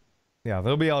 Probably, yeah.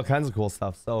 There'll be all kinds of cool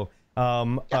stuff. So,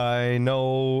 I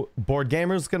know Board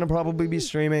Gamer's going to probably be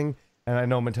streaming, and I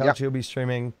know Metallica will be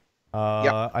streaming.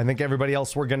 I think everybody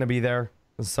else, we're going to be there.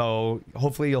 So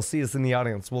hopefully you'll see us in the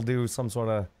audience. We'll do some sort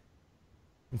of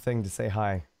thing to say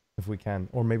hi if we can,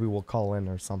 or maybe we'll call in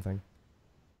or something.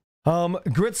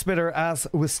 Gritspitter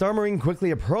asks, with Star Marine quickly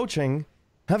approaching,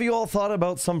 have you all thought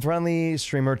about some friendly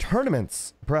streamer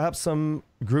tournaments? Perhaps some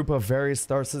group of various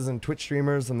Star Citizen Twitch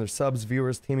streamers and their subs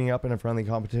viewers teaming up in a friendly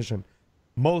competition.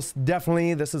 Most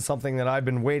definitely, this is something that I've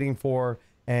been waiting for,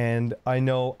 and I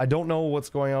don't know what's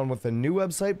going on with the new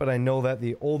website, but I know that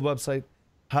the old website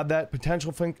had that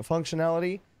potential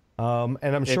functionality, and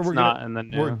I'm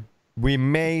sure we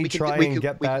may try and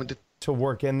get that to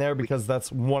work in there, because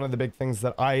that's one of the big things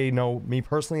that I know, me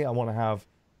personally, I want to have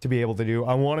to be able to do.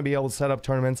 I want to be able to set up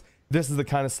tournaments. This is the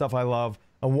kind of stuff I love.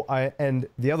 And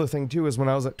the other thing too is when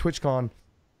I was at TwitchCon,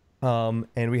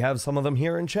 and we have some of them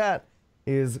here in chat,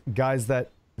 is guys that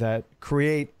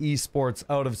create esports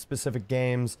out of specific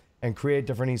games and create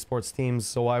different esports teams.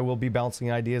 So I will be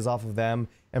bouncing ideas off of them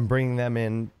and bringing them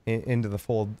into the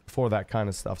fold for that kind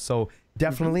of stuff. So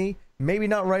definitely, maybe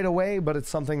not right away, but it's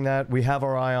something that we have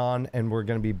our eye on and we're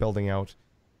going to be building out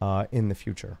in the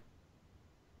future.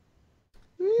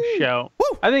 Show.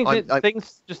 I think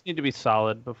things just need to be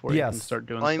solid before you can start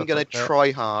doing stuff. I'm going to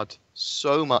try hard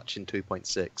so much in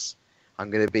 2.6. I'm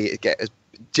going to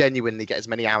genuinely get as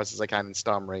many hours as I can in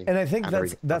Star Marine. And I think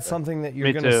that's something that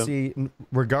you're going to see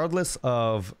regardless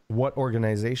of what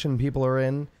organization people are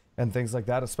in and things like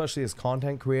that, especially as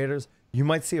content creators. You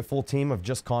might see a full team of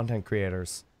just content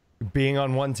creators being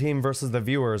on one team versus the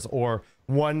viewers, or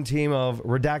one team of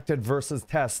Redacted versus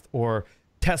Test, or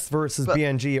Test versus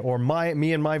BNG, or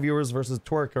me and my viewers versus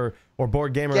Twerk, or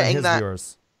Board Gamer and his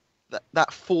viewers. That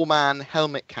 4-man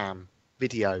helmet cam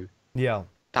video. Yeah.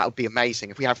 That would be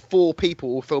amazing. If we have 4 people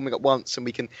all filming at once, and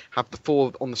we can have the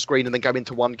 4 on the screen and then go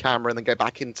into one camera and then go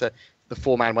back into the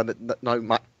 4-man when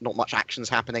not much action's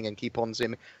happening, and keep on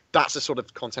zooming. That's the sort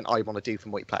of content I want to do for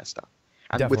multiplayer stuff.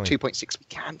 And Definitely. with 2.6, we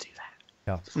can do that.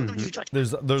 Yeah.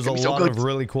 There's a lot of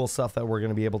really cool stuff that we're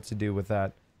going to be able to do with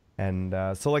that. And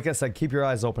so, like I said, keep your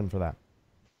eyes open for that.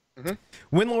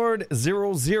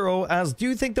 Winlord00 asks, do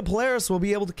you think the Polaris will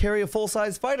be able to carry a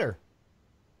full-size fighter?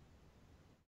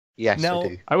 Yes, I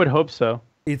do. I would hope so.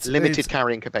 It's limited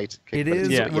carrying capacity. It is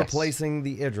replacing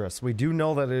the Idris. We do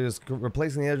know that it is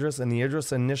replacing the Idris, and the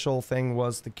Idris initial thing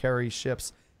was to carry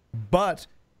ships. But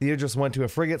the Idris went to a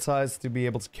frigate size to be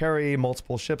able to carry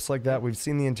multiple ships like that. We've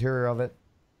seen the interior of it.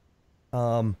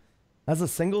 As a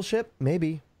single ship,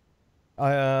 maybe.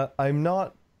 I'm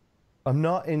not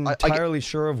entirely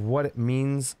sure of what it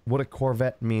means, what a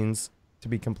Corvette means, to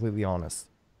be completely honest.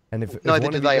 And if neither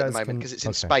do they at the moment, because it's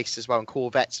in space as well, and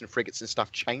corvettes and frigates and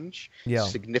stuff change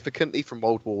significantly from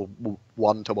World War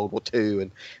I to World War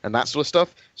II and that sort of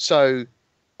stuff. So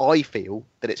I feel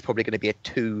that it's probably going to be a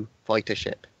 2 fighter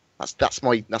ship. That's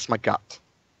my gut.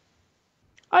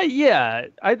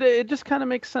 It just kind of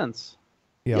makes sense.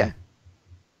 Yeah.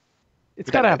 It's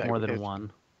got to have more than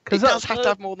one. It does have to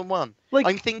have more than one. Like,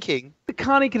 I'm thinking the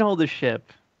Connie can hold a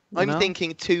ship. I'm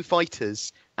thinking 2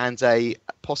 fighters and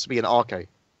possibly an Argo.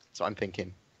 That's what I'm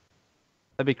thinking.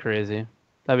 That'd be crazy.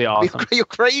 That'd be awesome. You're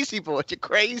crazy, boy. You're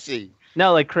crazy.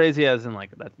 No, like crazy as in like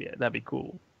that'd be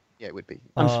cool. Yeah, it would be.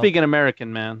 I'm speaking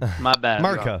American, man. My bad.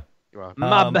 Marca. You are.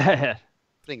 My bad.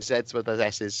 Putting Z's with those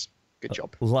S's. Good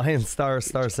job. Lion Star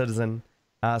Citizen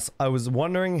asks, I was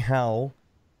wondering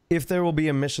if there will be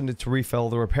a mission to refill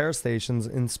the repair stations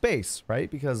in space, right?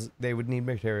 Because they would need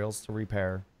materials to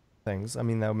repair things. I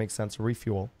mean, that would make sense to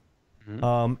refuel. In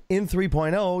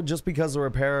 3.0, just because the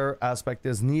repair aspect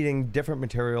is needing different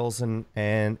materials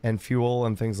and fuel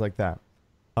and things like that.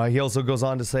 He also goes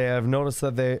on to say, I've noticed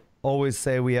that they always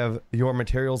say your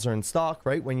materials are in stock,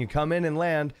 right? When you come in and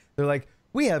land, they're like,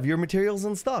 we have your materials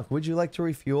in stock. Would you like to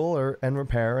refuel and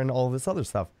repair and all this other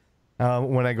stuff?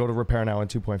 When I go to repair now in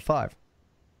 2.5.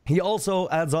 He also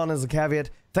adds on as a caveat,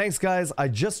 thanks guys, I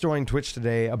just joined Twitch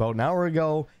today about an hour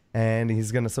ago, and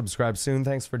he's going to subscribe soon.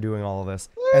 Thanks for doing all of this.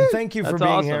 And thank you for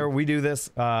being here. We do this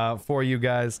for you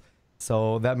guys.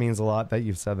 So that means a lot that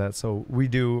you've said that. So we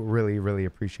do really, really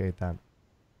appreciate that.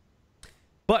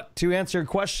 But to answer your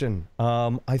question,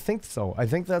 I think so. I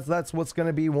think that's what's going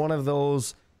to be one of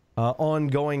those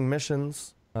ongoing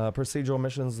missions, procedural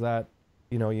missions that,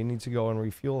 you know, you need to go and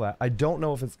refuel that. I don't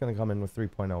know if it's going to come in with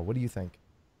 3.0. What do you think?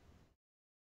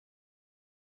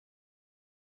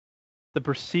 The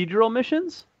procedural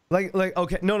missions? Like,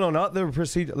 okay, no, not the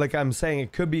procedure. Like I'm saying,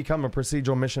 it could become a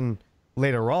procedural mission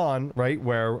later on, right?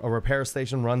 Where a repair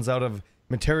station runs out of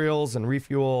materials and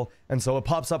refuel, and so it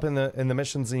pops up in the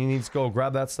missions, and you need to go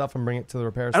grab that stuff and bring it to the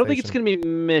repair station. I don't think it's going to be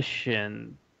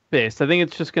mission based. I think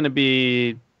it's just going to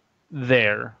be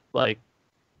there, like,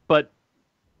 but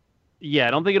yeah,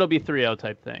 I don't think it'll be 3.0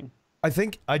 type thing. I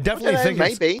definitely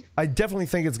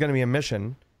think it's going to be a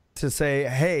mission to say,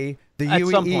 hey, the at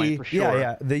UEE, some point, for sure.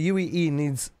 yeah, the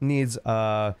UEE needs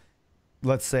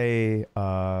let's say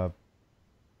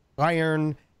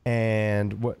iron.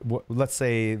 And what let's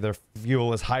say their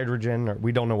fuel is hydrogen, or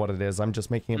we don't know what it is. I'm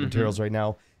just making up materials right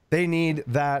now. They need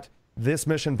that. This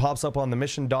mission pops up on the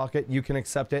mission docket. You can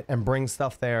accept it and bring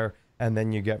stuff there, and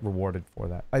then you get rewarded for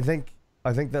that. I think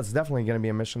that's definitely going to be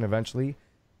a mission eventually.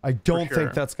 I don't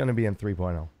think that's going to be in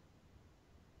 3.0.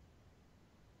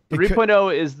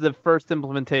 3.0 is the first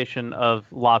implementation of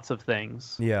lots of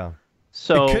things. Yeah.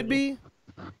 So it could be.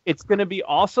 It's going to be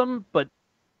awesome, but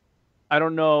I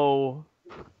don't know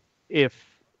if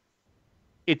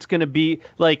it's going to be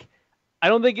like, I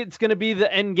don't think it's going to be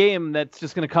the end game that's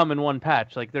just going to come in one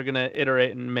patch. Like they're going to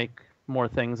iterate and make more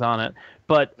things on it.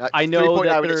 But I know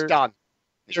that it's done.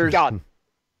 It's done.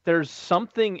 There's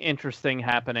something interesting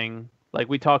happening. Like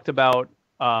we talked about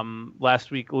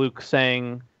last week, Luke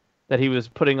saying that he was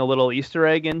putting a little Easter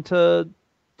egg into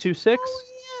 2.6. Oh,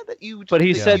 yeah, but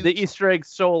he said the Easter egg's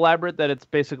so elaborate that it's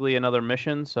basically another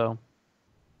mission. So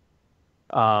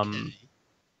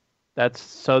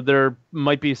so there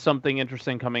might be something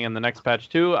interesting coming in the next patch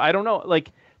too. I don't know.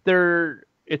 Like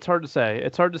it's hard to say.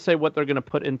 It's hard to say what they're going to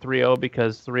put in 3.0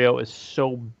 because 3.0 is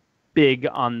so big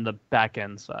on the back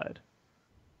end side.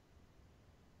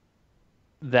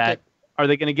 That are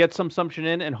they going to get some assumption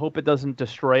in and hope it doesn't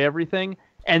destroy everything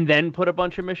and then put a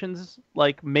bunch of missions,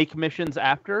 like make missions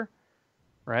after,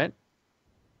 right?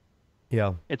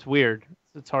 Yeah. It's weird.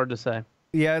 It's hard to say.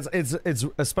 Yeah, it's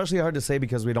especially hard to say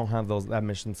because we don't have that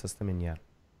mission system in yet.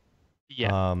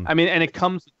 Yeah, I mean, and it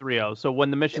comes with 3.0, so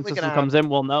when the mission system comes in,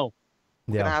 we'll know.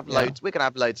 We're gonna have loads. We're gonna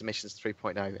have loads of missions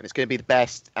 3.0, and it's gonna be the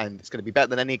best, and it's gonna be better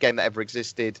than any game that ever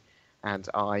existed. And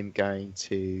I'm going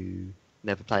to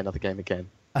never play another game again.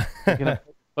 You're gonna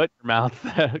put your mouth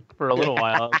for a little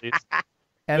while at least.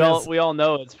 And we all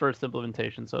know it's first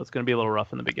implementation, so it's gonna be a little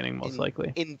rough in the beginning, most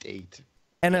likely. Indeed.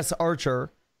 NS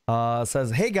Archer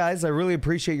says, "Hey guys, I really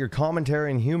appreciate your commentary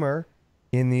and humor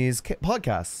in these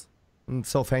podcasts, and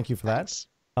so thank you for that."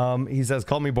 He says,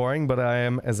 "Call me boring, but I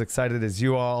am as excited as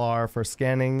you all are for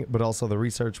scanning, but also the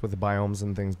research with the biomes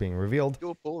and things being revealed."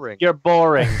 You're boring. You're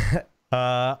boring.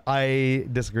 I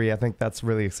disagree. I think that's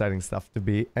really exciting stuff to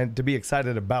be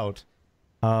excited about.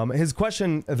 His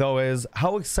question though is,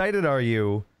 how excited are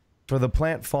you for the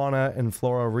plant, fauna, and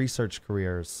flora research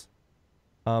careers?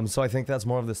 So I think that's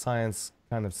more of the science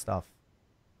kind of stuff.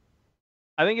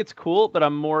 I think it's cool, but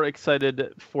I'm more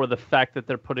excited for the fact that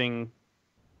they're putting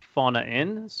fauna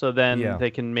in, so then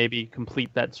they can maybe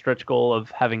complete that stretch goal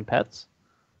of having pets.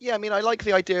 Yeah, I mean, I like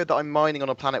the idea that I'm mining on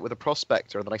a planet with a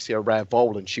prospector, and then I see a rare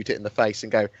vole and shoot it in the face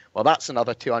and go, well, that's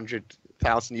another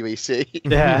 200,000 UEC.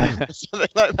 Yeah. Something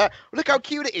like that. Look how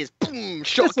cute it is. Boom,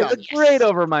 shotgun. This is great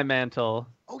over my mantle.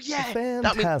 Oh, yeah.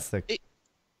 Fantastic.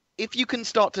 If you can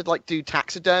start to like do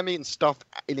taxidermy and stuff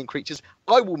alien creatures,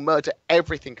 I will murder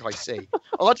everything I see.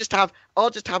 I'll just have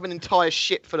an entire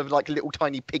ship full of like little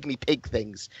tiny pygmy pig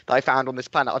things that I found on this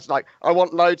planet. I was like, I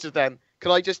want loads of them. Can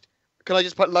I just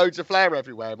put loads of flair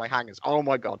everywhere in my hangars? Oh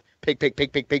my god, pig.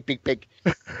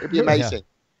 It'd be amazing.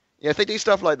 Yeah, if they do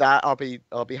stuff like that, I'll be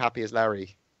happy as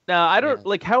Larry. Now I don't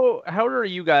like how are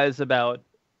you guys about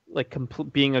like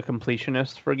being a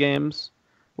completionist for games?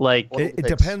 Like it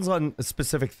depends on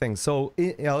specific things. So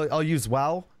I'll use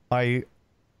WoW. I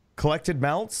collected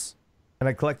mounts and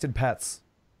I collected pets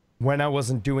when I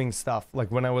wasn't doing stuff. Like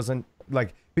when I wasn't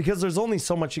like, because there's only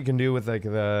so much you can do with like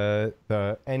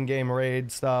the end game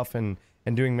raid stuff and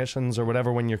doing missions or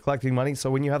whatever when you're collecting money. So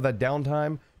when you have that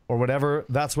downtime or whatever,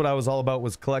 that's what I was all about,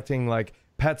 was collecting like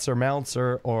pets or mounts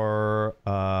or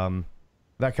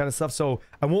that kind of stuff. So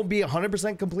I won't be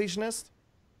 100% completionist,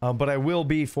 but I will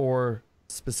be for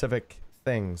specific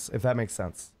things, if that makes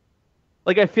sense.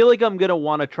 Like I feel like I'm gonna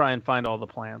want to try and find all the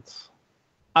plants.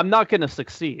 I'm not gonna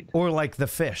succeed. Or like the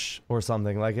fish or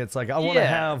something. Like it's like I want to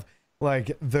have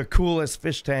like the coolest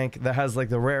fish tank that has like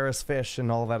the rarest fish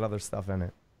and all that other stuff in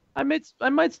it. I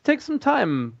might take some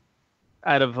time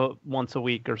out of once a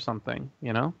week or something,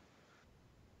 you know,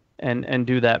 and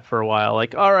do that for a while.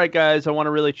 Like, all right, guys, I want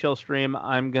a really chill stream.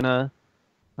 I'm gonna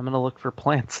look for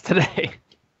plants today.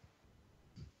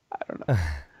 I don't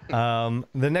know.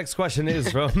 The next question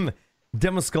is from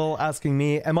Demaskull asking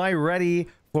me, am I ready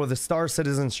for the Star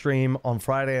Citizen stream on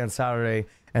Friday and Saturday?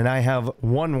 And I have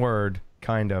one word,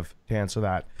 kind of, to answer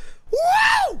that.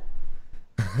 Woo!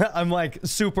 I'm like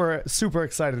super, super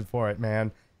excited for it,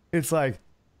 man. It's like,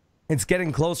 it's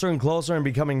getting closer and closer and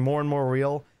becoming more and more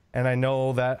real. And I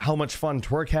know that how much fun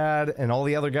Twerk had and all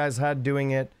the other guys had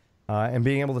doing it, and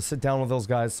being able to sit down with those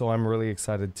guys. So I'm really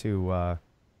excited to,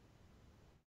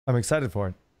 I'm excited for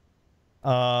it.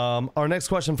 Our next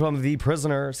question from The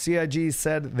Prisoner. CIG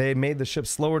said they made the ship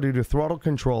slower due to throttle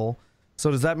control. So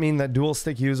does that mean that dual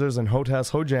stick users and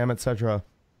HOTAS, HOJAM, etc.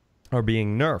 are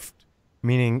being nerfed?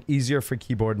 Meaning easier for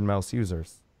keyboard and mouse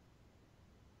users?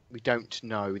 We don't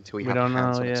know until we have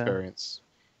hands-on experience.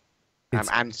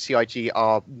 And CIG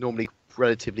are normally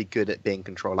relatively good at being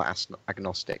controller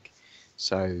agnostic.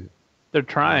 So they're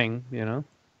trying, you know.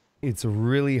 It's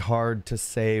really hard to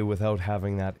say without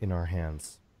having that in our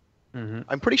hands. Mm-hmm.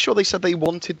 I'm pretty sure they said they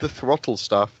wanted the throttle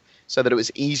stuff so that it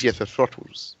was easier for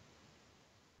throttles.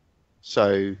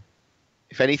 So,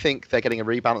 if anything, they're getting a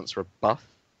rebalance or a buff.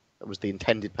 That was the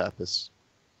intended purpose.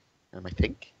 I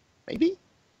think. Maybe?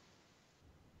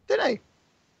 Don't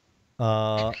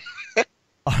know.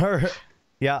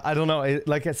 Yeah, I don't know.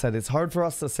 Like I said, it's hard for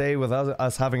us to say without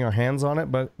us having our hands on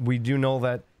it, but we do know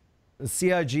that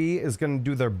CIG is going to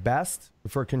do their best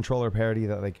for controller parity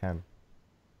that they can.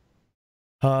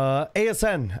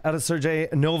 ASN, out of Sergey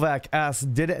Novak, asks,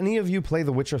 did any of you play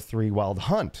The Witcher 3 Wild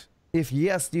Hunt? If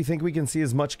yes, do you think we can see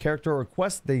as much character or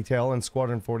quest detail in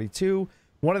Squadron 42?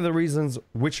 One of the reasons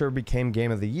Witcher became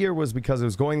Game of the Year was because it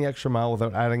was going the extra mile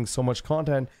without adding so much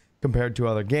content compared to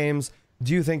other games.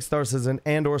 Do you think Star Citizen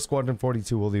and or Squadron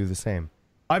 42 will do the same?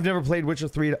 I've never played Witcher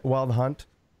 3 Wild Hunt.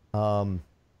 So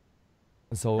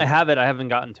I have it. I haven't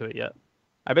gotten to it yet.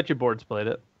 I bet your board's played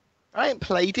it. I ain't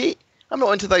played it. I'm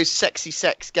not into those sexy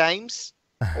sex games.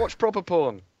 I watch proper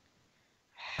porn.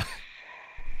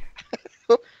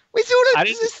 I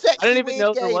didn't even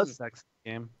know there was sex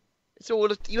game. It's all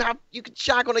you can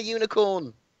shag on a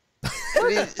unicorn.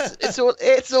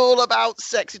 It's all about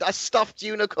sex. A stuffed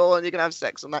unicorn. You can have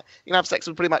sex on that. You can have sex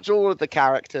with pretty much all of the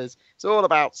characters. It's all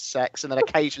about sex, and then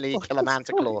occasionally you kill a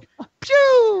manticore.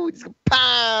 Pew! Just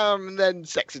bam! And then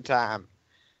sexy time.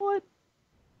 What?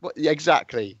 Yeah,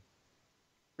 exactly.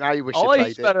 Now you wish all you I played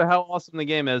used about how awesome the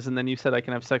game is, and then you said I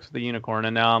can have sex with a unicorn,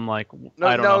 and now I'm like, no,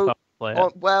 I don't know if I'll play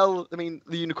it. Well, I mean,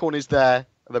 the unicorn is there,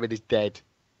 although it is dead.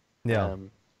 Yeah.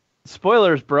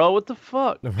 Spoilers, bro. What the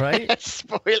fuck? Right?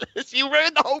 Spoilers. You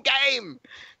ruined the whole game.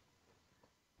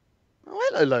 Oh,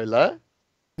 hello, Lola.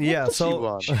 Yeah, what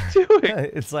so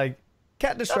it's like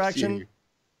cat distraction.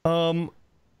 I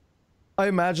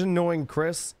imagine knowing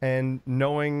Chris and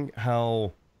knowing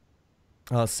how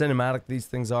cinematic these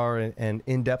things are and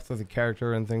in depth with the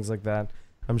character and things like that,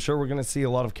 I'm sure we're going to see a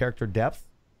lot of character depth,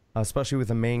 especially with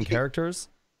the main characers.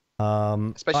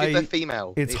 Especially if they're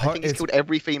female. I think he's killed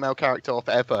every female character off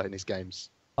ever in his games.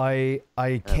 I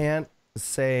can't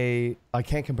say I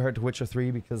can't compare it to Witcher 3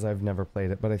 because I've never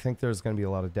played it, but I think there's going to be a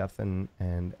lot of depth and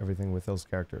everything with those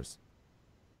characters.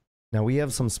 Now we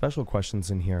have some special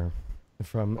questions in here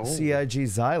from CIG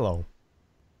Xylo,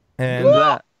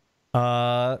 and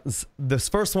this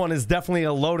first one is definitely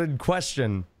a loaded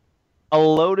question. A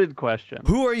loaded question.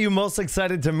 Who are you most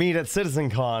excited to meet at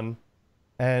CitizenCon?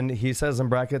 And he says in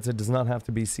brackets, it does not have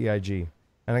to be CIG. And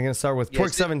I'm going to start with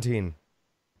Pork 17.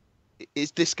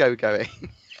 Is Disco going?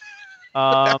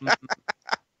 God,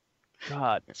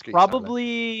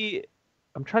 probably.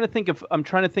 I'm trying to think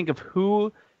of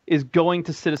who is going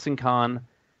to CitizenCon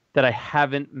that I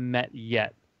haven't met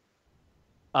yet.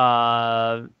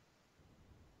 Come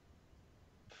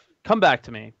back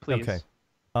to me, please. Okay.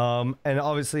 And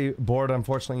obviously, Board,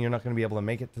 unfortunately, you're not going to be able to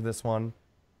make it to this one.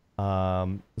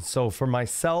 So for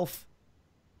myself,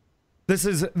 this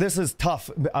is tough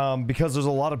because there's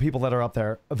a lot of people that are up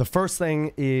there. The first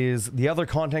thing is the other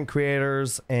content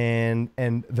creators and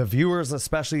the viewers,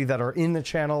 especially that are in the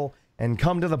channel and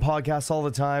come to the podcast all the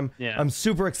time. Yeah. I'm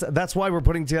super excited. That's why we're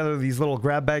putting together these little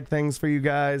grab bag things for you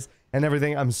guys and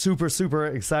everything. I'm super, super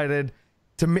excited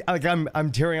to meet. Like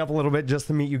I'm tearing up a little bit just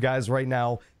to meet you guys right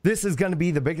now. This is going to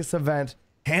be the biggest event,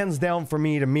 hands down, for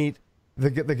me to meet the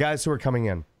guys who are coming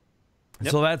in.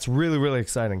 Yep. So that's really, really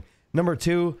exciting. Number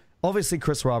two, obviously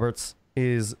Chris Roberts.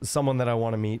 is someone that I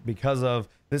want to meet because of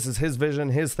this is his vision,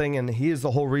 his thing, and he is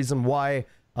the whole reason why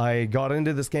I got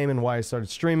into this game and why I started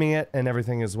streaming it and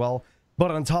everything as well.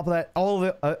 But on top of that, all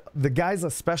the guys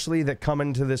especially that come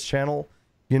into this channel,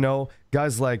 you know,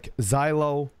 guys like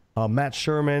Xylo, Matt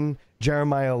Sherman,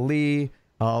 Jeremiah Lee,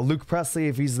 Luke Presley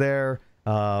if he's there.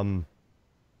 Who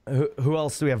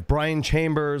else do we have? Brian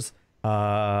Chambers,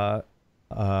 Sean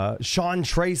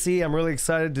Tracy. I'm really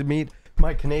excited to meet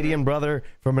my Canadian brother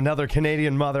from another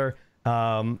Canadian mother.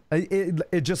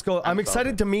 It just goes. I'm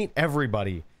excited to meet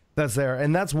everybody that's there,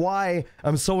 and that's why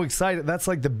I'm so excited. That's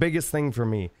like the biggest thing for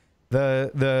me.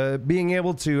 The being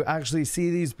able to actually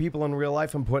see these people in real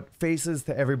life and put faces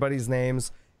to everybody's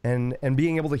names, and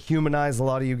being able to humanize a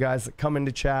lot of you guys that come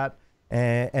into chat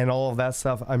and all of that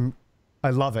stuff. I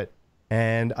love it.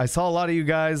 And I saw a lot of you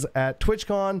guys at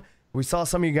TwitchCon. We saw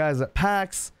some of you guys at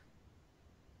PAX.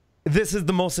 This is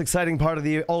the most exciting part of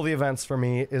all the events for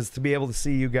me, is to be able to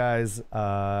see you guys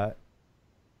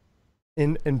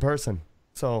in person.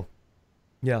 So,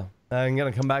 yeah, I'm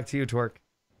gonna come back to you, Twerk.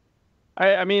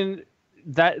 I mean,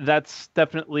 that's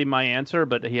definitely my answer,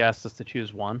 but he asked us to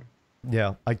choose one.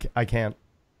 Yeah, I can't.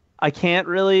 I can't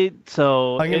really.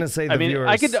 So I'm gonna say the viewers.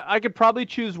 I could probably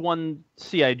choose one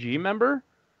CIG member,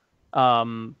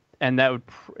 and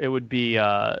it would be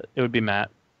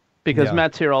Matt, because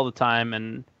Matt's here all the time,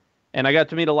 and I got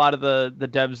to meet a lot of the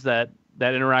devs that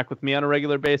interact with me on a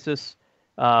regular basis.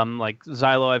 Like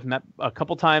Xylo, I've met a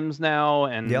couple times now,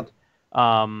 and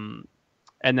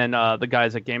and then the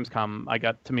guys at Gamescom, I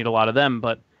got to meet a lot of them.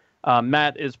 But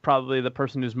Matt is probably the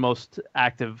person who's most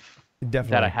active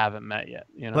that I haven't met yet.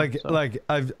 You know, like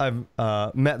I've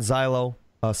met Xylo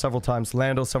several times,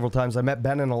 Lando several times. I met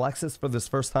Ben and Alexis for this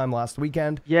first time last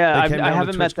weekend. Yeah, I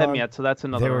haven't met them yet, so that's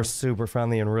another. They were super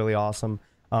friendly and really awesome.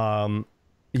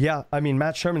 Yeah, I mean,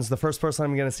 Matt Sherman's the first person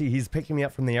I'm going to see. He's picking me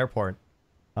up from the airport.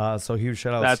 So huge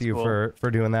shout out to you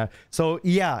for doing that. So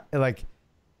yeah, like,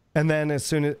 and then as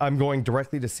soon as I'm going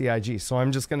directly to CIG, so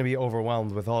I'm just going to be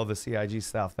overwhelmed with all the CIG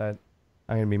stuff that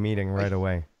I'm going to be meeting right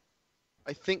away.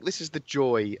 I think this is the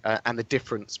joy and the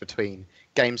difference between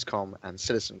Gamescom and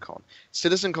CitizenCon.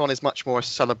 CitizenCon is much more a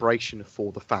celebration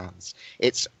for the fans.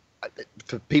 It's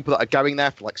for people that are going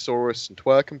there, for like Saurus and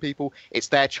Twerk and people, it's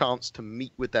their chance to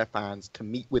meet with their fans, to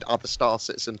meet with other Star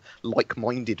Citizen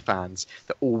like-minded fans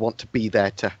that all want to be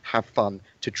there to have fun,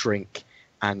 to drink,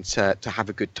 and to have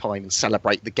a good time and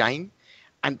celebrate the game.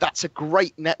 And that's a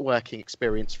great networking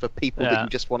experience for people that you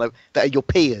just want to, that are your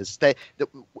peers.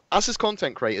 Us as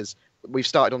content creators, we've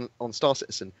started on Star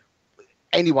Citizen.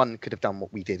 Anyone could have done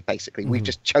what we did, basically. We've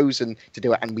just chosen to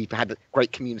do it, and we've had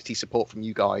great community support from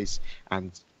you guys,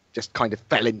 and just kind of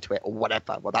fell into it or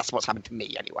whatever. Well, that's what's happened to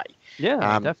me anyway.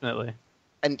 Yeah, definitely.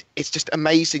 And it's just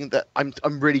amazing that I'm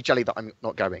really jelly that I'm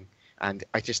not going. And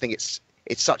I just think it's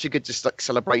such a good just like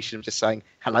celebration of just saying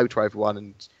hello to everyone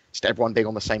and just everyone being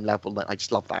on the same level. And I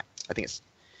just love that. I think it's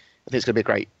going to be a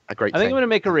great I think I'm going to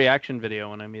make a reaction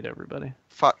video when I meet everybody.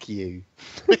 Fuck you.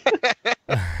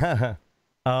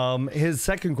 His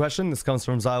second question, this comes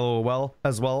from Xylo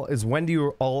as well, is when do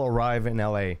you all arrive in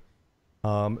LA?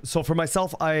 So for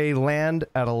myself, I land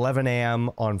at 11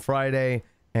 a.m. on Friday,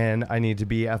 and I need to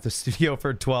be at the studio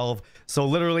for 12. So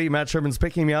literally, Matt Sherman's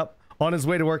picking me up on his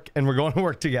way to work, and we're going to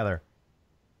work together.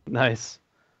 Nice.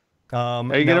 Are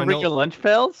you gonna bring your lunch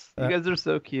pails? You guys are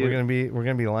so cute. We're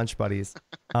gonna be lunch buddies.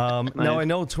 Nice. Now I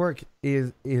know Twerk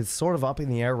is sort of up in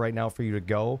the air right now for you to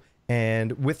go,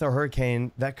 and with the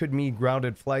hurricane, that could mean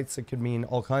grounded flights. It could mean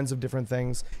all kinds of different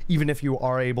things, even if you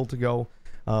are able to go.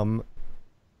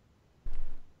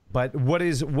 But what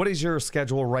is your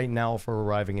schedule right now for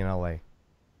arriving in LA?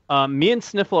 Me and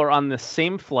Sniffle are on the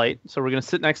same flight, so we're going to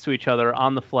sit next to each other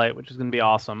on the flight, which is going to be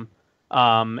awesome.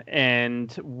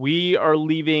 And we are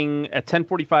leaving at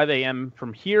 10:45 a.m.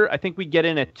 from here. I think we get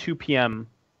in at 2 p.m.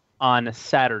 on a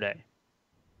Saturday.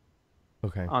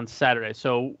 Okay. On Saturday.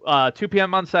 So 2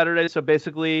 p.m. on Saturday. So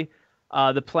basically,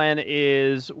 the plan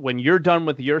is when you're done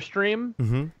with your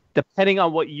stream, depending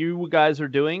on what you guys are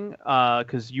doing,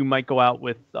 because you might go out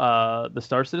with the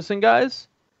Star Citizen guys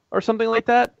or something like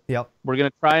that. Yep. We're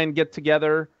going to try and get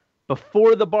together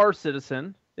before the Bar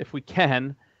Citizen, if we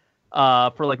can,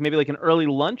 for like maybe like an early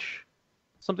lunch,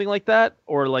 something like that,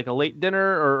 or like a late dinner,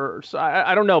 or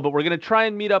I don't know, but we're going to try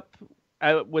and meet up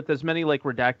with as many like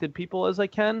Redacted people as I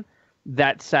can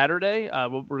that Saturday.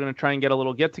 We're going to try and get a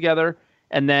little get together.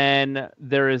 And then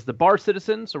there is the Bar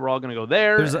Citizen, so we're all going to go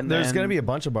there. There's going to be a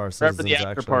bunch of Bar Citizens, wherever the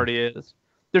after party is.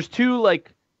 There's two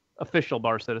like official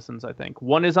Bar Citizens, I think.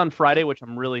 One is on Friday, which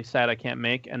I'm really sad I can't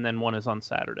make, and then one is on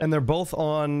Saturday. And they're both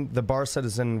on the Bar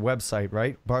Citizen website,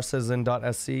 right?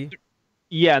 barcitizen.sc?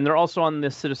 Yeah, and they're also on the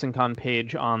CitizenCon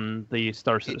page on the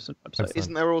Star Citizen website.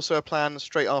 Isn't there also a plan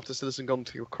straight after CitizenCon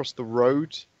to go across the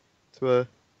road to a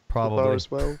bar as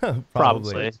well?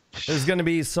 Probably. There's going to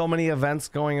be so many events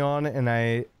going on, and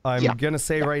I'm going to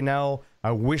say right now,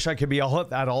 I wish I could be at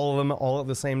all of them all at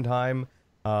the same time.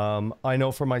 I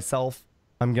know for myself,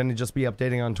 I'm going to just be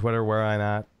updating on Twitter where I'm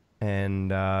at,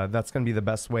 and that's going to be the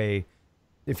best way.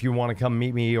 If you want to come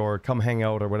meet me or come hang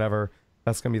out or whatever,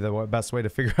 that's going to be the best way to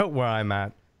figure out where I'm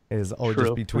at, is I'll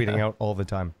just be tweeting out all the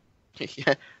time.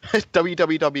 Yeah,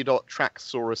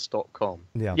 www.tracksaurus.com.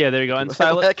 Yeah, there you go. And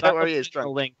Silas, where he is, a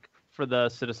link for the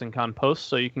CitizenCon post,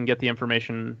 so you can get the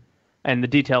information and the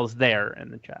details there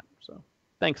in the chat. So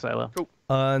thanks, Xylo. Cool.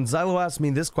 And Xylo asked me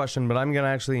this question, but I'm going to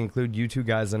actually include you two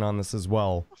guys in on this as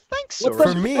well. Thanks,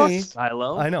 For me,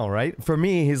 Xylo. I know, right? For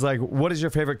me, he's like, what is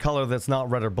your favorite color that's not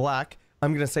red or black?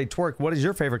 I'm going to say, Twerk, what is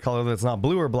your favorite color that's not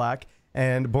blue or black?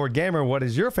 And Board Gamer, what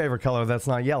is your favorite color that's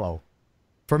not yellow?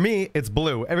 For me, it's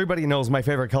blue. Everybody knows my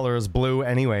favorite color is blue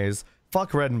anyways.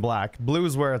 Fuck red and black.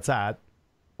 Blue's where it's at.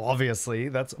 Obviously,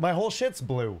 that's my whole shit's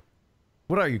blue.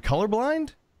 What are you,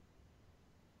 colorblind?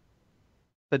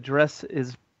 The dress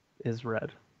is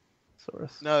red.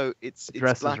 Saurus. No, it's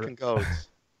black and gold.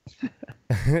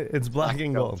 It's black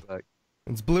and gold.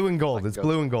 It's blue and gold. It's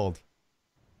blue and gold.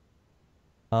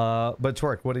 But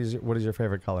Twerk, what is your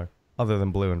favorite color other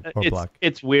than blue or black?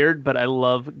 It's weird, but I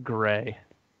love gray.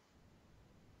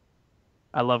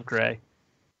 I love gray.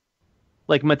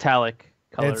 Like metallic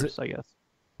colors, I guess.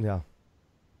 Yeah.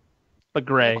 But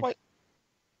gray.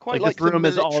 Quite like this room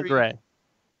is all gray.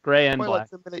 Gray and black. Like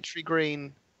the military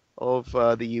green of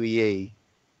the UEE.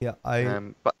 Yeah,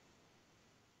 but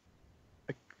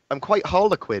I'm quite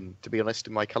Harlequin, to be honest,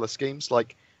 in my color schemes.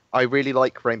 Like, I really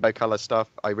like rainbow color stuff.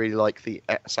 I really like the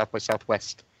South by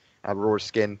Southwest Aurora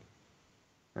skin.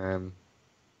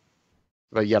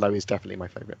 But yellow is definitely my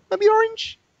favorite. Maybe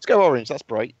orange. Let's go orange. That's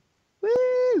bright.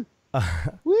 Woo!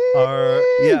 Woo!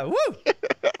 Woo!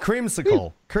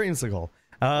 Creamsicle. Creamsicle.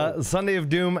 Sunday of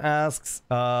Doom asks,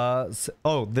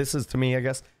 this is to me, I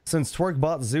guess. Since Twerk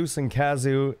bought Zeus and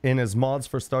Kazu in his mods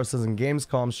for Star Citizen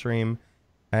Gamescom stream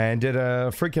and did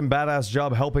a freaking badass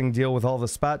job helping deal with all the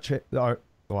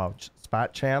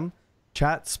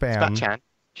chat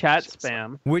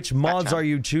spam. Which mods are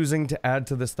you choosing to add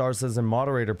to the Star Citizen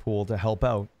moderator pool to help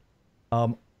out?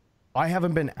 I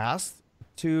haven't been asked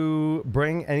to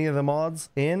bring any of the mods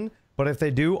in, but if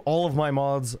they do, all of my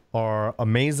mods are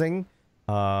amazing.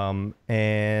 And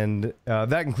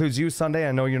that includes you, Sunday.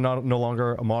 I know you're no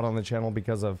longer a mod on the channel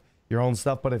because of your own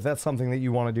stuff, but if that's something that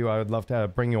you want to do, I would love to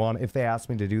bring you on. If they ask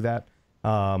me to do that,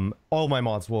 all my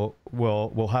mods will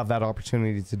have that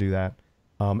opportunity to do that.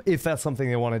 If that's something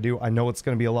they want to do, I know it's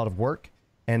going to be a lot of work,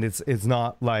 and it's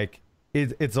not like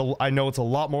I know it's a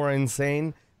lot more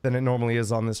insane than it normally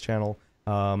is on this channel.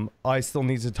 I still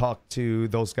need to talk to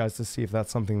those guys to see if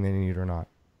that's something they need or not.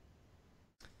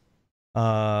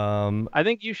 I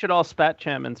think you should all spat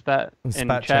cham and spat in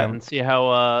chat and see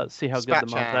how good the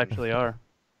mods actually are.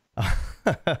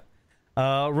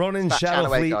 Ronan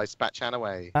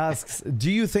Shadowfleet asks,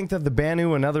 do you think that the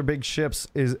Banu and other big ships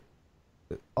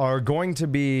are going to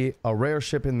be a rare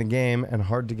ship in the game and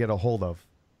hard to get a hold of?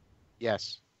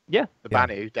 Yes. Yeah. The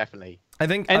Banu, definitely. I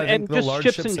think and the just large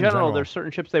ships in general, there's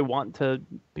certain ships they want to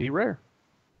be rare.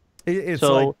 It's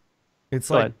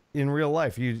like in real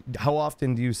life, how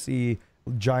often do you see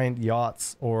giant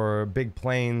yachts or big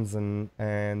planes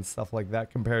and stuff like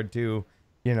that compared to,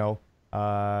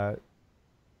 Toyota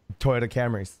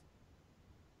Camrys?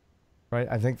 Right?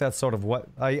 I think that's sort of what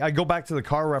I go back to the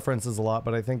car references a lot,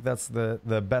 but I think that's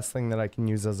the best thing that I can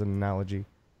use as an analogy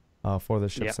for the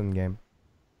ships in the game.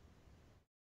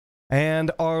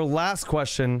 And our last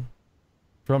question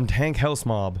from Tank House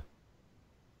Mob.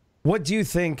 What do you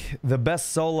think the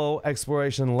best solo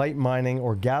exploration, light mining,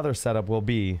 or gather setup will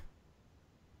be?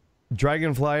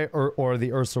 Dragonfly or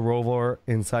the Ursa rover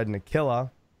inside an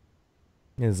Aquila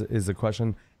is a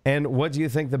question. And what do you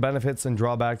think the benefits and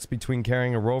drawbacks between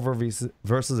carrying a rover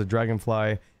versus a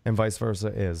Dragonfly and vice versa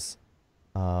is?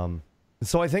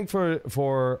 So I think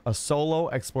for a solo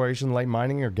exploration, light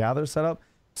mining, or gather setup,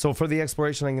 so for the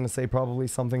exploration, I'm going to say probably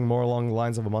something more along the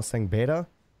lines of a Mustang Beta.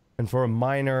 And for a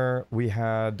miner, we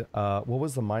had, what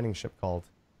was the mining ship called?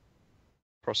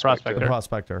 Prospector. The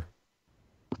Prospector.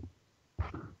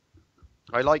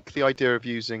 I like the idea of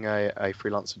using a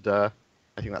Freelancer Dur.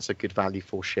 I think that's a good value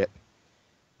for ship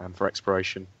for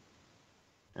exploration.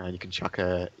 You can chuck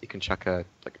a like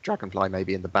a Dragonfly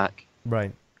maybe in the back.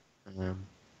 Right.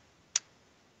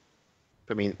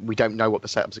 I mean, we don't know what the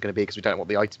setups are going to be because we don't know what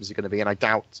the items are going to be, and I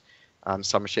doubt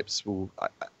some ships will.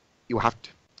 You'll have to.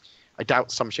 I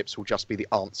doubt some ships will just be the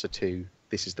answer to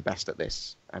this is the best at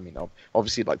this. I mean,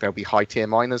 obviously, like there'll be high tier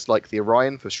miners like the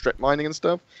Orion for strip mining and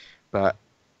stuff, but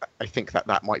I think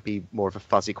that might be more of a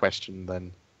fuzzy question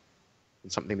than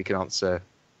something we can answer.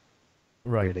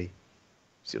 Right. Really.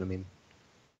 See what I mean?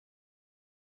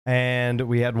 And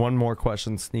we had one more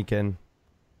question sneak in.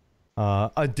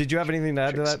 Did you have anything to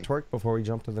add to that, Torque, before we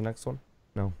jump to the next one?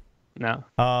 No.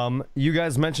 No. You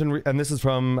guys mentioned, and this is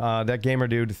from that gamer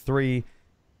dude 3.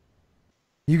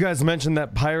 You guys mentioned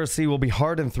that piracy will be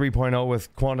hard in 3.0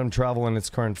 with quantum travel in its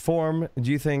current form.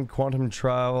 Do you think quantum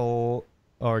travel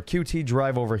or QT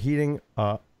drive overheating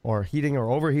or heating or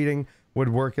overheating would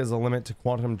work as a limit to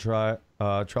quantum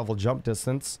travel jump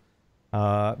distance?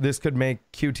 This could make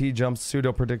QT jumps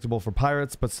pseudo-predictable for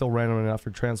pirates, but still random enough for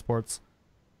transports.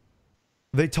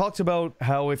 They talked about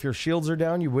how if your shields are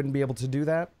down, you wouldn't be able to do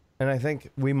that. And I think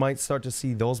we might start to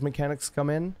see those mechanics come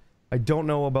in. I don't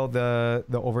know about the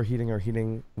overheating or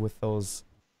heating with those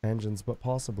engines, but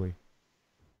possibly.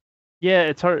 Yeah,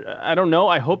 it's hard. I don't know.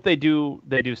 I hope they do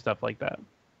stuff like that.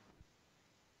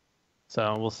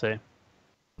 So we'll see.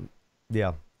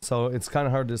 Yeah. So it's kind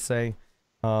of hard to say.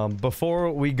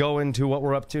 Before we go into what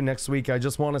we're up to next week, I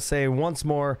just want to say once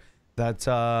more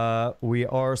that we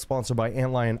are sponsored by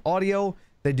Antlion Audio.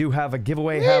 They do have a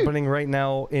giveaway happening right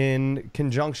now in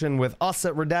conjunction with us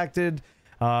at Redacted,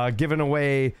 giving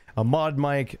away a mod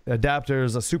mic,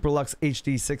 adapters, a Superlux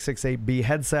HD 668B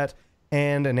headset,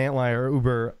 and an Antlion or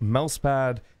Uber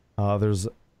mousepad. There's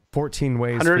 14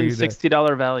 ways for you to...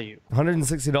 $160 value.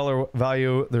 $160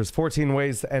 value. There's 14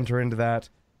 ways to enter into that,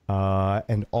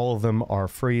 and all of them are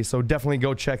free, so definitely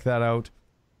go check that out.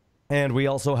 And we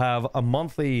also have a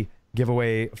monthly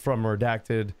giveaway from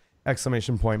Redacted,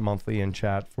 !monthly in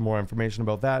chat for more information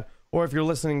about that. Or if you're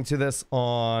listening to this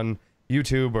on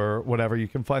YouTube or whatever, you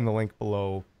can find the link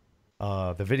below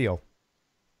the video.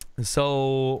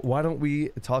 So why don't we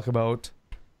talk about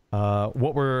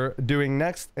what we're doing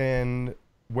next and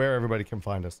where everybody can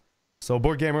find us. So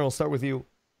Board Gamer, we'll start with you.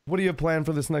 What do you have planned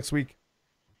for this next week?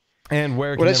 And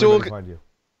where can everybody find you?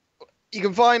 You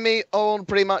can find me on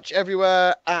pretty much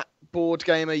everywhere at Board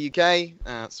Gamer UK.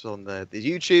 It's on the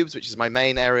YouTubes, which is my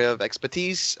main area of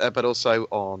expertise, but also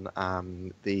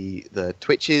on the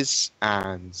Twitches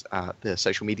and the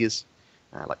social medias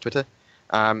like Twitter.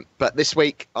 But this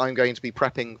week I'm going to be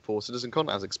prepping for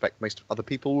CitizenCon, as I expect most other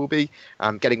people will be.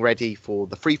 Getting ready for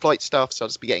the free flight stuff, so I'll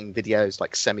just be getting videos,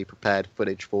 like semi-prepared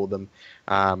footage for them.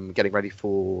 Getting ready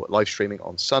for live streaming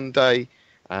on Sunday.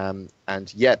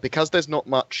 And yeah, because there's not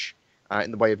much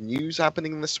in the way of news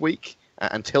happening this week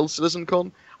until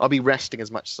CitizenCon, I'll be resting as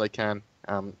much as I can.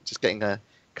 Just getting a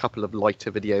couple of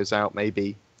lighter videos out,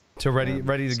 maybe. To ready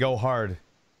to go hard.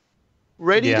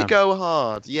 Ready to go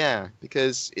hard, yeah,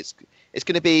 because it's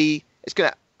going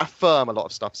to affirm a lot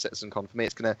of stuff at CitizenCon for me.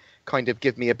 It's going to kind of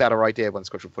give me a better idea when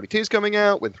Squadron 42 is coming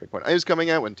out, when 3.0 is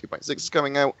coming out, when 2.6 is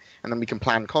coming out, and then we can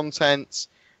plan content.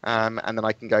 And then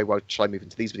I can go, well, shall I move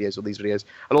into these videos or these videos?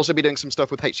 I'll also be doing some stuff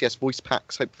with HCS voice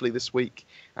packs, hopefully this week,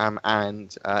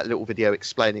 and a little video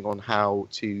explaining on how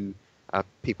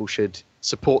people should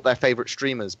support their favorite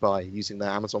streamers by using their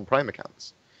Amazon Prime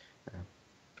accounts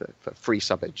for free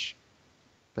subbage.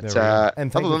 But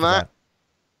and other than that,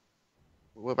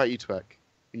 what about you, Twerk? What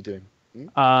are you doing?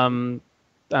 I'm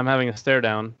having a stare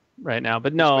down right now,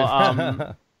 but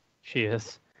no, she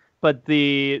is. But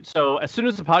so as soon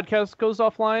as the podcast goes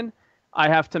offline, I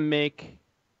have to make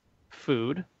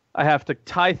food. I have to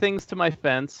tie things to my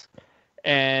fence,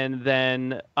 and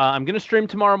then I'm gonna stream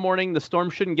tomorrow morning. The storm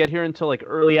shouldn't get here until like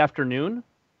early afternoon,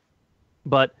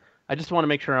 but I just want to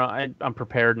make sure I'm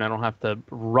prepared and I don't have to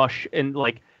rush and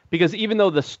because even though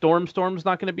the storm's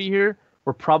not going to be here,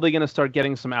 we're probably going to start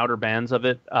getting some outer bands of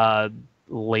it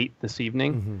late this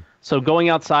evening. Mm-hmm. So going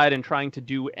outside and trying to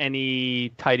do any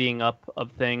tidying up of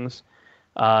things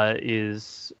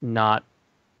is not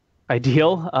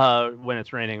ideal when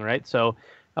it's raining, right? So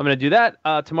I'm going to do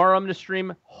that. Tomorrow I'm going to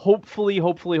stream. Hopefully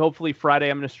Friday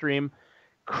I'm going to stream.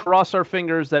 Cross our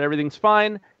fingers that everything's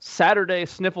fine. Saturday,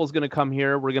 Sniffle's going to come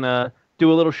here. We're going to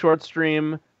do a little short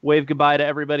stream, wave goodbye to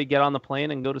everybody, get on the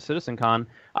plane, and go to CitizenCon.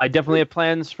 I definitely have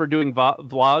plans for doing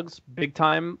vlogs big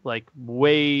time, like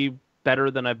way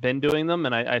better than I've been doing them,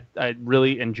 and I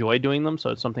really enjoy doing them, so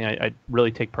it's something I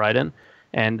really take pride in.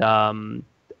 And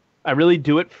I really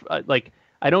do it,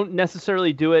 I don't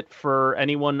necessarily do it for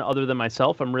anyone other than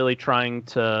myself. I'm really trying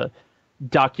to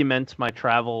document my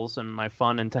travels and my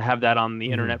fun, and to have that on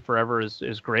the internet forever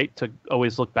is great, to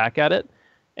always look back at it.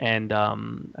 And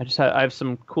I have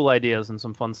some cool ideas and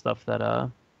some fun stuff that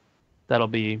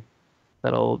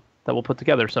we'll put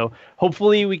together. So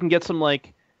hopefully we can get some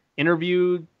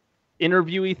interview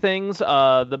interviewee things.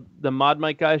 The mod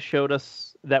mic guys showed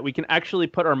us that we can actually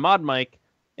put our mod mic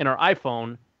in our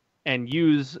iPhone and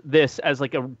use this as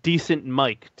like a decent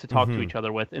mic to talk to each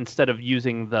other with instead of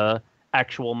using the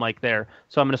actual mic there.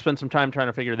 So I'm going to spend some time trying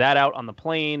to figure that out on the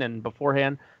plane and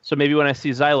beforehand. So maybe when I see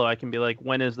Xylo, I can be like,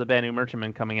 when is the Banu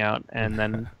Merchantman coming out? And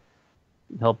then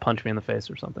he'll punch me in the face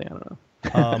or something. I don't know.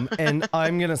 And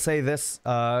I'm going to say this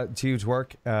to you,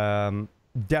 Twerk.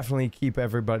 Definitely keep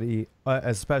everybody,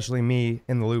 especially me,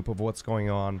 in the loop of what's going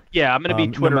on. Yeah, I'm going to be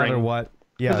Twittering. No matter what.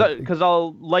 Yeah, because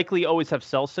I'll likely always have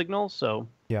cell signal. So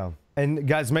yeah, and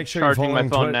guys, make sure you're following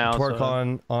Twerk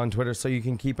so. on Twitter so you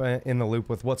can keep in the loop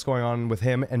with what's going on with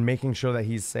him and making sure that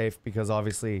he's safe, because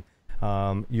obviously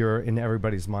you're in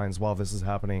everybody's minds while this is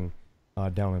happening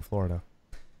down in Florida.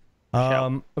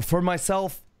 For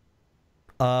myself,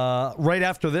 right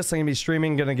after this, I'm gonna be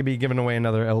streaming. Gonna be giving away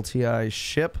another LTI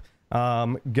ship.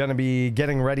 Gonna be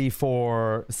getting ready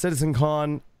for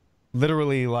CitizenCon.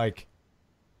 Literally like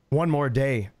one more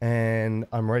day and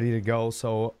I'm ready to go.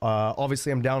 So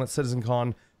obviously I'm down at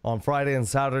CitizenCon on Friday and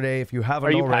Saturday. If you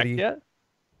haven't already. Packed yet?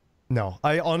 No,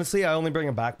 I only bring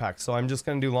a backpack, so I'm just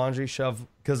gonna do laundry, shove,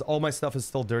 because all my stuff is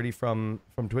still dirty from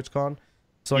TwitchCon.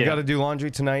 So I gotta do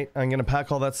laundry tonight. I'm gonna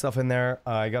pack all that stuff in there.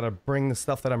 I gotta bring the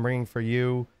stuff that I'm bringing for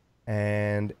you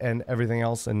and everything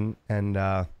else and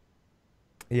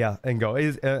yeah, and go.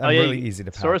 I'm really easy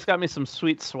to pack. Soros got me some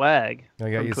sweet swag.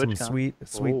 I got you some sweet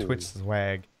Twitch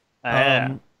swag.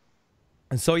 Yeah.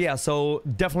 And so yeah, so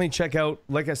definitely check out,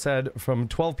 like I said, from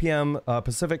 12 p.m.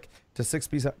 Pacific to 6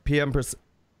 p.m.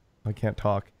 I can't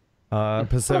talk.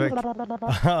 Pacific.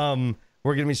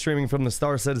 We're gonna be streaming from the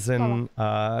Star Citizen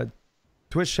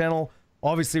Twitch channel.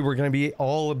 Obviously, we're gonna be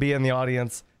in the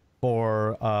audience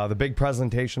for the big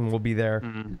presentation. We'll be there.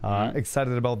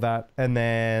 Excited about that. And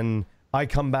then I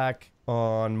come back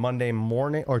on Monday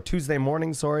morning or Tuesday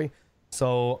morning. Sorry.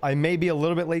 So I may be a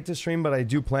little bit late to stream, but I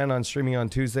do plan on streaming on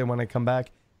Tuesday when I come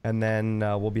back, and then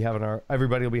we'll be having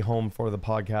everybody will be home for the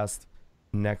podcast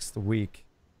next week,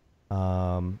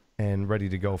 and ready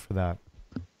to go for that.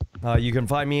 You can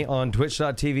find me on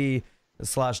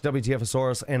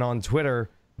twitch.tv/WTFosaurus and on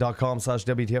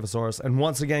twitter.com/WTFosaurus. And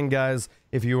once again, guys,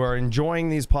 if you are enjoying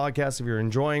these podcasts, if you're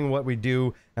enjoying what we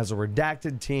do as a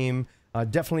Redacted team,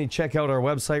 definitely check out our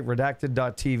website,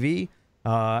 redacted.tv.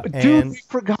 Dude, we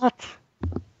forgot.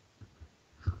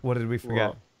 What did we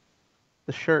forget? Whoa.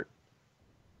 The shirt.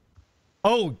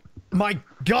 Oh my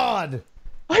god!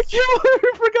 I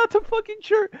forgot the fucking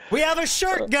shirt. We have a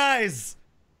shirt, guys.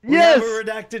 Yes. We have a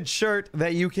Redacted shirt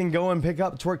that you can go and pick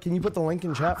up. Twerk, can you put the link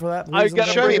in chat for that? I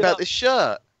gotta show me about this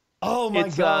shirt. Oh my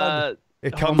god!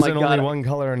 It comes in only one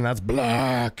color, and that's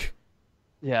black.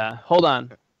 Yeah. Hold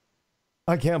on.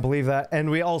 I can't believe that. And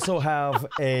we also have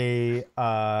a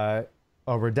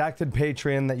Redacted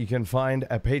Patreon that you can find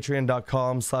at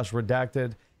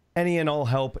patreon.com/redacted. Any and all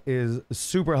help is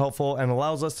super helpful and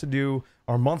allows us to do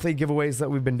our monthly giveaways that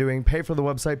we've been doing, pay for the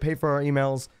website, pay for our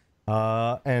emails,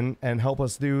 and help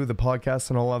us do the podcast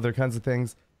and all other kinds of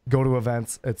things, go to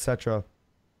events, etc.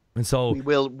 And so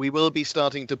we will be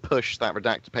starting to push that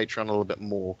Redacted Patreon a little bit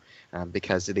more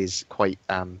because it is quite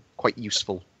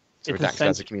useful to Redacted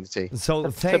as a community. So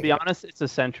to be honest, it's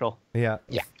essential. Yeah.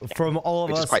 From all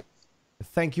of us,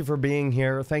 thank you for being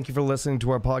here. Thank you for listening to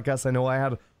our podcast. I know I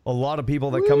had a lot of people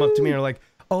that come up to me and are like,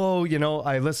 oh,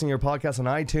 I listen to your podcast on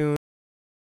iTunes.